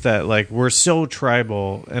 is that like we're so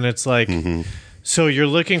tribal, and it's like, so you're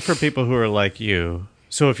looking for people who are like you.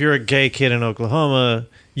 So if you're a gay kid in Oklahoma,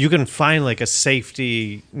 you can find like a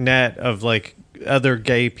safety net of like other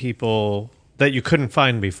gay people that you couldn't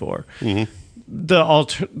find before.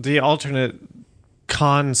 The alternate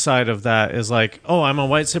con side of that is like, oh, I'm a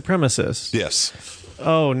white supremacist. Yes.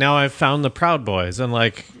 Oh, now I've found the Proud Boys, and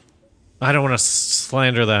like, I don't want to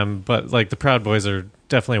slander them, but like the Proud Boys are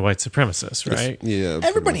definitely white supremacists, right? Yeah.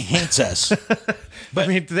 Everybody hates us. But I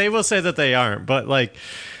mean, they will say that they aren't, but like,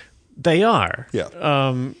 they are.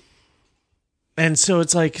 Yeah. And so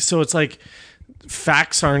it's like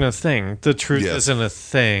facts aren't a thing. The truth isn't a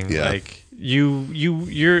thing. Yeah. Like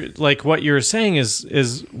you're like, what you're saying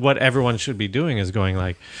is what everyone should be doing, is going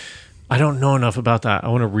like, I don't know enough about that. I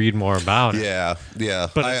want to read more about it. Yeah, yeah.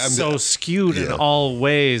 But it's so skewed in all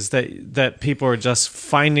ways that people are just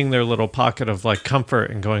finding their little pocket of like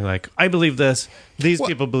comfort and going like, I believe this. These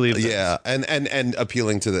people believe this. Yeah, and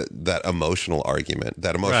appealing to that emotional argument.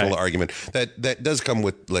 That emotional argument that does come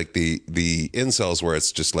with like the incels, where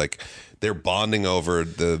it's just like they're bonding over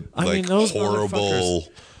the those horrible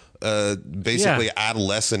basically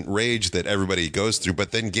adolescent rage that everybody goes through,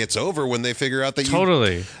 but then gets over when they figure out that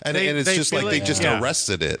and it's just like they just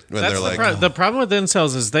arrested it when they're like, the problem with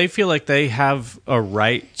incels is they feel like they have a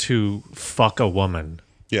right to fuck a woman.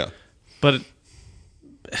 Yeah, but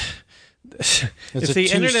if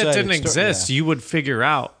the internet didn't exist, you would figure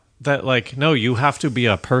out that like, no, you have to be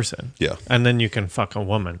a person. Yeah, and then you can fuck a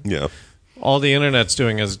woman. Yeah. All the internet's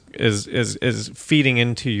doing is feeding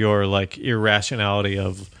into your like irrationality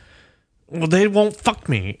of, well, they won't fuck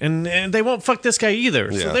me, and they won't fuck this guy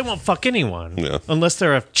either, so they won't fuck anyone unless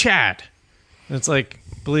they're a Chad. And it's like,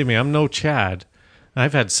 believe me, I'm no Chad.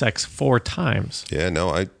 I've had sex 4 times. Yeah,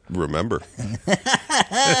 no, I remember.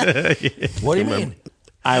 What do you mean?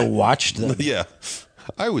 I watched them. Yeah,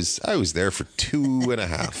 I was there for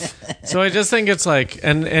 2.5. So I just think it's like,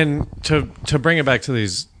 and to bring it back to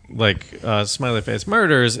these like smiley face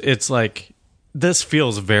murders, it's like, this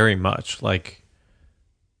feels very much like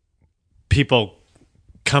people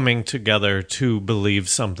coming together to believe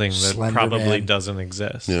something that probably doesn't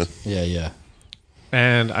exist. Yeah.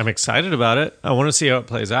 And I'm excited about it. I want to see how it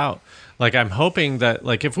plays out. Like, I'm hoping that,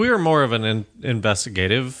 like, if we were more of an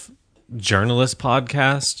investigative journalist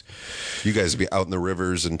podcast, you guys would be out in the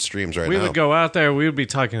rivers and streams right now. We would go out there. We would be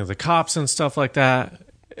talking to the cops and stuff like that.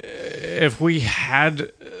 If we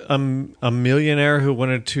had a millionaire who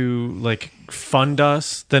wanted to like fund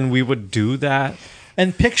us, then we would do that.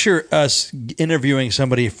 And picture us interviewing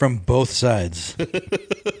somebody from both sides.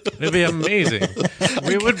 It'd be amazing.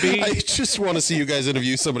 We would be. I just want to see you guys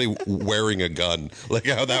interview somebody wearing a gun, like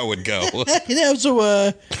how that would go.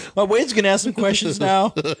 So Wade's going to ask some questions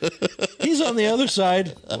now. He's on the other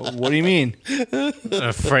side. What do you mean?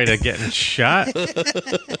 Afraid of getting shot?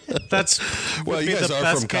 That's well, you guys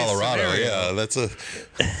are from Colorado. Yeah, that's a.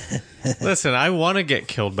 Listen, I want to get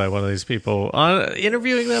killed by one of these people.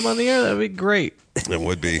 Interviewing them on the air, that'd be great. It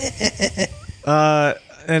would be.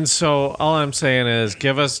 And so all I'm saying is,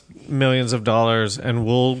 give us millions of dollars and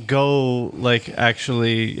we'll go like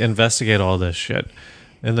actually investigate all this shit.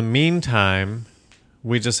 In the meantime,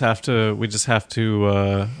 we just have to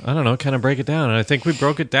I don't know, kind of break it down. And I think we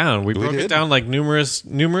broke it down. We broke it down like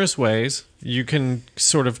numerous ways. You can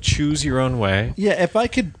sort of choose your own way. Yeah, if I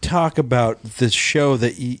could talk about the show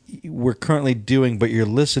that we're currently doing but you're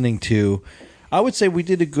listening to, I would say we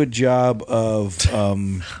did a good job of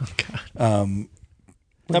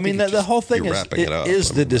I mean, the whole thing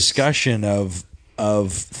is the discussion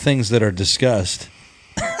of things that are discussed.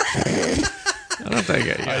 I don't think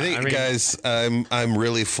it. Yeah. I mean, guys, I'm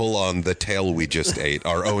really full on the tail we just ate,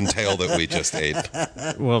 our own tail that we just ate.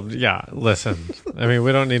 Well, yeah. Listen, I mean,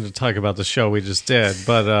 we don't need to talk about the show we just did,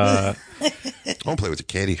 but I won't play with your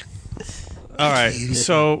kitty. All right,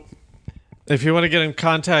 so if you want to get in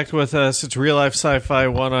contact with us, it's Real Life Sci-Fi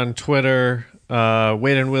 1 on Twitter,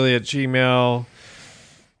 Wade and Willie at Gmail.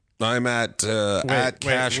 I'm at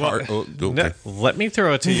Cash Hart. Oh, okay. No, let me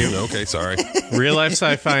throw it to you. Okay, sorry. Real Life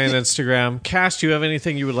Sci-Fi on Instagram. Cash, do you have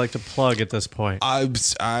anything you would like to plug at this point? I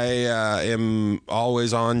am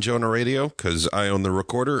always on Jonah Radio because I own the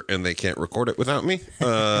recorder and they can't record it without me.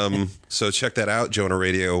 So check that out, Jonah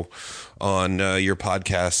Radio, on your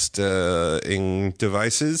podcasting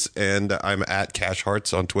devices. And I'm at Cash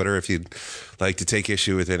Hearts on Twitter if you'd like to take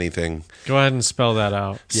issue with anything. Go ahead and spell that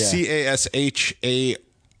out. CASHA.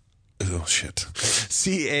 Oh, shit.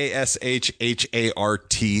 CASHHARTZ.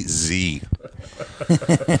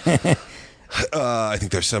 I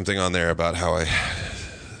think there's something on there about how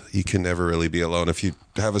you can never really be alone if you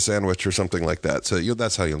have a sandwich or something like that. So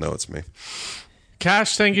that's how you'll know it's me.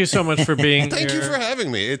 Cash, thank you so much for being here. Thank you for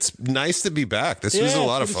having me. It's nice to be back. This was a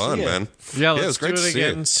lot of fun, man. Yeah, let's do it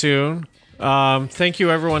again soon. Thank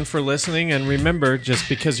you, everyone, for listening. And remember, just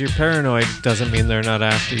because you're paranoid doesn't mean they're not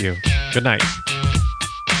after you. Good night.